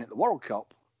guys had been at the World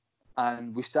Cup,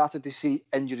 and we started to see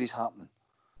injuries happening,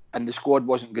 and the squad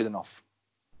wasn't good enough.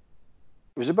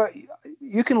 was about,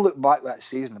 you can look back that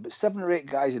season, about 7 or 8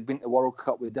 guys had been to the World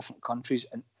Cup with different countries,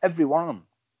 and every one of them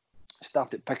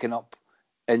started picking up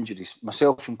injuries,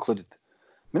 myself included.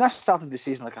 I mean, I started the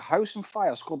season like a house on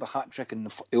fire. I scored a hat-trick in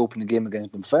the opening game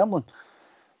against Dunfermline.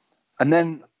 And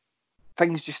then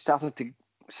things just started to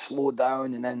slow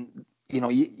down, and then, you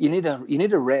need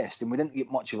a rest, and we didn't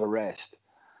get much of a rest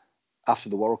after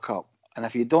the World Cup. And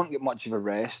if you don't get much of a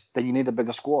rest, then you need a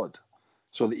bigger squad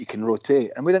so that you can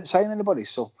rotate. And we didn't sign anybody,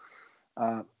 so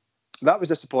that was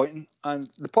disappointing. And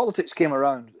the politics came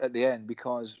around at the end,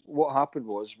 because what happened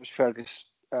was Fergus.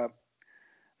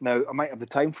 Now, I might have the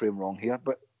time frame wrong here,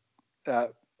 but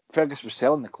Fergus was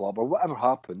selling the club, or whatever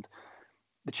happened.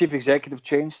 The chief executive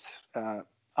changed.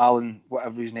 Alan,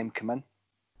 whatever his name, came in.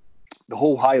 The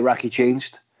whole hierarchy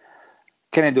changed.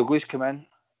 Kenny Douglas came in,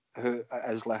 who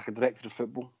is like a director of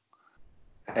football.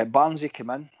 Barnsley came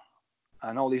in,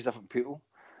 and all these different people.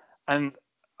 And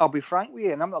I'll be frank with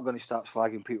you, and I'm not going to start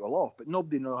slagging people off, but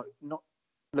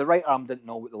the right arm didn't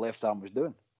know what the left arm was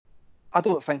doing. I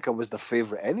don't think I was their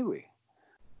favourite anyway,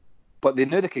 but they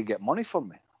knew they could get money from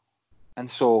me. And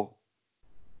so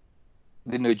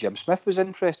they knew Jim Smith was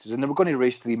interested, and they were going to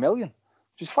raise 3 million,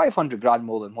 which is 500 grand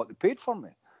more than what they paid for me.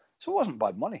 So it wasn't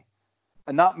bad money.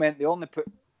 And that meant they only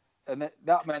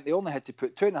had to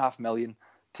put 2.5 million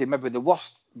to maybe the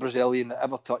worst Brazilian that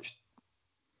ever touched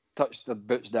their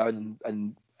boots down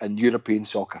in European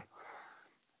soccer.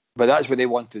 But that's what they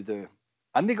wanted to do.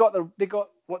 And they got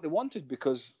what they wanted,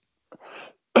 because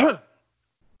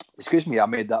excuse me, I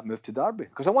made that move to Derby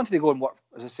because I wanted to go and work,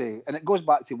 as I say, and it goes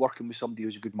back to working with somebody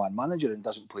who's a good man manager and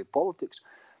doesn't play politics.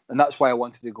 And that's why I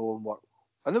wanted to go and work.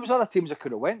 And there was other teams I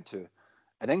could have went to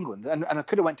in England, and I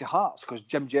could have went to Hearts, because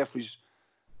Jim Jeffries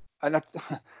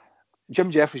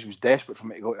was desperate for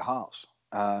me to go to Hearts.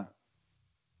 I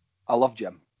love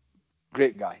Jim.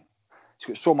 Great guy. He's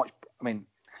got so much. I mean,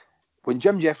 when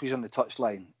Jim Jeffries on the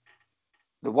touchline,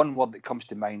 the one word that comes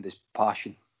to mind is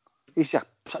passion. He's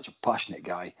such a passionate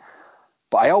guy.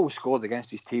 But I always scored against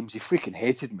his teams. He freaking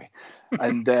hated me.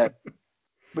 And but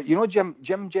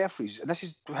Jim Jeffries, and this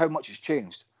is how much it's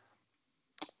changed.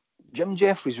 Jim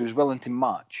Jeffries was willing to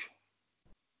match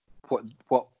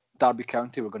what Derby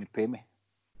County were going to pay me.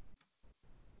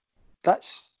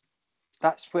 That's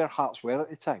where Hearts were at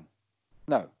the time.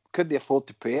 Now, could they afford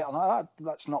to pay it? And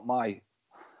that's not my.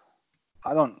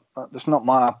 That's not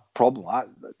my problem.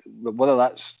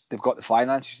 Whether they've got the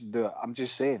finances to do it, I'm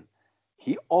just saying.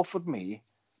 He offered me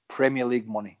Premier League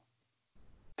money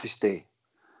to stay,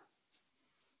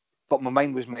 but my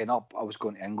mind was made up. I was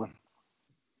going to England.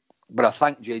 But I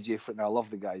thank JJ for it. And I love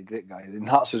the guy, great guy. And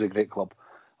Hearts is a great club.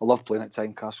 I love playing at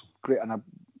Tynecastle. Great, and a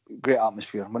great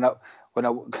atmosphere. When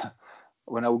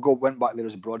I went back there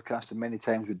as a broadcaster many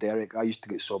times with Derek, I used to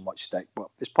get so much stick, but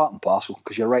it's part and parcel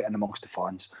because you're right in amongst the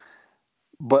fans.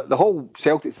 But the whole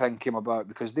Celtic thing came about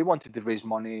because they wanted to raise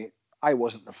money. I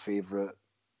wasn't their favourite.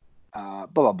 Blah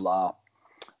blah blah.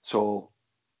 So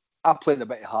I played a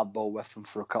bit of hardball with them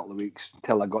for a couple of weeks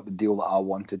until I got the deal that I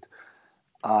wanted,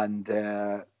 and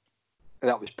that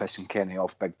was pissing Kenny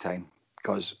off big time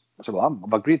because I said, "Well,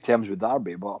 I've agreed terms with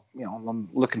Derby, but I'm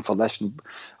looking for this, and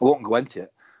I won't go into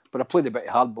it." But I played a bit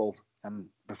of hardball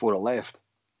before I left,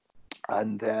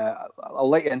 and I'll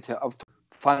let you into it.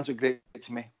 Fans are great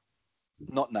to me.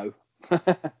 Not now.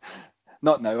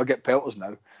 Not now. I get pelters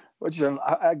now. Which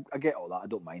I get all that. I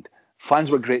don't mind. Fans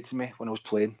were great to me when I was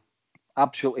playing.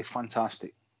 Absolutely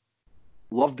fantastic.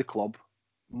 Loved the club.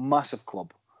 Massive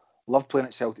club. Loved playing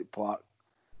at Celtic Park.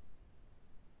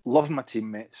 Loved my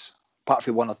teammates. Apart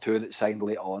from one or two that signed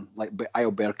later on. Like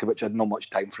Ayo Berkovic, I had not much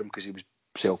time for him because he was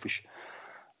selfish.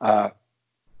 But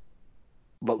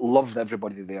loved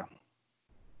everybody there.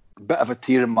 Bit of a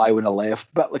tear in my eye when I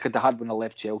left. Bit like I had when I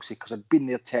left Chelsea because I'd been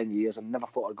there 10 years and never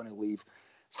thought I was going to leave.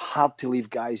 It's hard to leave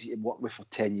guys you work with for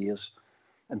 10 years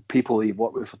and people that you've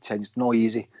worked with for 10 years. It's not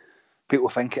easy. People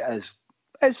think it is.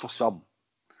 It is for some.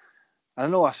 And I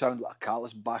know I sound like a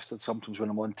callous bastard sometimes when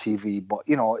I'm on TV, but,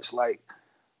 it's like,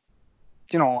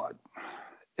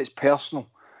 it's personal.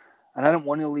 And I don't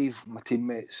want to leave my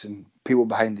teammates and people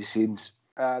behind the scenes.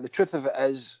 The truth of it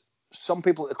is, some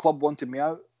people at the club wanted me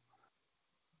out.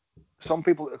 Some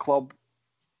people at the club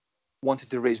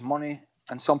wanted to raise money,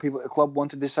 and some people at the club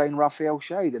wanted to sign Raphael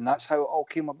Scheid, and that's how it all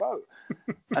came about.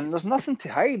 And there's nothing to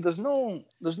hide. There's no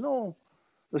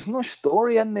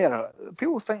story in there.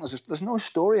 People think there's no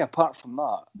story apart from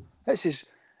that.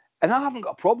 And I haven't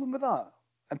got a problem with that.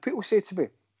 And people say to me,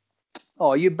 "Oh,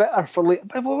 are you bitter for late?"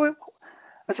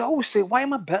 As I always say, why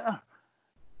am I bitter?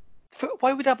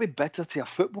 Why would I be bitter to a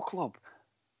football club?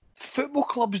 Football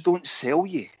clubs don't sell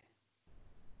you.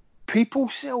 People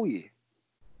sell you.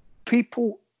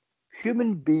 people,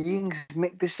 human beings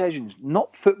make decisions,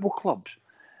 not football clubs.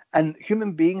 And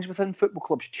human beings within football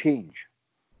clubs change,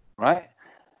 right?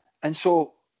 And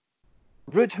so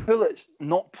Ruud Gullit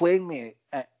not playing me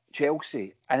at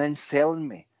Chelsea and then selling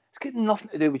me, it's got nothing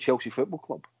to do with Chelsea Football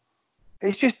Club.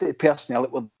 It's just the personnel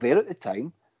that were there at the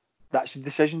time. That's the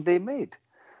decision they made.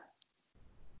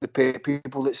 The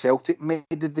people at Celtic made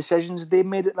the decisions they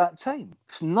made at that time.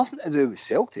 It's nothing to do with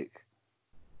Celtic.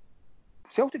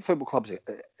 Celtic football clubs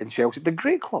in Chelsea, they're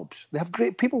great clubs. They have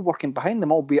great people working behind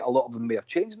them, albeit a lot of them may have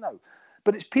changed now.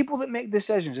 But it's people that make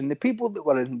decisions, and the people that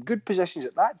were in good positions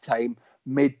at that time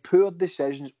made poor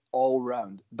decisions all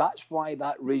round. That's why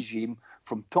that regime,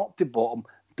 from top to bottom,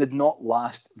 did not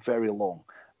last very long.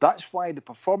 That's why the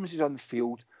performances on the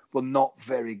field were not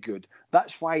very good.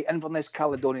 That's why Inverness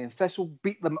Caledonian Thistle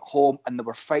beat them at home and they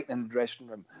were fighting in the dressing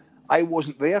room. I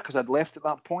wasn't there because I'd left at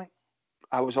that point.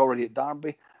 I was already at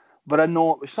Derby. But I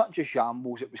know it was such a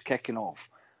shambles, it was kicking off.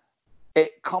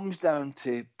 It comes down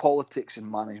to politics and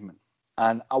management.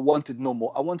 And I wanted no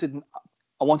more. I wanted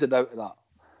out of that.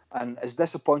 And as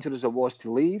disappointed as I was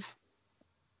to leave,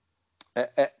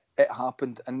 it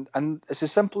happened. And it's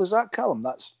as simple as that, Callum.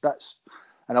 That's.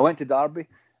 And I went to Derby,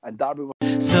 and Derby was...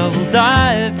 So we'll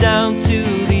dive down to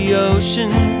the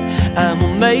ocean, and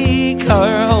we'll make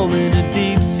our home in a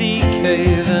deep sea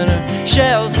cave, and our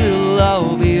shells will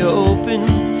all be open.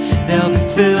 They'll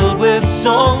be filled with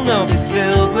song, they'll be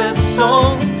filled with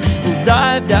song. We'll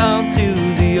dive down to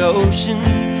the ocean,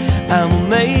 and we'll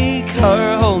make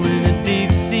our home in